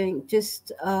something.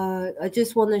 Just I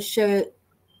just want to show.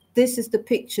 This is the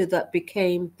picture that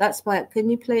became. That's my. Can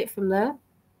you play it from there?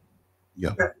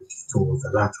 Yeah.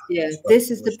 Yeah.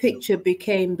 This is the picture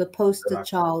became the poster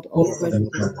child of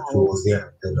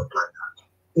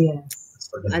Yeah.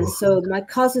 And so my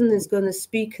cousin is going to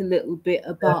speak a little bit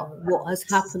about what has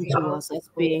happened to us as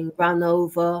being run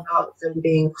over, and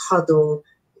being huddled.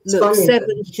 Look,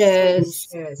 7 chairs.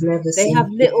 They have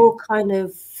little kind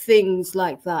of things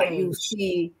like that you'll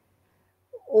see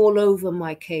all over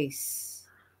my case.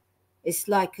 It's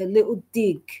like a little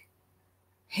dig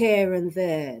here and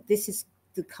there. This is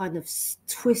the kind of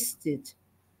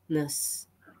twistedness.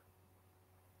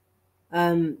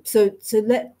 So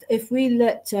if we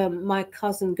let my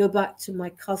cousin go back to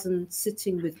my cousin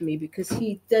sitting with me, because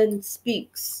he then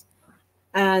speaks,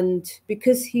 and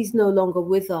because he's no longer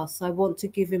with us, I want to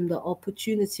give him the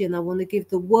opportunity, and I want to give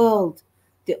the world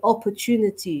the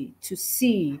opportunity to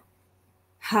see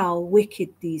how wicked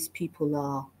these people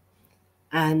are.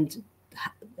 And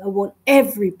I want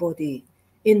everybody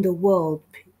in the world,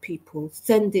 people,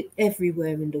 send it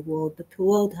everywhere in the world. The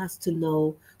world has to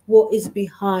know what is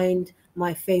behind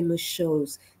my famous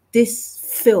shows. This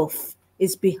filth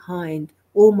is behind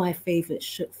all my favorite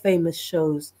famous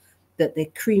shows that they're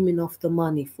creaming off the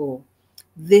money for.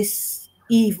 This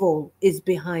evil is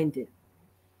behind it.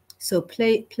 So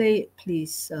play it,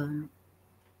 please,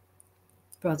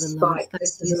 Brother Lance.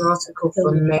 This is an article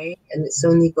from May, and it's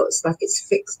only got, it's like it's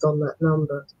fixed on that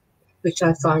number, which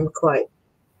I find quite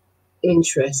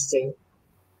interesting.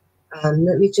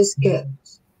 Let me just get.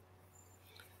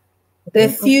 Their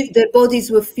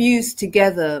bodies were fused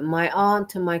together. My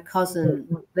aunt and my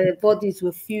cousin, their bodies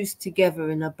were fused together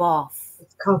in a bath.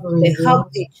 They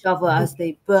hugged each other as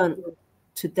they burnt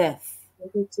to death.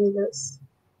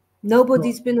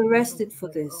 Nobody's been arrested for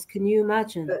this. Can you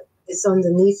imagine? But it's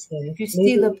underneath here. If you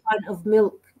steal a pint of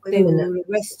milk, they will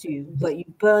arrest you. But you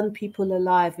burn people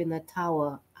alive in a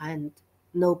tower, and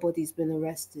nobody's been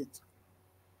arrested.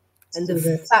 And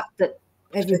the fact that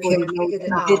everybody knows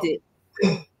who did it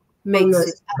makes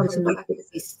it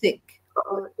absolutely sick.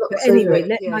 But anyway,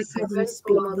 let my cousin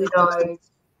speak. Died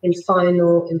in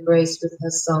final embrace with her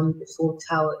son before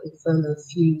Tower Inferno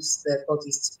fused their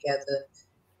bodies together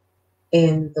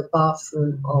in the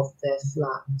bathroom of their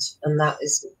flat. And that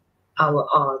is our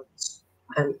aunt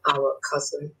and our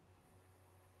cousin,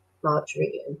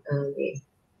 Marjorie and Ernie.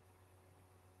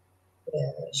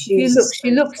 Yeah,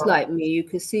 She looks like me. You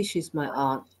can see she's my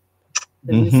aunt.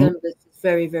 The resemblance is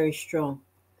very, very strong.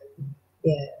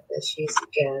 Yeah, she's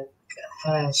again.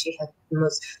 Hair. She had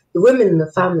the women in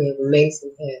the family have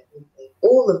amazing hair.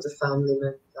 All of the family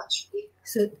members actually.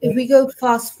 So if we go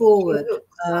fast forward,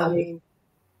 I mean,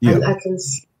 yeah, I can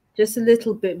see just a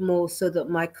little bit more so that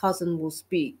my cousin will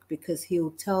speak, because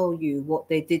he'll tell you what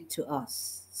they did to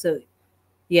us. So,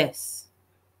 yes.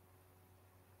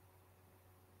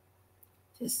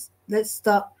 Just let's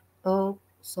start. Oh,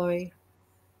 sorry.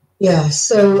 Yeah,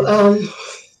 so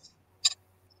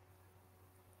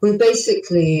we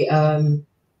basically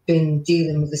been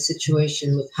dealing with the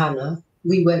situation with Hannah.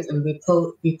 We went and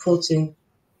reported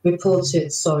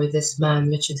this man,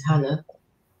 Richard Hannah.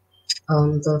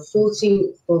 On the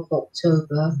 14th of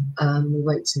October, we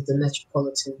went to the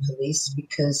Metropolitan Police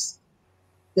because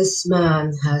this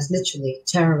man has literally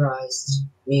terrorized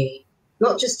me.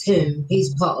 Not just him,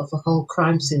 he's part of a whole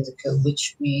crime syndicate,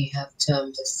 which we have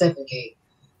termed as Seven Gate.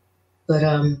 But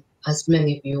as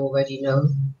many of you already know,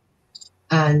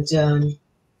 and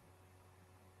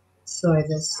sorry,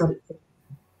 there's something.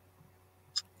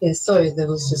 Yeah, sorry, there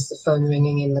was just the phone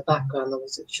ringing in the background. I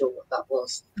wasn't sure what that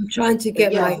was. I'm trying to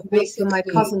get my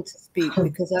cousin to speak,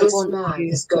 because I want man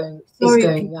you. Is going, Sorry, is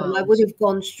going people, round. I would have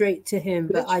gone straight to him,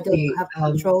 but I don't have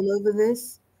control over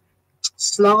this.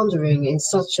 Slandering in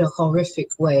such a horrific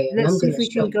way. And Let's see if we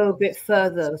can go a bit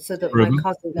further so that my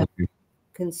cousin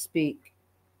can speak.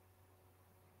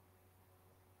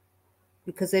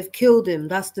 Because they've killed him.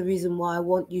 That's the reason why I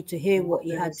want you to hear what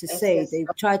he had to say. They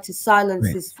tried to silence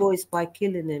his voice by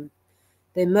killing him.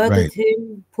 They murdered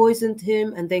him, poisoned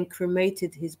him, and then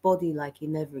cremated his body like he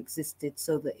never existed,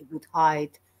 so that it would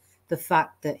hide the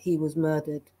fact that he was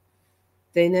murdered.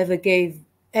 They never gave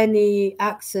any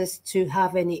access to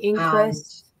have any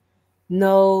inquest.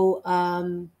 No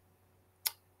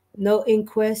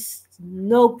inquest.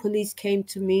 No police came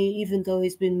to me, even though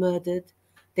he's been murdered.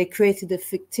 They created a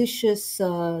fictitious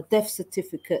death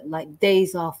certificate like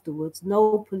days afterwards.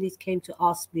 No police came to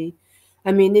ask me.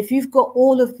 I mean, if you've got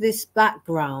all of this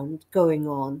background going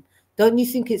on, don't you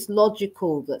think it's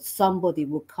logical that somebody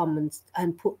will come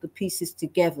and put the pieces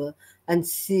together and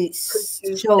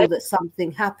show that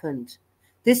something happened?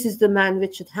 This is the man,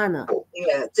 Richard Hannah.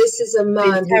 Yeah, this is a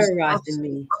man who's terrorizing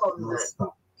me.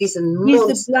 He's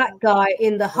the black guy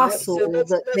in the hustle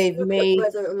that they've made.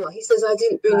 Whether or not. He says, I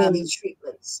didn't bring any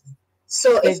treatments.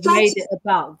 So they've made it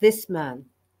about this man.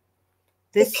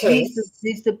 He's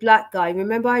the black guy.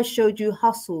 Remember, I showed you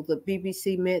Hustle, that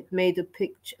BBC made a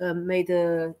picture, made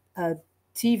a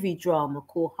TV drama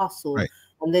called Hustle,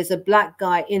 and there's a black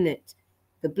guy in it.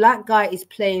 The black guy is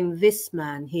playing this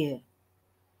man here,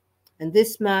 and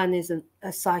this man is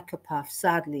a psychopath,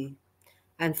 sadly.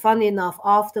 And funny enough,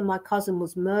 after my cousin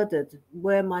was murdered,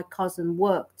 where my cousin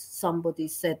worked, somebody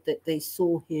said that they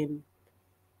saw him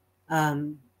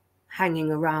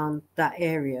hanging around that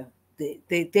area.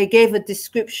 They gave a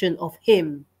description of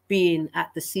him being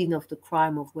at the scene of the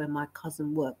crime of where my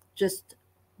cousin worked, just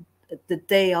the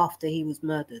day after he was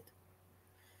murdered.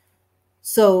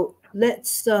 So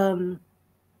let's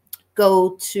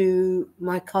go to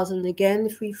my cousin again.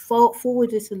 If we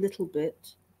forward it a little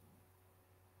bit.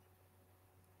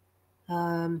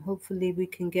 Hopefully we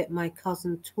can get my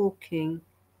cousin talking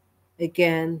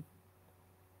again.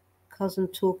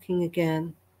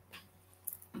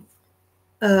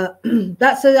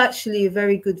 That's actually a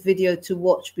very good video to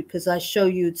watch, because I show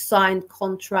you signed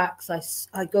contracts.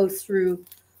 I go through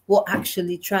what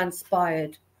actually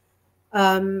transpired.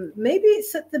 Maybe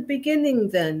it's at the beginning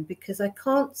then, because I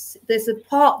can't. There's a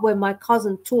part where my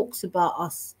cousin talks about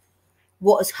us,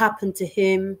 what has happened to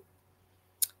him.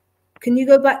 Can you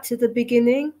go back to the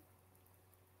beginning?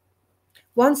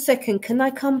 1 second. Can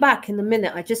I come back in a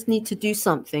minute? I just need to do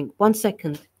something. 1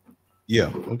 second.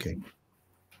 Yeah, okay.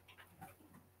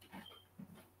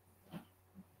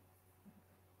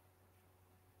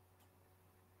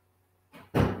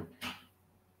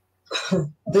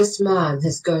 This man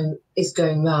is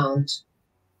going round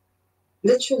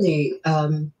literally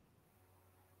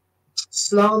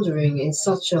slandering in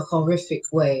such a horrific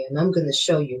way, and I'm going to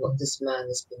show you what this man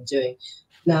has been doing.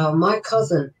 Now, my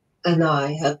cousin and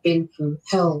I have been through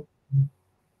hell,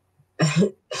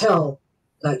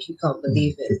 like you can't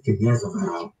believe it. 15 years of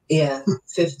hell. Yeah,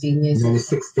 15 years. Nearly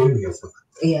 16 years of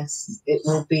hell. Yes, it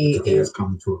will be. Today has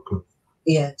come to a close.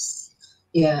 Yes.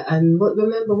 Yeah, and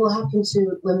remember what happened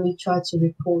to when we tried to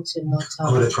report him that time?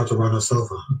 Oh, they tried to run us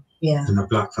over. Yeah. In a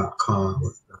blacked out car.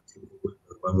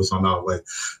 When we was on our way,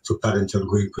 took that into the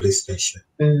Green Police Station.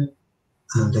 And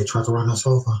they tried to run us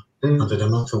over under the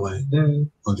motorway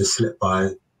on the slip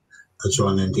by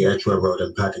adjoining the Edgware Road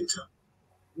in Paddington.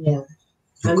 Yeah.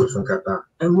 You could forget that.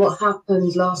 And what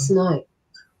happened last night?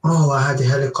 Oh, I had the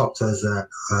helicopters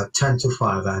at 10 to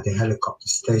 5. I had the helicopter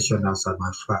station outside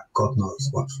my flat. God knows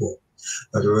what for.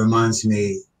 But it reminds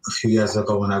me, a few years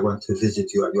ago when I went to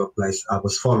visit you at your place, I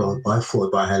was followed by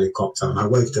a helicopter, and I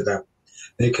waved to them,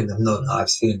 making them know that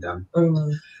I've seen them.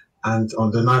 Mm. And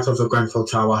on the night of the Grenfell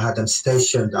Tower, I had them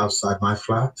stationed outside my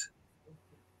flat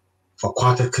for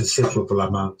quite a considerable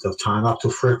amount of time, up to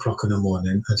 3 o'clock in the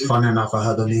morning. And funny enough, I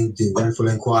heard on the Grenfell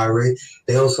inquiry,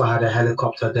 they also had a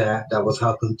helicopter there that was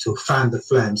helping to fan the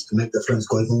flames, to make the flames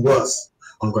go even worse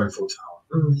on Grenfell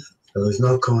Tower. Mm. There was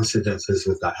no coincidences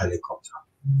with that helicopter.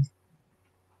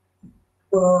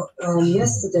 Well,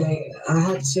 yesterday I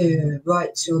had to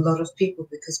write to a lot of people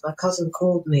because my cousin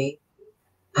called me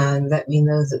and let me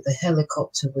know that the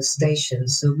helicopter was stationed.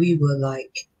 So we were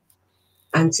like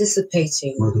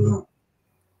anticipating.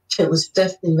 It was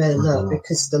definitely red alert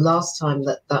because the last time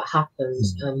that happened,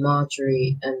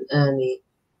 Marjorie and Ernie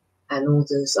and all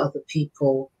those other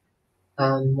people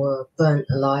were burnt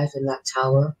alive in that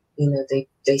tower. You know,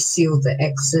 they sealed the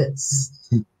exits.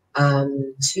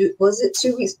 2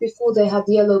 weeks before they had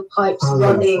yellow pipes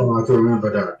running? Oh, I can remember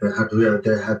that.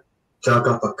 They had dug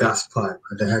up a gas pipe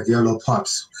and they had yellow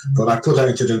pipes. But I put that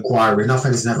into the inquiry.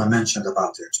 Nothing is never mentioned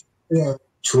about it. Yeah.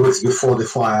 2 weeks before the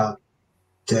fire,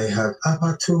 they had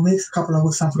about 2 weeks, a couple of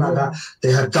weeks, something like that.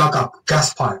 They had dug up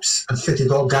gas pipes and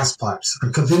fitted all gas pipes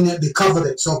and conveniently covered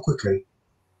it so quickly.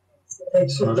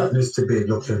 So that needs to be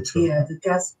looked into. Yeah, the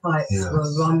gas pipes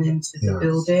were run into the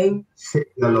building.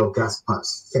 Thick yellow gas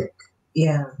pipes, thick.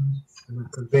 Yeah. And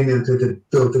conveniently the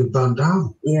building burned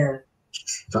down. Yeah.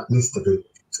 That needs to be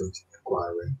looked into the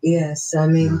inquiry. Yes, I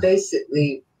mean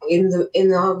basically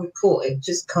in our report it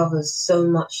just covers so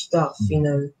much stuff, you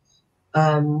know.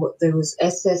 There was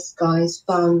SS guys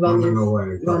found running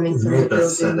away. Running from the building.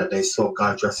 Said that they saw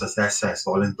guys dressed as SS,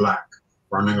 all in black,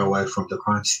 running away from the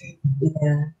crime scene.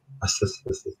 Yeah. That's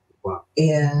just wow.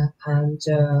 Yeah, and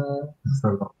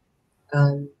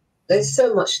there's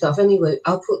so much stuff. Anyway,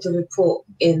 I'll put the report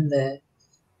in there,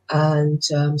 and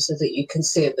so that you can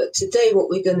see it. But today, what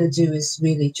we're going to do is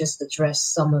really just address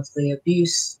some of the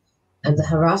abuse and the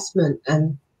harassment,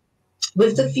 and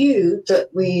with the view that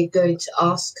we're going to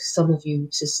ask some of you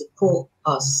to support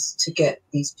us to get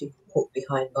these people put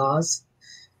behind bars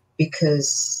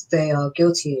because they are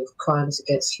guilty of crimes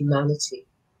against humanity.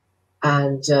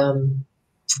 And,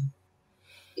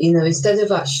 you know, instead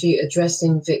of actually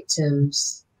addressing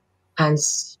victims and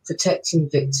protecting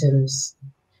victims,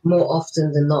 more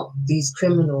often than not, these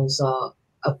criminals are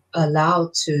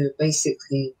allowed to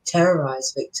basically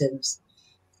terrorize victims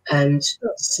and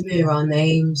smear our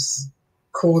names,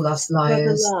 call us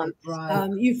liars.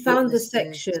 You found the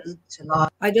section.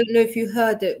 I don't know if you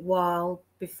heard it while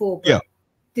before, but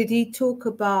did he talk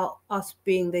about us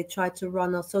they tried to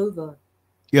run us over?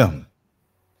 Yeah.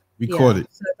 We caught it.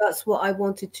 So that's what I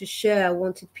wanted to share. I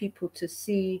wanted people to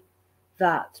see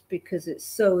that because it's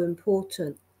so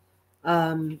important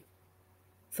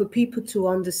for people to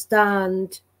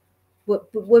understand.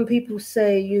 But when people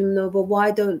say, you know, but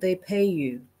why don't they pay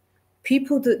you?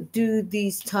 People that do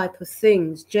these type of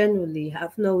things generally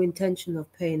have no intention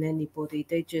of paying anybody.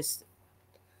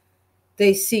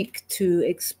 They seek to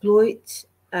exploit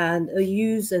and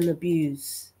use and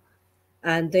abuse.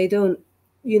 And they don't,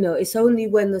 you know, it's only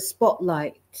when the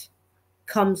spotlight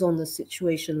comes on a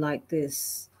situation like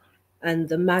this and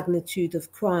the magnitude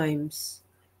of crimes.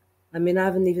 I mean, I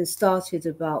haven't even started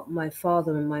about my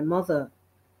father and my mother.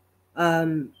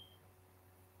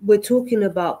 We're talking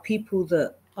about people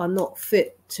that are not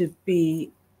fit to be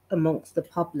amongst the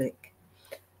public.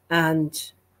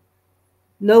 And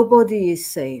nobody is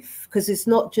safe because it's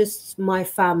not just my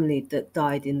family that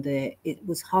died in there. It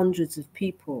was hundreds of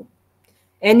people.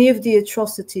 Any of the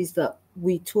atrocities that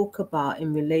we talk about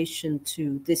in relation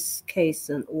to this case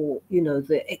or, you know,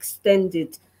 the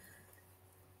extended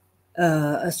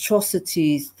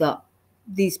atrocities that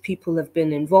these people have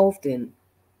been involved in,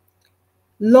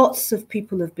 lots of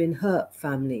people have been hurt,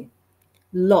 family.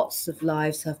 Lots of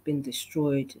lives have been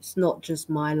destroyed. It's not just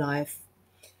my life.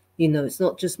 You know, it's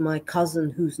not just my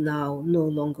cousin who's now no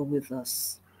longer with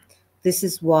us. This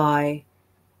is why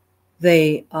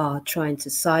they are trying to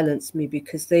silence me,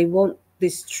 because they want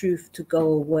this truth to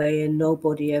go away and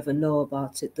nobody ever know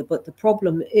about it. But the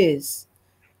problem is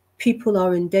people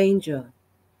are in danger.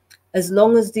 As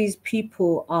long as these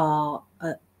people are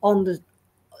on the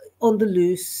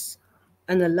loose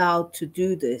and allowed to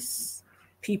do this,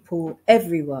 people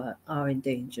everywhere are in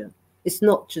danger. It's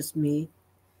not just me.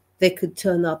 They could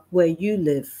turn up where you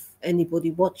live, anybody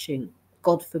watching,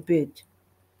 God forbid.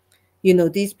 You know,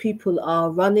 these people are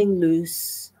running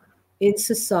loose in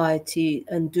society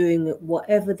and doing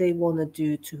whatever they want to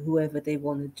do to whoever they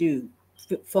want to do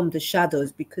from the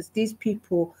shadows, because these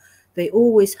people, they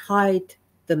always hide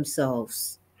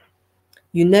themselves.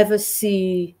 You never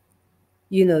see,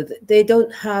 you know, they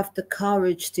don't have the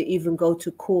courage to even go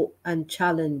to court and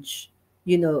challenge,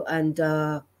 you know, and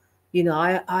you know,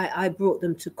 I brought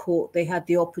them to court. They had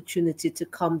the opportunity to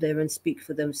come there and speak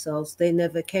for themselves. They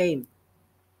never came.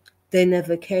 They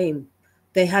never came.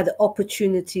 They had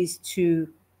opportunities to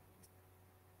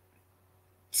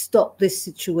stop this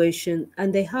situation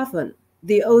and they haven't.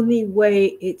 The only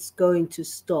way it's going to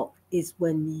stop is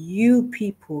when you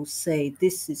people say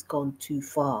this has gone too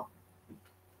far.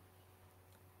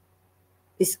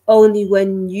 It's only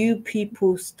when you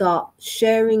people start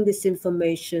sharing this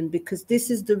information, because this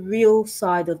is the real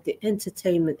side of the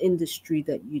entertainment industry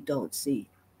that you don't see.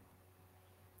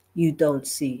 You don't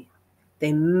see.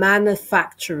 They're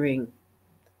manufacturing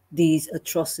these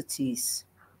atrocities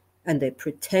and they're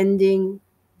pretending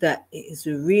that it is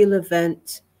a real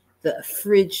event, that a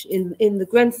fridge, in the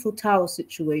Grenfell Tower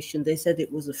situation, they said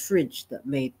it was a fridge that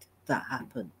made that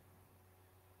happen.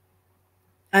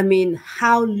 I mean,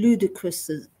 how ludicrous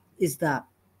is that?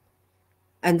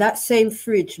 And that same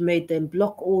fridge made them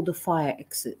block all the fire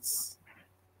exits,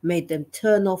 made them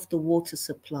turn off the water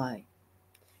supply,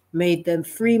 made them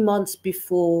 3 months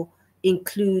before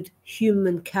include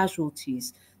human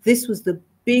casualties. This was the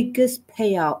biggest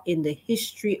payout in the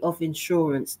history of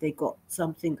insurance. They got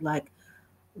something like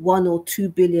 £1 or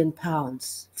 £2 billion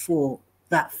for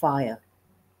that fire.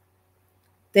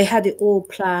 They had it all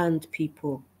planned,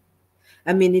 people.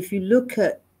 I mean, if you look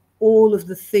at all of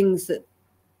the things that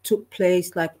took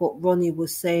place, like what Ronnie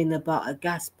was saying about a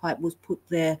gas pipe was put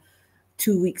there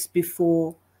 2 weeks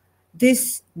before,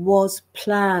 this was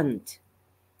planned.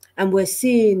 And we're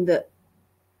seeing that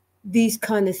these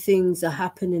kind of things are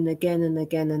happening again and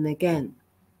again and again.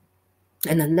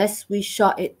 And unless we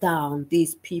shut it down,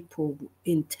 these people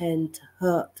intend to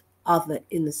hurt other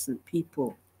innocent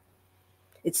people.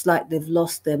 It's like they've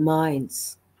lost their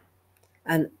minds.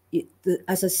 And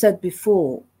as I said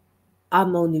before,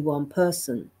 I'm only one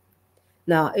person.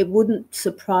 Now, it wouldn't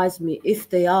surprise me if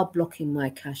they are blocking my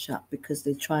Cash App because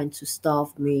they're trying to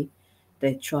starve me.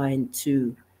 They're trying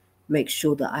to make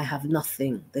sure that I have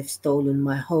nothing. They've stolen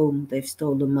my home. They've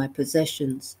stolen my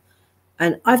possessions.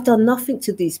 And I've done nothing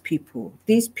to these people.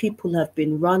 These people have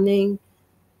been running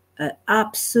an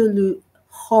absolute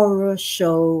horror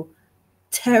show,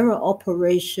 terror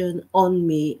operation on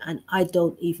me, and I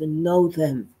don't even know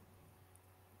them.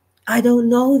 I don't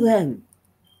know them.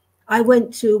 I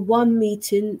went to one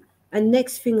meeting, and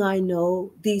next thing I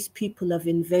know, these people have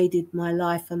invaded my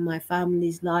life and my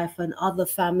family's life and other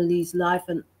families' life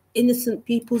and innocent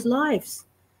people's lives.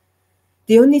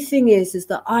 The only thing is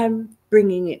that I'm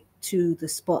bringing it to the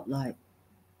spotlight.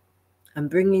 I'm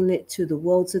bringing it to the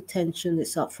world's attention.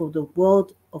 It's up for the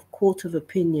world of court of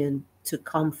opinion to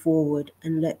come forward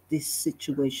and let this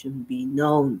situation be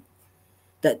known,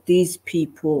 that these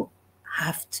people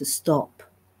have to stop,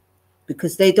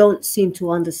 because they don't seem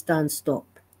to understand stop.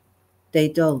 They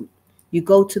don't. You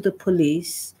go to the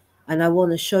police, and I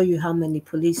want to show you how many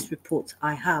police reports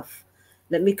I have.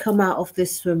 Let me come out of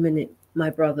this for a minute, my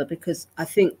brother, because I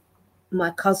think my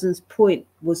cousin's point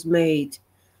was made.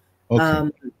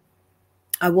 Okay.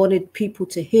 I wanted people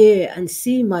to hear and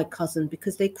see my cousin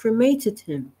because they cremated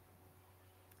him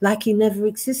like he never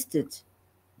existed.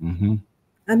 Mm-hmm.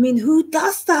 I mean, who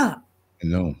does that? I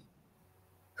know.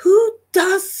 Who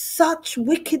does such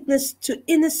wickedness to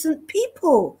innocent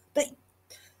people? They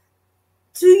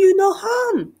do you no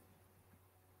harm.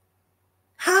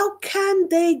 How can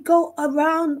they go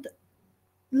around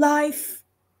life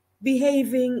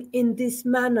behaving in this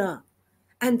manner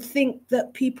and think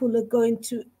that people are going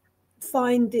to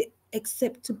find it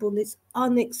acceptable? It's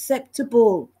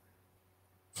unacceptable.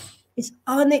 It's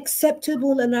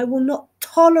unacceptable, and I will not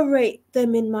tolerate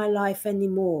them in my life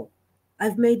anymore.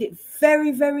 I've made it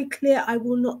very, very clear I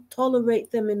will not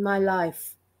tolerate them in my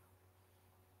life.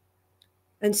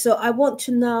 And so I want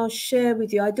to now share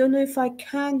with you, I don't know if I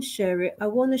can share it. I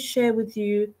want to share with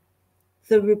you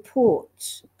the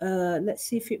report. Let's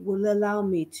see if it will allow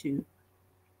me to.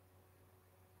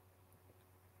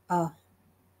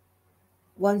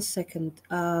 1 second.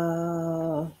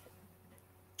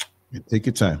 Take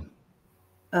your time.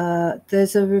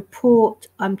 There's a report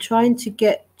I'm trying to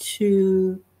get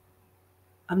to.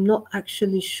 I'm not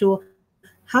actually sure.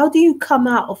 How do you come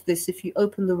out of this if you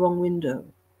open the wrong window?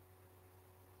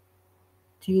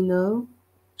 Do you know?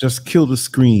 Just kill the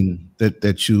screen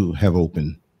that you have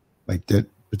open, like that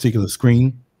particular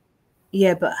screen.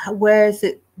 Yeah, but where is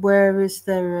it? Where is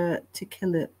there to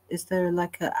kill it? Is there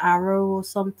like an arrow or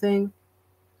something?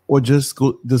 Or just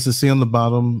go, does it say on the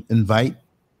bottom invite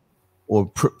or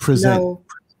present? No.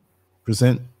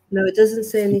 Present? No, it doesn't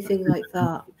say anything like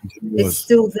that. It's Was.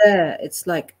 still there. It's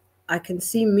like I can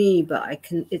see me, but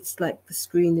it's like the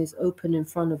screen is open in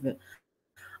front of it.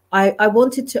 I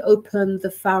wanted to open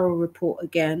the Farrell report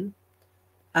again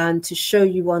and to show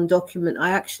you one document.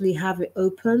 I actually have it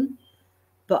open,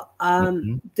 but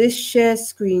this share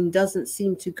screen doesn't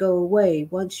seem to go away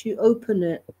once you open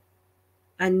it,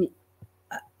 and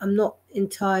I'm not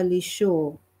entirely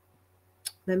sure.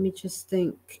 Let me just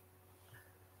think.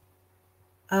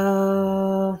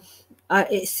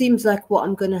 It seems like what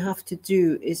I'm going to have to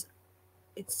do is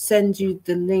send you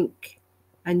the link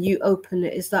and you open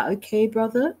it. Is that okay,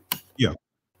 brother? Yeah.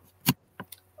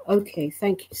 Okay,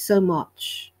 thank you so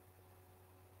much.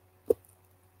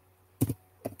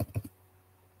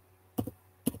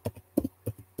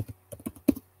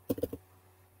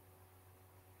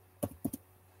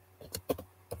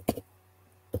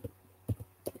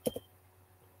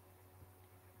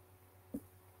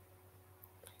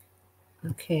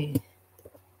 Okay.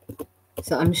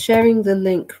 So I'm sharing the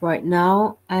link right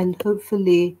now, and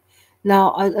hopefully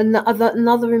now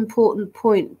another important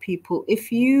point, people.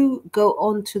 If you go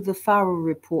onto the Farrell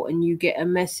report and you get a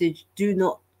message, do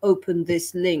not open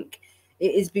this link,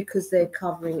 it is because they're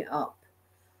covering it up.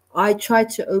 I tried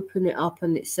to open it up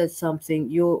and it said something.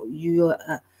 You're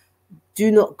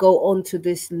do not go onto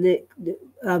this link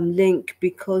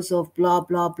because of blah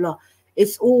blah blah.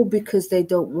 It's all because they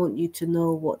don't want you to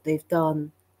know what they've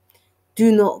done. Do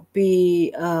not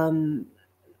be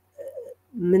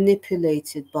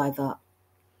manipulated by that.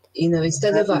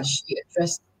 Instead of actually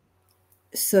addressing.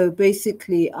 So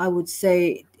basically, I would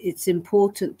say it's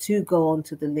important to go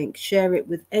onto the link, share it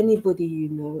with anybody you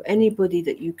know, anybody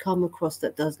that you come across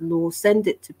that does law, send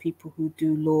it to people who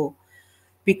do law,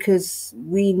 because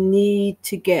we need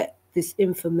to get this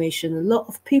information. A lot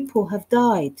of people have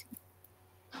died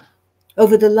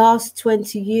over the last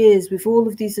 20 years with all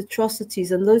of these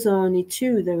atrocities, and those are only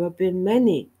two. There have been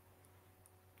many,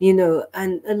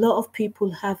 and a lot of people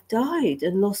have died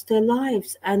and lost their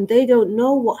lives, and they don't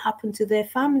know what happened to their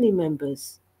family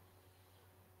members.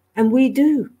 And we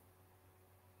do.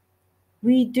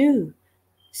 We do.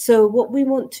 So what we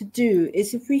want to do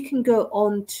is, if we can go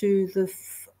on to the,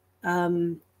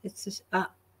 it's just,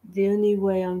 the only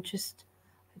way I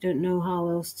don't know how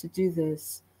else to do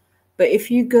this. But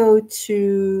if you go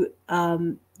to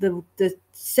the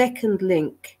second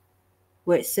link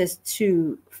where it says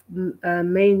to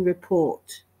main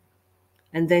report,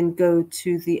 and then go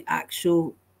to the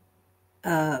actual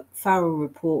Farrell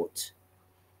report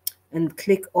and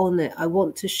click on it, I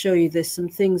want to show you there's some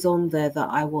things on there that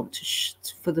I want to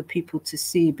for the people to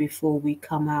see before we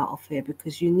come out of here,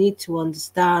 because you need to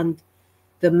understand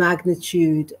the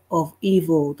magnitude of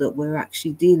evil that we're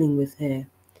actually dealing with here.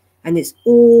 And it's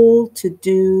all to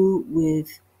do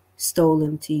with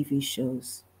stolen TV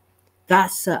shows.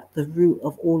 That's at the root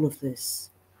of all of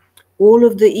this. All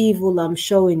of the evil I'm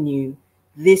showing you,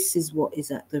 this is what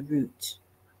is at the root.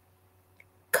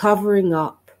 Covering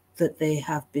up that they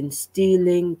have been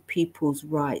stealing people's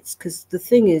rights. Because the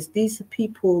thing is, these are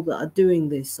people that are doing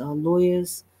this, are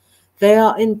lawyers. They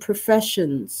are in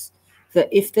professions that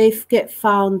if they get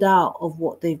found out of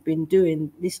what they've been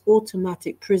doing, it's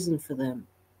automatic prison for them.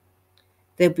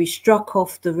 They'll be struck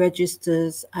off the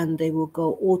registers and they will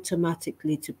go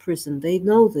automatically to prison. They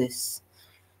know this.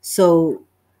 So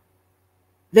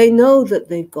they know that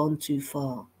they've gone too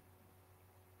far.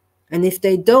 And if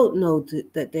they don't know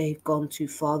that they've gone too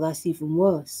far, that's even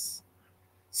worse.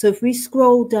 So if we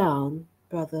scroll down,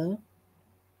 brother,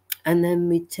 and then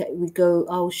we go,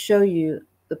 I'll show you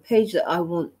the page that I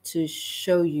want to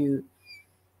show you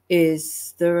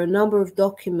is there are a number of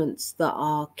documents that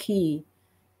are key.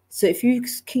 So if you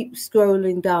keep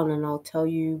scrolling down, and I'll tell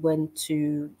you when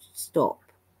to stop.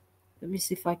 Let me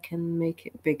see if I can make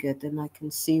it bigger, then I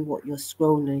can see what you're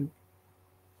scrolling.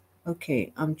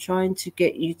 Okay, I'm trying to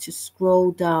get you to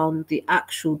scroll down the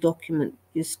actual document.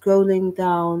 You're scrolling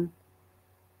down.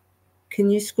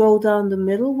 Can you scroll down the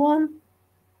middle one?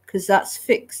 Because that's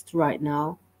fixed right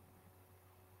now.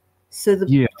 So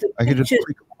I can just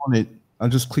click on it. I'll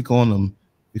just click on them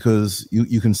because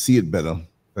you can see it better.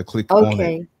 If I click on it.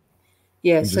 Okay.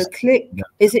 Yeah, so click.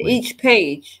 Is it each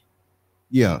page?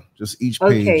 Yeah, just each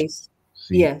page. Okay.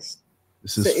 See. Yes.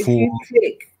 This is so if 4. you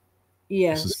click,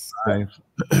 yes. This is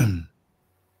 5.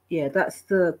 Yeah, that's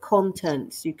the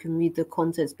contents. You can read the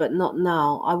contents, but not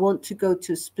now. I want to go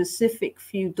to specific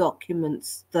few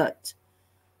documents that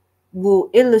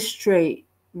will illustrate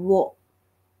what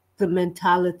the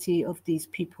mentality of these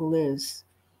people is.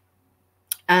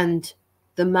 and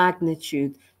the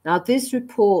magnitude. Now, this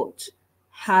report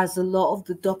has a lot of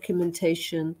the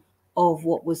documentation of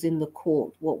what was in the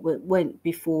court, what went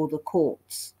before the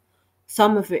courts.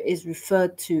 Some of it is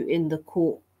referred to in the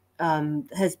court,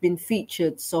 has been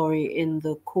featured, in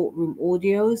the courtroom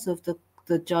audios of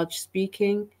the judge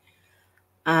speaking.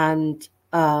 And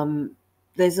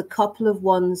there's a couple of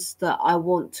ones that I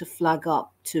want to flag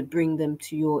up to bring them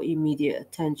to your immediate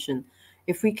attention.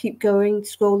 If we keep going,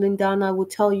 scrolling down, I will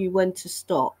tell you when to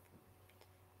stop.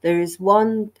 There is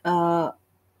one,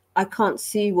 I can't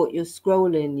see what you're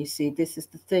scrolling, you see, this is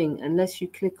the thing. Unless you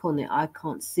click on it, I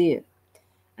can't see it.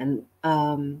 And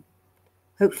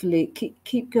hopefully,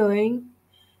 keep going.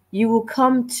 You will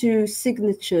come to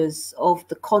signatures of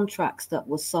the contracts that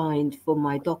were signed for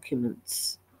my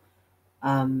documents.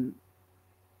 I'd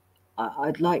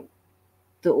like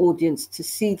the audience to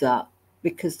see that,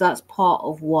 because that's part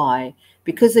of why.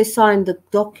 Because they signed the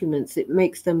documents, it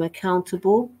makes them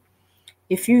accountable.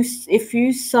 If you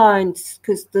signed,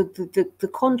 because the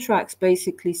contracts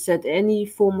basically said any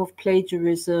form of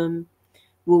plagiarism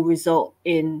will result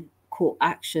in court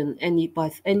action,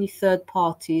 by any third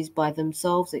parties, by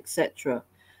themselves, etc.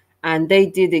 And they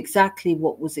did exactly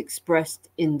what was expressed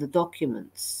in the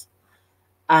documents.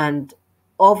 And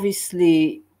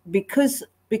obviously, because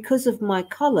of my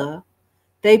color,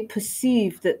 they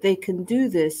perceive that they can do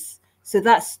this. So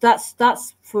that's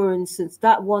for instance,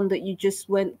 that one that you just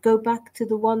go back to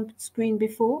the one screen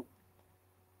before.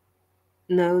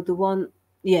 No, the one,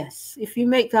 yes. If you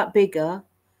make that bigger,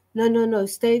 no,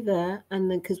 stay there. And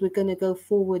then, because we're going to go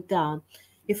forward down.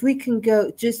 If we can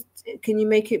go, can you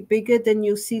make it bigger? Then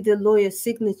you'll see the lawyer's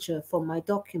signature for my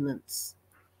documents.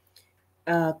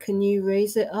 Can you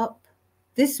raise it up?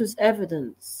 This was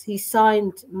evidence. He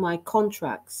signed my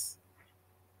contracts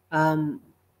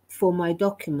for my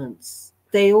documents.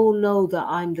 They all know that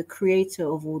I'm the creator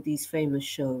of all these famous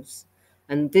shows.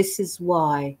 And this is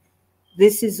why,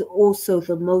 this is also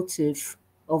the motive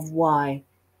of why,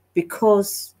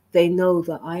 because they know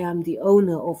that I am the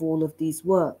owner of all of these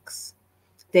works.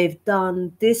 They've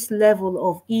done this level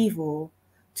of evil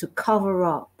to cover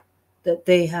up that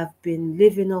they have been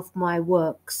living off my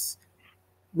works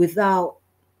without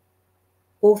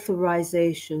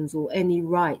authorizations or any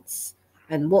rights.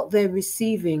 And what they're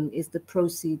receiving is the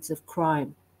proceeds of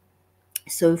crime.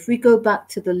 So if we go back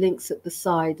to the links at the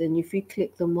side, and if you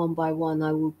click them one by one,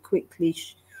 I will quickly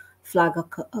flag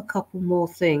a couple more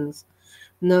things.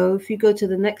 No, if you go to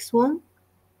the next one,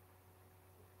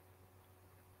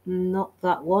 not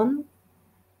that one.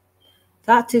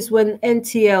 That is when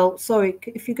NTL, sorry,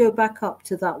 if you go back up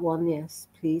to that one, yes,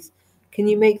 please. Can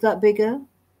you make that bigger?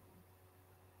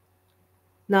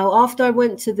 Now, after I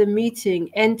went to the meeting,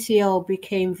 NTL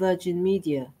became Virgin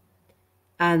Media,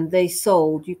 and they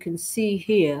sold. You can see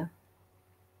here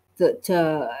that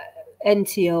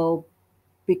NTL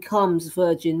becomes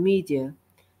Virgin Media.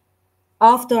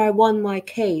 After I won my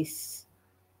case,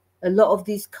 a lot of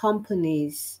these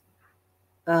companies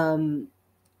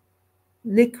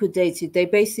liquidated. They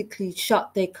basically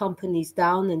shut their companies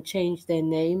down and changed their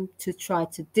name to try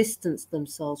to distance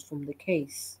themselves from the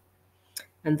case.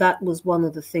 And that was one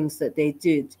of the things that they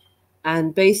did.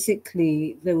 And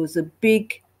basically, there was a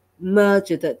big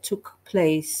merger that took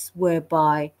place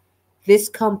whereby this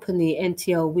company,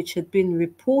 NTL, which had been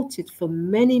reported for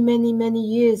many, many, many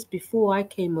years before I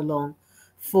came along,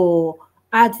 for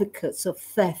advocates of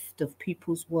theft of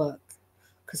people's work.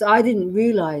 Because I didn't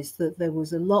realize that there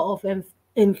was a lot of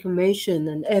information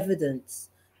and evidence,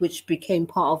 which became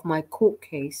part of my court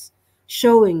case,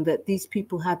 showing that these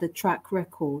people had a track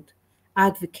record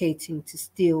advocating to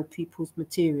steal people's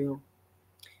material.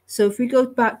 So if we go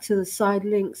back to the side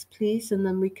links, please, and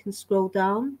then we can scroll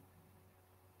down.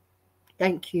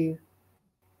 Thank you.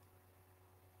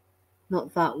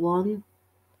 Not that one.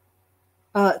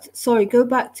 Sorry, go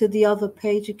back to the other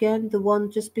page again, the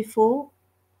one just before.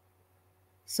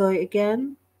 Sorry,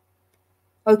 again.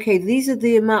 Okay, these are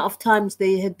the amount of times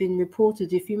they had been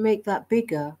reported. If you make that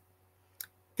bigger,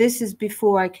 this is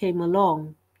before I came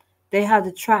along. They had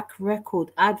a track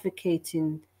record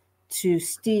advocating to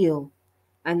steal.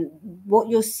 And what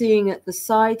you're seeing at the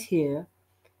side here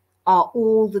are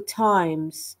all the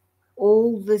times,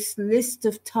 all this list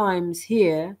of times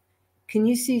here. Can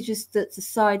you see just at the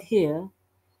side here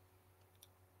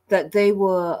that they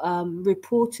were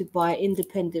reported by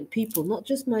independent people, not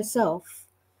just myself,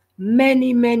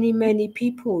 many, many, many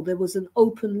people. There was an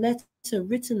open letter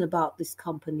written about this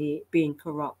company being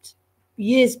corrupt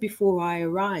years before I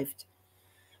arrived.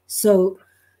 So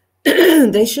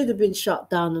they should have been shut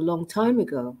down a long time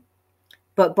ago.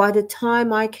 But by the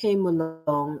time I came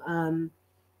along,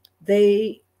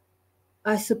 they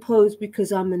I suppose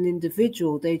because I'm an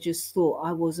individual, they just thought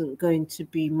I wasn't going to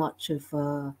be much of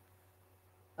a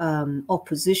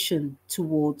opposition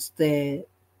towards their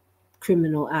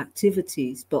criminal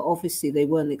activities, but obviously they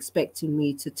weren't expecting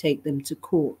me to take them to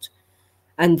court.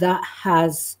 And that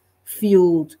has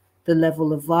fueled the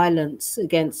level of violence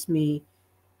against me.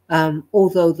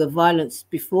 Although the violence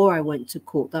before I went to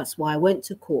court, that's why I went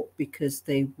to court, because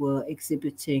they were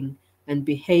exhibiting and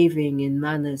behaving in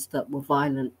manners that were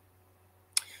violent.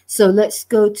 So let's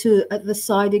go to at the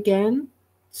side again.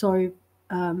 Sorry,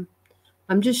 I'm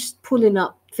just pulling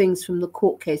up things from the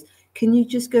court case. Can you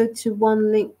just go to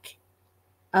one link?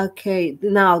 Okay,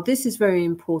 now this is very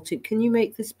important. Can you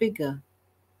make this bigger?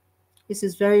 This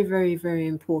is very, very, very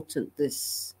important.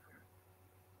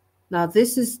 Now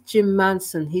this is Jim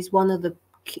Manson. He's one of the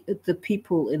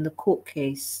people in the court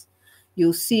case.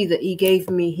 You'll see that he gave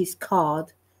me his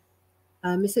card.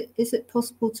 Is it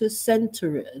possible to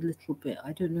center it a little bit?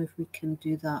 I don't know if we can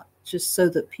do that, just so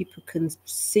that people can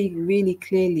see really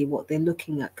clearly what they're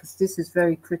looking at, because this is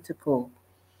very critical,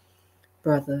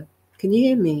 brother. Can you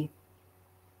hear me?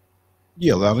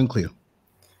 Yeah, loud and clear.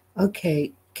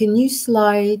 Okay, can you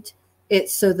slide it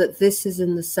so that this is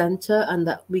in the center and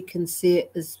that we can see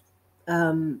it as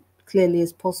clearly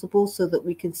as possible, so that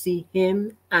we can see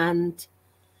him, and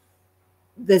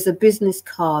there's a business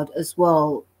card as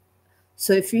well.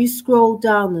 So if you scroll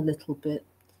down a little bit,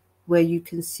 where you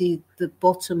can see the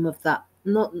bottom of that,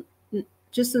 not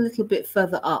just a little bit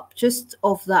further up, just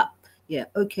of that. Yeah,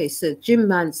 okay, so Jim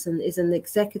Manson is an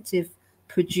executive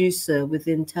producer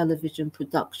within television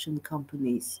production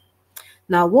companies.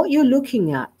 Now, what you're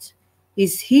looking at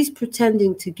is he's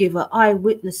pretending to give an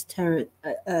eyewitness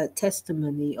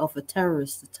testimony of a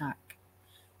terrorist attack.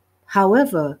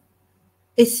 However,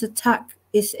 it's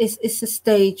a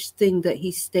staged thing that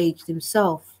he staged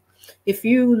himself. If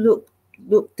you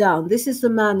look down, this is the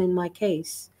man in my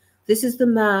case. This is the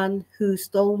man who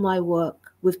stole my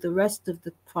work with the rest of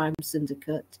the crime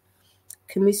syndicate.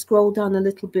 Can we scroll down a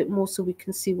little bit more so we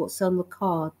can see what's on the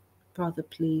card, brother,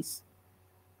 please?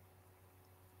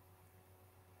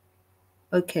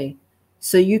 Okay,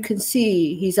 so you can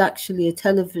see he's actually a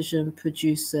television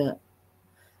producer,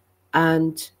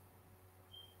 and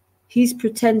he's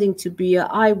pretending to be an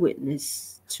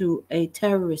eyewitness to a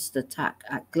terrorist attack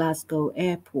at Glasgow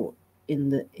Airport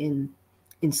in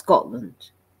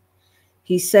Scotland.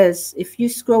 He says, if you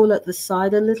scroll at the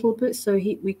side a little bit so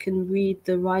we can read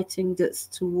the writing that's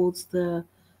towards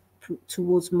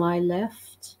my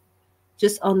left,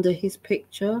 just under his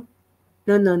picture.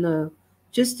 No.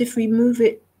 Just if we move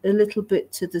it a little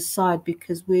bit to the side,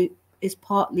 because it's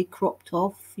partly cropped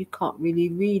off. You can't really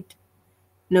read.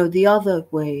 No, the other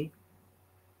way.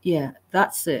 Yeah,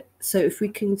 that's it. So if we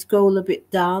can scroll a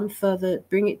bit down further,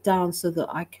 bring it down so that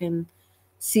I can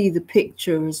see the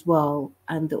picture as well,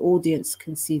 and the audience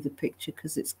can see the picture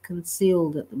because it's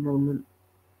concealed at the moment.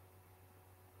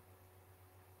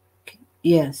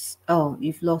 Yes. Oh,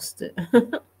 you've lost it.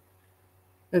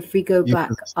 If we go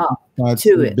back up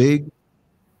to it. Big.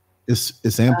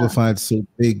 It's amplified so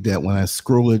big that when I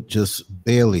scroll it just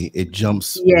barely, it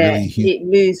jumps. Yeah, really huge. It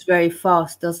moves very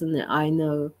fast, doesn't it? I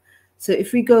know. So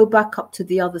if we go back up to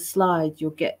the other slide,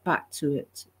 you'll get back to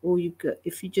it. Or you go,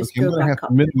 if you just go back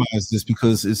up. I'm going to minimize this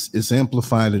because it's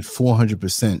amplified at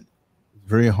 400%. It's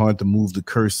very hard to move the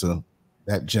cursor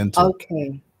that gentle.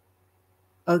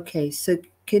 Okay. So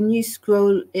can you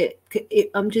scroll it?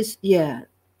 I'm just, yeah,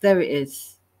 there it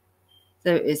is.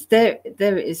 There it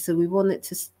is. So we want it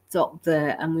to stop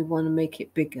there, and we want to make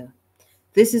it bigger.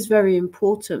 This is very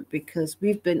important because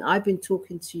I've been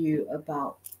talking to you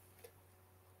about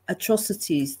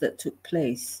atrocities that took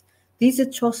place. These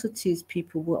atrocities,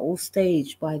 people, were all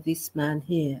staged by this man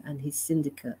here and his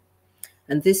syndicate.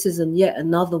 And this is yet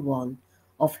another one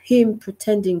of him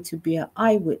pretending to be an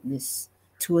eyewitness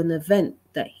to an event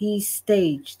that he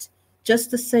staged,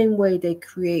 just the same way they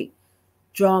create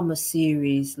drama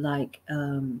series like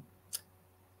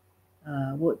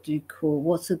what's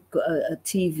a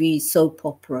TV soap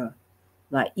opera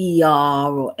like ER,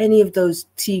 or any of those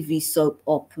TV soap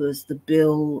operas, The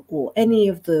Bill, or any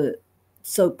of the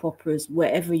soap operas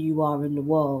wherever you are in the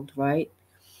world, right?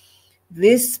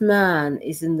 This man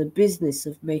is in the business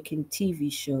of making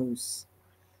TV shows,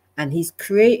 and he's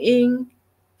creating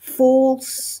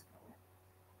false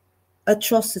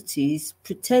atrocities,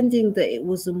 pretending that it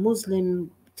was a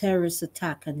Muslim terrorist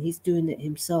attack, and he's doing it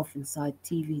himself inside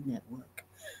TV network.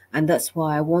 And that's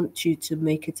why I want you to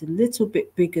make it a little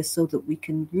bit bigger so that we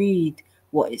can read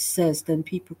what it says. Then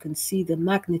people can see the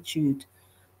magnitude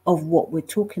of what we're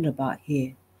talking about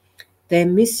here. They're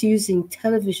misusing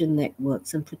television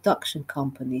networks and production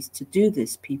companies to do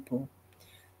this, people.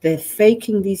 They're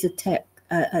faking these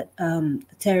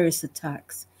terrorist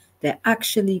attacks. They're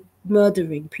actually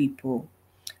murdering people,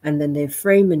 and then they're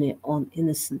framing it on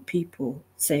innocent people,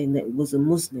 saying that it was a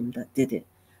Muslim that did it.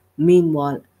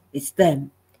 Meanwhile, it's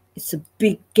them. It's a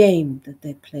big game that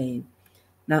they're playing.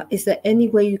 Now, is there any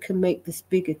way you can make this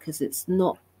bigger? Because it's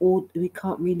not all, we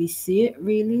can't really see it,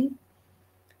 really.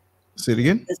 Say it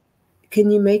again. Can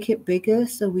you make it bigger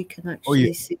so we can actually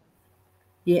yeah. see?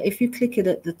 Yeah, if you click it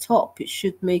at the top, it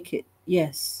should make it,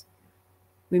 yes.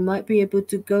 We might be able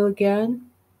to go again.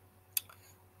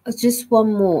 Just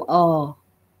one more. Oh,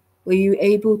 were you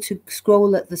able to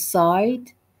scroll at the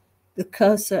side? The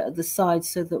cursor at the side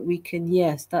so that we can,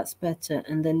 yes, that's better.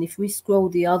 And then if we scroll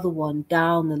the other one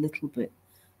down a little bit,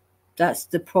 that's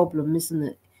the problem, isn't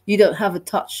it? You don't have a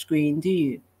touch screen, do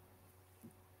you?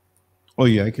 Oh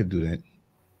yeah, I could do that.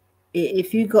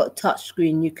 If you got touch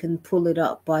screen, you can pull it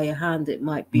up by your hand. It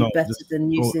might be better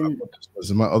than using. This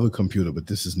was my other computer, but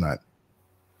this is not.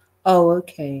 Oh,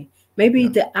 okay. Maybe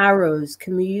the arrows.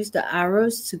 Can we use the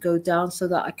arrows to go down so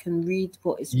that I can read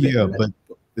what is written? Yeah, but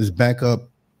it's back up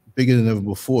bigger than ever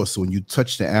before. So when you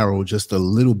touch the arrow just a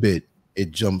little bit,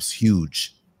 it jumps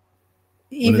huge.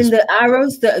 Even the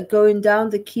arrows that are going down,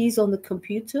 the keys on the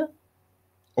computer?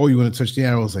 Oh, you want to touch the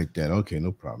arrows like that? Okay,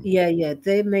 no problem. Yeah.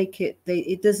 They make it,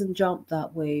 it doesn't jump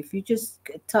that way. If you just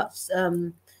touch,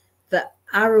 the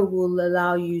arrow will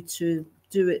allow you to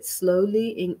do it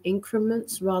slowly in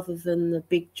increments rather than a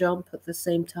big jump at the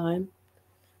same time.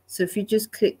 So if you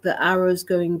just click the arrows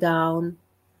going down.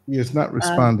 Yeah, it's not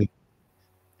responding.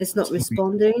 It's not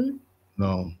responding?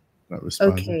 No, not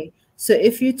responding. Okay. So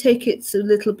if you take it a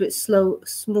little bit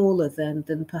smaller,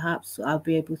 then perhaps I'll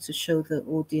be able to show the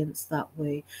audience that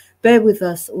way. Bear with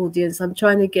us, audience. I'm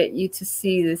trying to get you to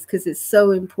see this because it's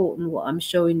so important what I'm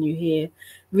showing you here.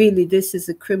 Really, this is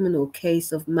a criminal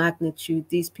case of magnitude.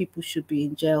 These people should be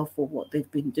in jail for what they've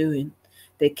been doing.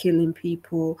 They're killing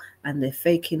people and they're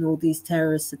faking all these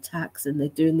terrorist attacks and they're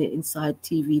doing it inside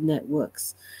TV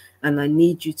networks. And I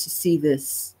need you to see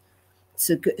this.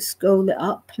 So scroll it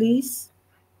up, please.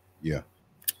 Yeah.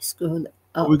 Scroll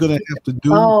up. We're gonna have to do.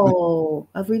 Oh,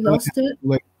 have we lost it?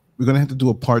 We're gonna have to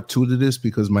do a part 2 to this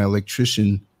because my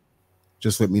electrician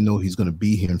just let me know he's gonna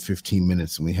be here in 15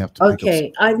 minutes, and we have to.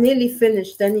 Okay, I nearly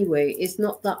finished anyway. It's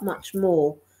not that much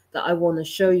more that I want to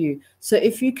show you. So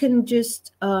if you can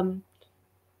just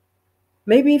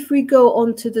maybe if we go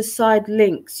onto the side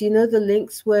links, you know, the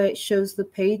links where it shows the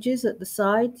pages at the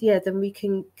side. Yeah, then we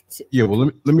can. Yeah, well,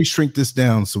 let me shrink this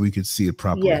down so we can see it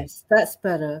properly. Yes, that's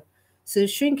better. So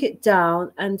shrink it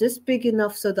down and just big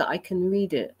enough so that I can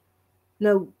read it.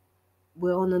 No,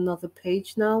 we're on another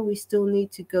page now. We still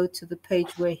need to go to the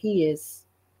page where he is.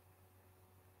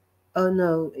 Oh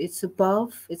no, it's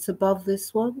above. It's above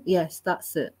this one. Yes,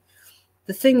 that's it.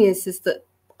 The thing is that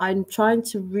I'm trying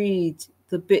to read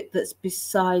the bit that's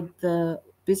beside the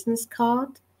business card,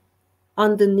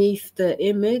 underneath the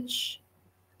image,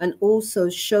 and also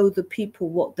show the people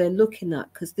what they're looking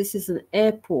at, because this is an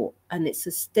airport and it's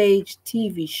a staged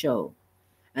TV show,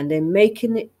 and they're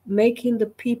making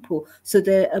the people, so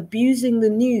they're abusing the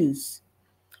news.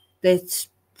 They're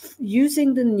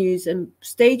using the news and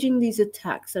staging these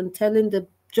attacks and telling the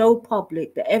Joe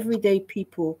public, the everyday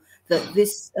people, that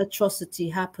this atrocity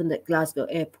happened at Glasgow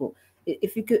Airport.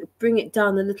 If you could bring it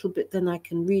down a little bit, then I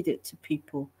can read it to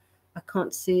people. I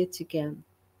can't see it again.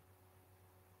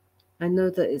 I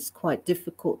know that it's quite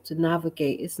difficult to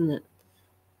navigate, isn't it?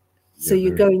 So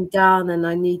you're going down and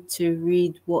I need to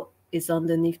read what is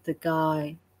underneath the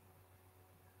guy.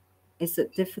 Is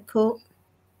it difficult?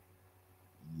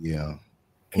 Yeah.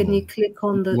 Can you click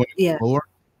on the lower?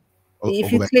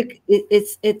 If you click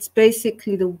it's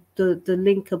basically the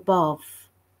link above.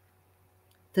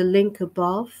 The link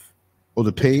above. Oh,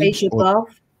 the page above.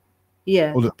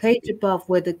 Yeah, the page above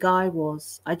where the guy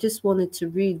was. I just wanted to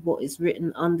read what is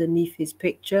written underneath his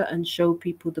picture and show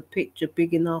people the picture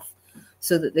big enough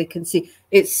so that they can see.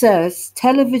 It says,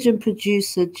 television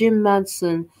producer Jim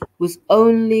Manson was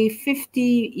only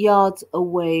 50 yards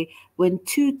away when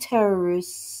 2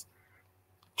 terrorists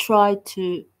tried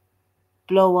to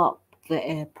blow up the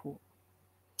airport.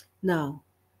 Now,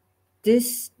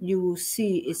 this you will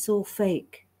see, it's all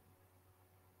fake.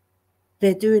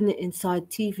 They're doing it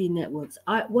inside TV networks.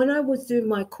 When I was doing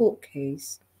my court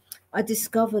case, I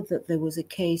discovered that there was a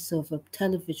case of a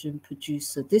television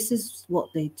producer. This is what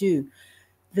they do.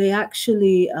 They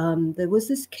actually, there was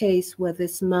this case where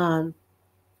this man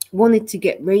wanted to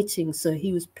get ratings, so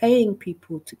he was paying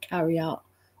people to carry out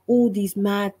all these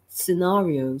mad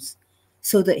scenarios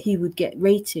so that he would get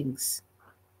ratings,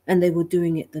 and they were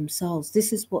doing it themselves.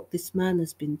 This is what this man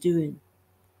has been doing.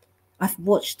 I've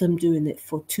watched them doing it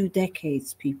for 2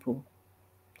 decades, people.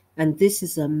 And this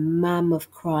is a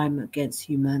mammoth crime against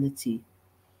humanity.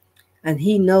 And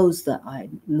he knows that I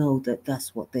know that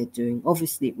that's what they're doing.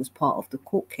 Obviously, it was part of the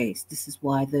court case. This is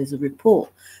why there's a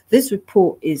report. This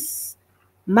report is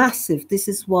massive. This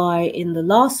is why in the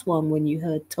last one, when you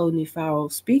heard Tony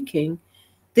Farrell speaking,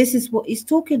 this is what he's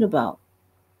talking about.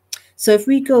 So if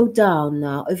we go down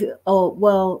now,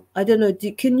 I don't know.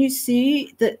 Can you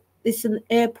see that it's an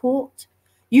airport?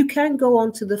 You can go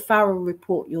onto the Farrell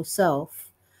report yourself.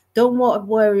 Don't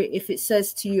worry if it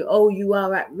says to you, oh, you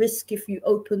are at risk if you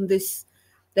open this.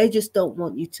 They just don't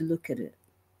want you to look at it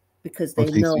because they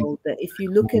know that if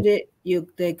you look at it,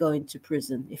 they're going to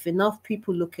prison. If enough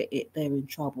people look at it, they're in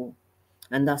trouble.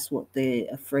 And that's what they're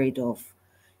afraid of,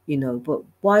 you know. But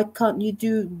why can't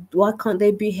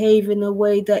they behave in a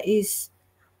way that is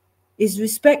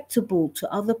respectable to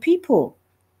other people?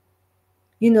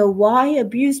 You know, why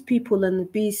abuse people and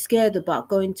be scared about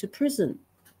going to prison?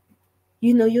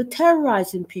 You know, you're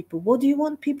terrorizing people. What do you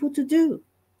want people to do?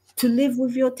 To live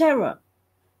with your terror?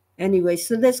 Anyway,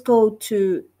 so let's go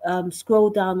to scroll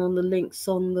down on the links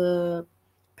on the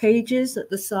pages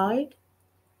at the side.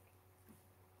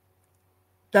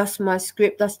 That's my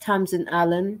script. That's Tamsin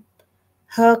Allen.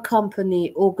 Her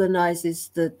company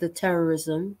organizes the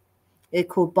terrorism.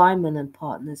 It's called Byman and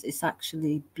Partners. It's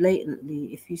actually blatantly,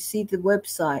 if you see the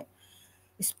website,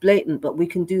 it's blatant, but we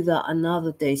can do that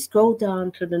another day. Scroll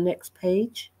down to the next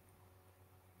page.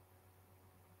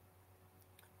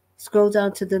 Scroll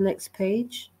down to the next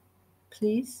page,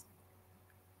 please.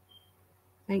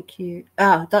 Thank you.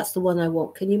 That's the one I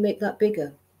want. Can you make that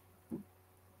bigger?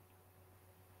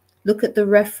 Look at the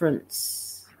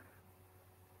reference.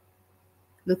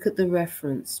 Look at the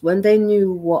reference. When they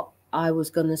knew what I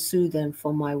was going to sue them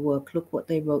for my work, look what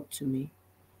they wrote to me.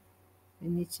 I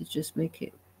need to just make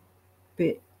it a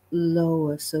bit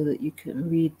lower so that you can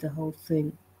read the whole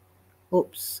thing.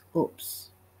 Oops.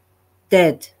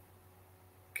 Dead.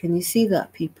 Can you see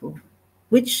that, people?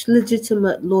 Which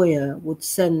legitimate lawyer would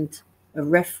send a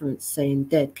reference saying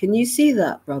dead? Can you see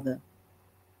that, brother?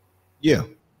 Yeah.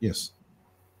 Yes.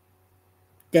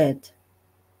 Dead.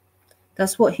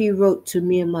 That's what he wrote to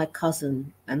me and my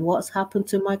cousin. And what's happened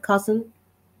to my cousin?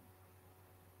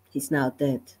 He's now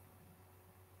dead.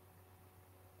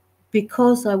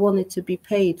 Because I wanted to be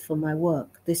paid for my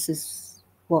work. This is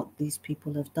what these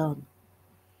people have done.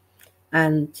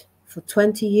 And for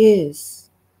 20 years,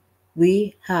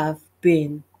 we have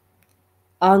been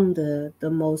under the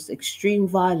most extreme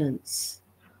violence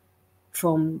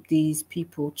from these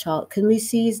people. Can we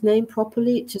see his name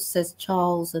properly? It just says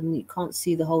Charles and you can't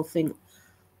see the whole thing.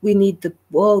 We need the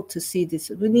world to see this.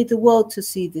 We need the world to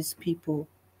see this, people.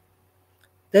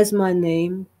 There's my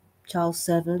name, Charles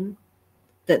 7,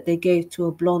 that they gave to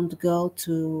a blonde girl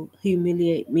to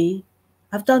humiliate me.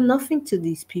 I've done nothing to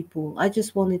these people. I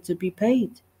just wanted to be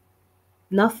paid.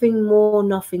 Nothing more,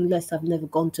 nothing less. I've never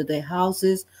gone to their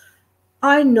houses.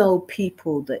 I know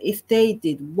people that if they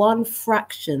did one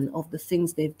fraction of the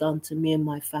things they've done to me and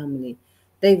my family,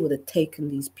 they would have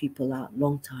taken these people out a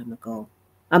long time ago.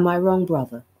 Am I wrong,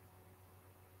 brother?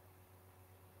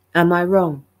 Am I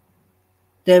wrong?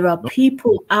 There are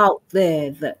people out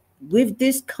there that with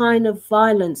this kind of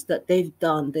violence that they've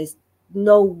done, there's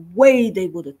no way they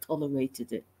would have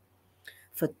tolerated it.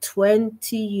 For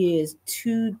 20 years,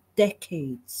 2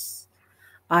 decades,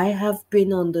 I have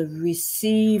been on the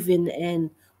receiving end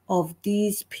of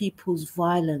these people's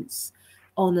violence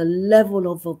on a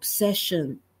level of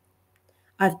obsession.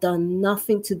 I've done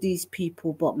nothing to these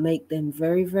people but make them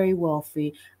very, very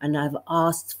wealthy, and I've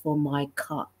asked for my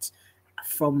cut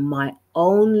from my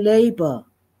own labor.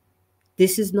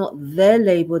 This is not their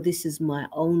labor, this is my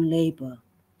own labor.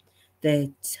 They're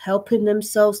helping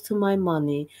themselves to my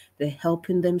money, they're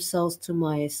helping themselves to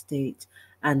my estate,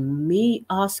 and me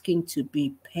asking to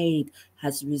be paid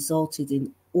has resulted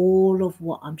in all of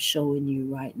what I'm showing you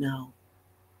right now.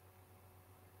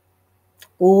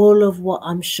 All of what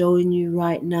I'm showing you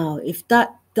right now. If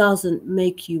that doesn't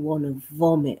make you want to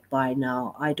vomit by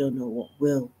now, I don't know what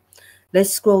will.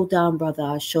 Let's scroll down, brother.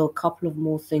 I'll show a couple of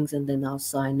more things and then I'll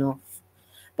sign off.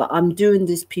 But I'm doing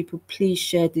this, people. Please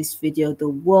share this video. The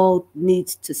world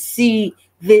needs to see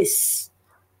this.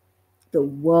 The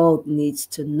world needs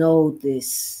to know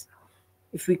this.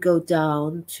 If we go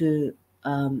down to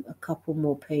a couple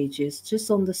more pages,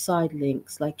 just on the side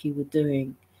links like you were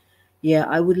doing. Yeah,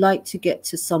 I would like to get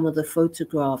to some of the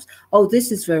photographs. Oh,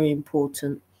 this is very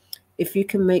important. If you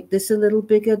can make this a little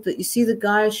bigger, that you see the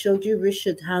guy I showed you,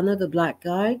 Richard Hanna, the black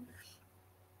guy.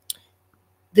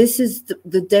 This is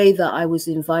the day that I was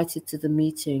invited to the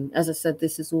meeting. As I said,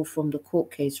 this is all from the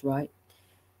court case, right?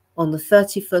 on the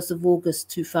 31st of August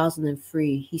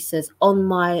 2003. He says, on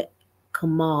my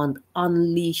command,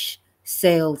 unleash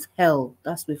sales hell.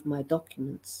 That's with my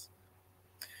documents.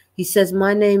 He says,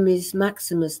 my name is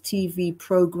Maximus, TV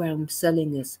program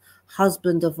Sellingus,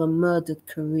 husband of a murdered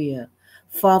career,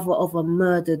 father of a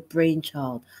murdered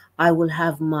brainchild. I will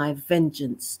have my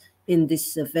vengeance in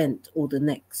this event or the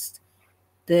next.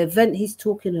 The event he's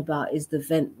talking about is the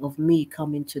event of me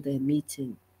coming to their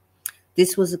meeting.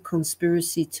 This was a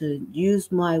conspiracy to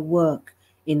use my work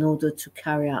in order to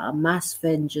carry out a mass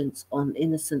vengeance on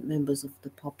innocent members of the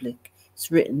public. It's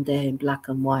written there in black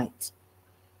and white.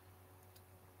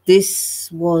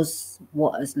 This was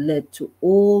what has led to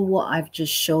all what I've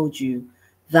just showed you.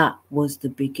 That was the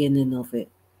beginning of it.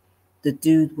 The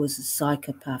dude was a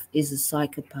psychopath, is a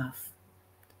psychopath,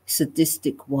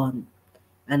 sadistic one.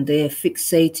 And they're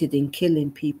fixated in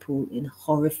killing people in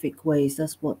horrific ways.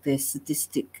 That's what they're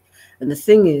sadistic. And the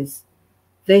thing is,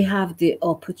 they have the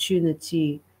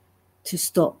opportunity to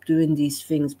stop doing these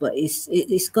things, but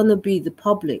it's going to be the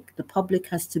public. The public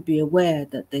has to be aware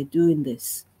that they're doing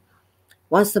this.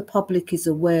 Once the public is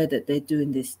aware that they're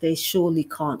doing this, they surely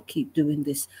can't keep doing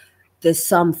this. There's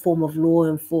some form of law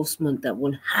enforcement that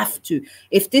will have to.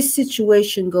 If this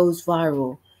situation goes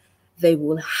viral, they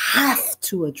will have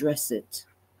to address it.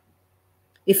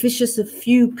 If it's just a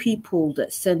few people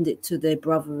that send it to their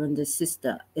brother and their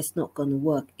sister, it's not going to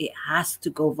work. It has to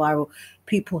go viral.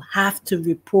 People have to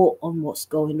report on what's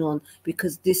going on,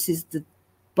 because this is the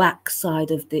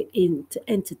backside of the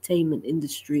entertainment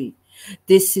industry.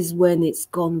 This is when it's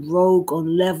gone rogue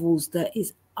on levels that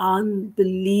is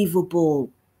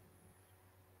unbelievable.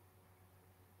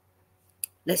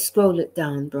 Let's scroll it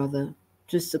down, brother.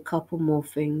 Just a couple more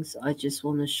things. I just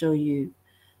want to show you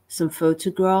some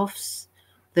photographs.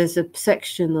 There's a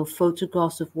section of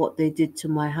photographs of what they did to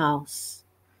my house.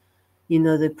 You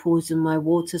know, they poisoned my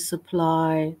water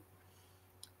supply.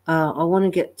 I want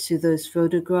to get to those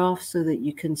photographs so that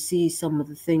you can see some of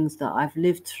the things that I've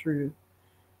lived through.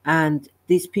 And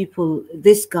these people,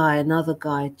 this guy, another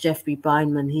guy, Jeffrey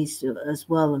Beinman, he's as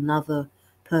well another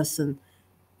person.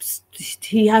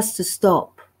 He has to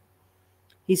stop.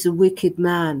 He's a wicked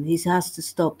man. He has to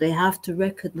stop. They have to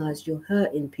recognize you're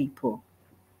hurting people.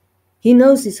 He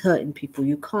knows he's hurting people.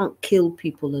 You can't kill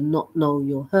people and not know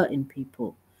you're hurting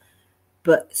people.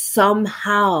 But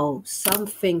somehow,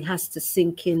 something has to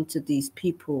sink into these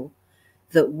people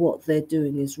that what they're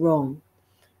doing is wrong.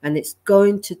 And it's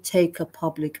going to take a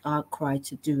public outcry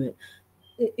to do it.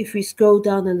 If we scroll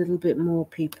down a little bit more,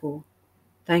 people.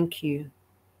 Thank you.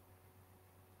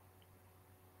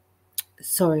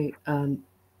 Sorry.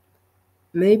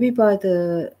 Maybe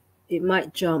it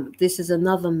might jump. This is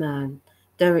another man.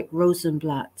 Derek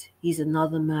Rosenblatt, he's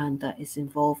another man that is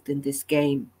involved in this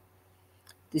game.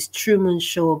 This Truman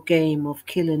Show game of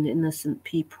killing innocent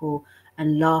people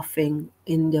and laughing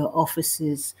in their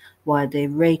offices while they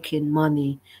rake in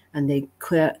money and they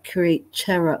create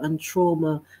terror and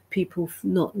trauma, people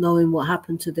not knowing what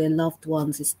happened to their loved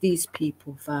ones. It's these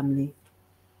people, family.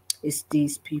 It's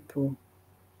these people.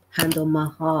 Hand on my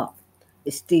heart.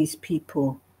 It's these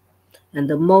people. And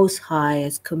the Most High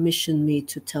has commissioned me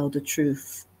to tell the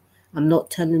truth. I'm not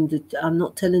telling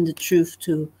the truth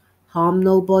to harm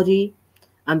nobody.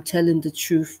 I'm telling the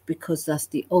truth because that's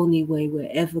the only way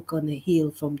we're ever going to heal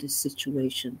from this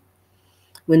situation.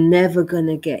 We're never going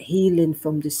to get healing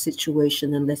from this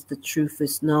situation unless the truth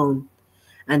is known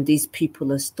and these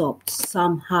people are stopped.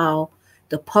 Somehow,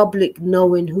 the public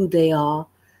knowing who they are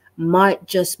might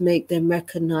just make them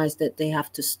recognize that they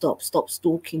have to stop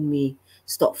stalking me.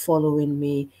 Stop following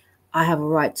me. I have a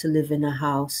right to live in a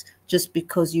house. Just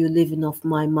because you're living off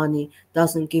my money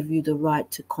doesn't give you the right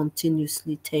to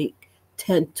continuously take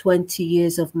 10, 20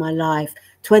 years of my life.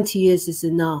 20 years is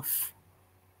enough.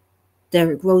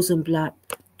 Derek Rosenblatt,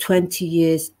 20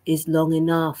 years is long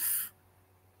enough.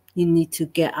 You need to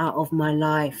get out of my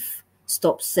life.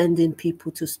 Stop sending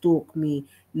people to stalk me.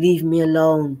 Leave me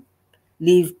alone.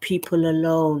 Leave people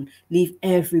alone. Leave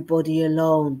everybody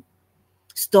alone.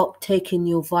 Stop taking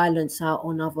your violence out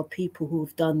on other people who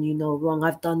have done you no wrong.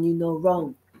 I've done you no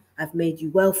wrong. I've made you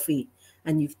wealthy,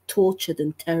 and you've tortured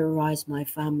and terrorized my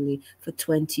family for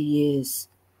 20 years.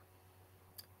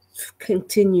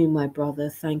 Continue, my brother.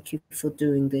 Thank you for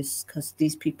doing this, because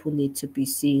these people need to be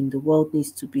seen. The world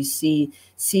needs to be seen.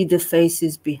 See the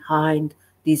faces behind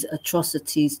these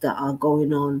atrocities that are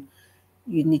going on.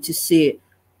 You need to see it.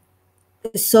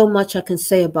 There's so much I can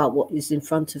say about what is in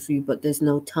front of you, but there's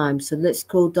no time. So let's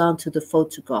go down to the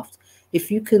photographs. If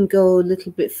you can go a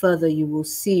little bit further, you will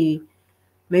see,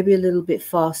 maybe a little bit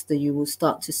faster, you will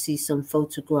start to see some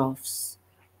photographs.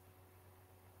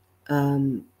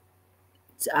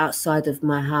 outside of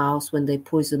my house when they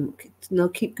poison. No,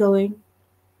 keep going.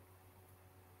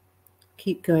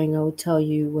 Keep going. I will tell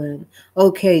you when.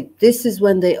 Okay, this is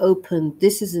when they opened.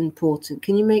 This is important.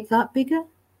 Can you make that bigger?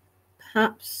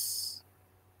 Perhaps.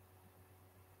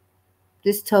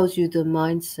 This tells you the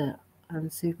mindset.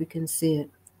 And see if we can see it.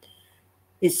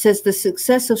 It says the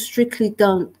success of Strictly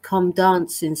Come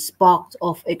Dancing sparked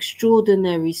off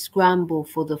extraordinary scramble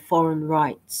for the foreign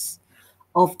rights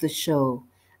of the show,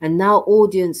 and now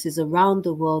audiences around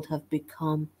the world have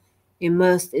become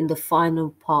immersed in the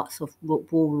final parts of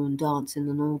ballroom dancing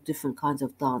and all different kinds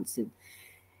of dancing.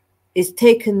 It's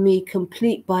taken me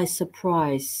complete by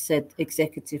surprise, said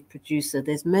executive producer.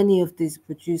 There's many of these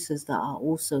producers that are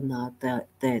also now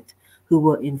dead who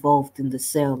were involved in the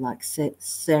sale, like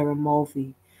Sarah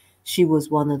Mulvey. She was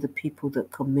one of the people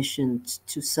that commissioned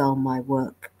to sell my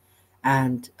work.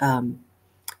 And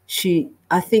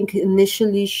I think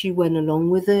initially she went along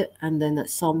with it, and then at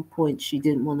some point she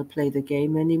didn't want to play the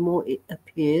game anymore, it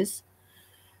appears.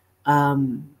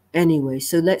 Anyway,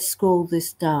 so let's scroll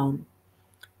this down.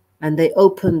 And they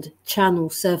opened Channel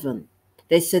 7.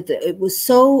 They said that it was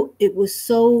so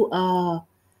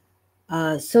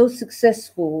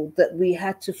successful that we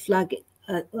had to flag it,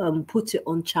 put it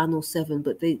on Channel 7.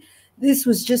 But this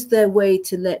was just their way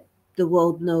to let the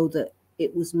world know that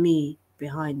it was me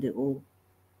behind it all.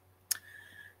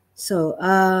 So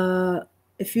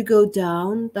if you go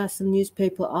down, that's a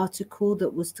newspaper article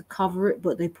that was to cover it,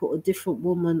 but they put a different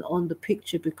woman on the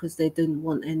picture because they didn't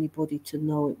want anybody to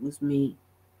know it was me.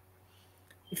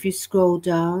 If you scroll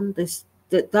down, that's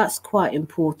quite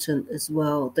important as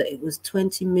well, that it was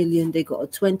 20 million. They got a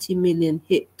 20 million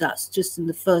hit. That's just in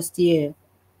the first year,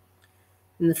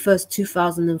 in the first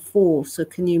 2004. So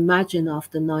can you imagine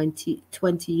after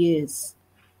 20 years?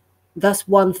 That's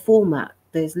one format.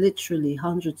 There's literally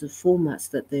hundreds of formats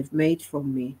that they've made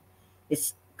from me.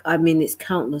 It's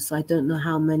countless. I don't know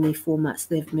how many formats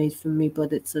they've made from me,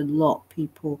 but it's a lot,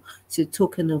 people. So you're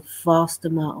talking a vast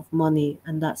amount of money,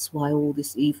 and that's why all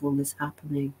this evil is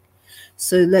happening.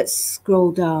 So let's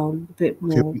scroll down a bit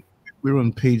more. Okay, we're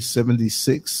on page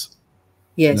 76.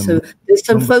 Yeah, so there's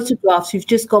some photographs. You've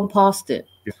just gone past it.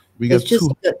 Yeah, we got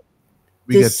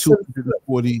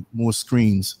 240 more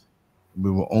screens. We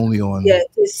were only on. Yeah,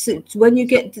 when you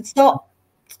get to stop.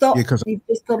 Yeah, you've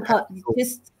just gone past.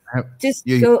 Just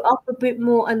go up a bit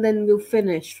more, and then we'll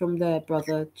finish from there,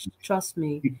 brother. Trust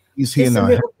me. He's here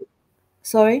now.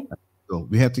 Sorry. So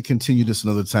we have to continue this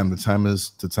another time. The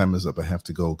time is up. I have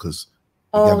to go because.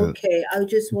 Okay, I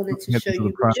just wanted to show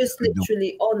you. We're just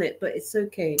literally on it, but it's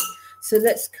okay. So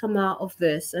let's come out of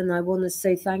this, and I want to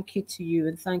say thank you to you,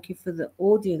 and thank you for the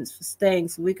audience for staying.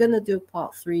 So we're going to do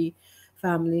part 3,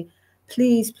 family.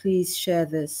 Please share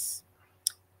this.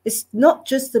 It's not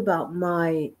just about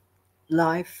my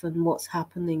life and what's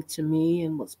happening to me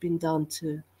and what's been done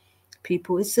to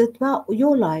people. It's about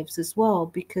your lives as well,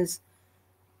 because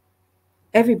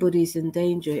everybody's in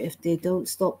danger. If they don't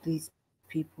stop these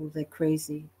people, they're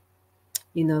crazy.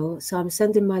 So I'm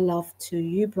sending my love to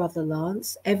you, Brother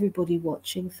Lance, everybody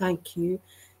watching. Thank you.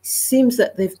 Seems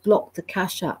that they've blocked the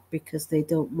Cash App because they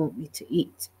don't want me to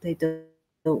eat. They don't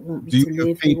want me to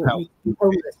live. They want me to be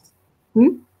homeless.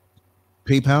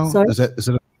 PayPal? Sorry? Is that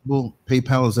available?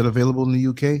 PayPal, is that available in the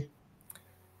UK?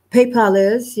 PayPal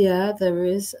is, yeah, there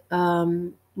is.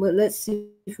 Well, let's see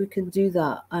if we can do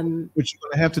that. What you're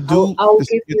gonna have to do? I'll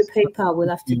give you a PayPal. We'll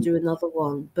have to do another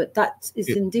one, but that is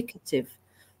indicative.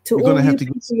 You're gonna have to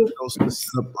set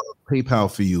up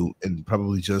PayPal for you, and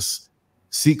probably just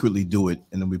secretly do it,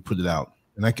 and then we put it out.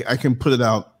 And I can put it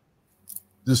out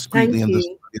discreetly under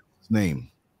somebody's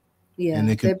name. Yeah, and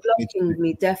they're blocking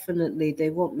me, definitely. They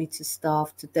want me to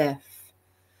starve to death.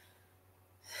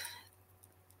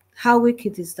 How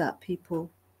wicked is that, people?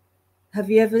 Have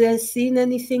you ever seen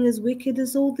anything as wicked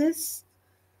as all this?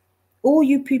 All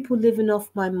you people living off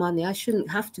my money, I shouldn't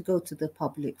have to go to the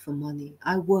public for money.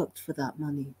 I worked for that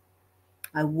money.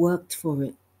 I worked for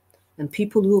it. And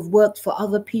people who have worked for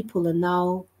other people are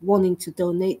now wanting to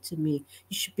donate to me.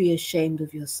 You should be ashamed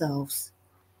of yourselves.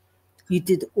 You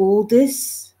did all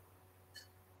this.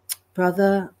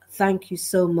 Brother, thank you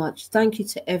so much. Thank you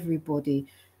to everybody.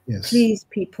 Yes. Please,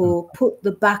 people, put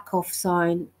the back off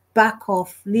sign. Back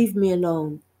off. Leave me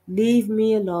alone. Leave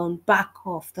me alone. Back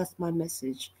off. That's my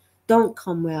message. Don't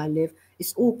come where I live.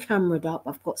 It's all cameraed up.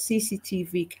 I've got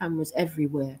CCTV cameras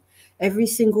everywhere. Every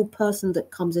single person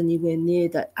that comes anywhere near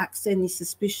that acts any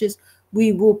suspicious,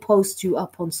 we will post you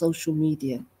up on social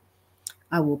media.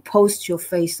 I will post your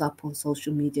face up on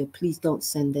social media. Please don't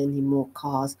send any more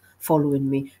cars following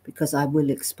me because I will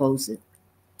expose it.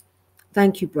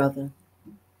 Thank you, brother.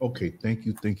 Okay, thank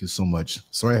you so much.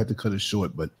 Sorry I had to cut it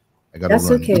short, but I got to That's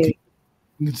run. okay.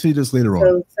 You can see this later on.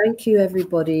 So thank you,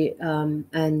 everybody,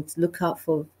 and look out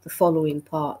for the following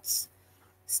parts.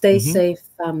 Stay safe,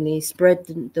 family. Spread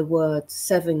the word.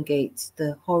 Seven Gates,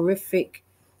 the horrific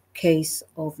case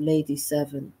of Lady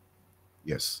Seven.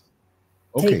 Yes.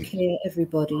 Take Okay. care,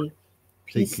 everybody.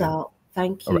 Take Peace care. out.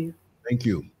 Thank All you. right. Thank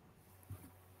you.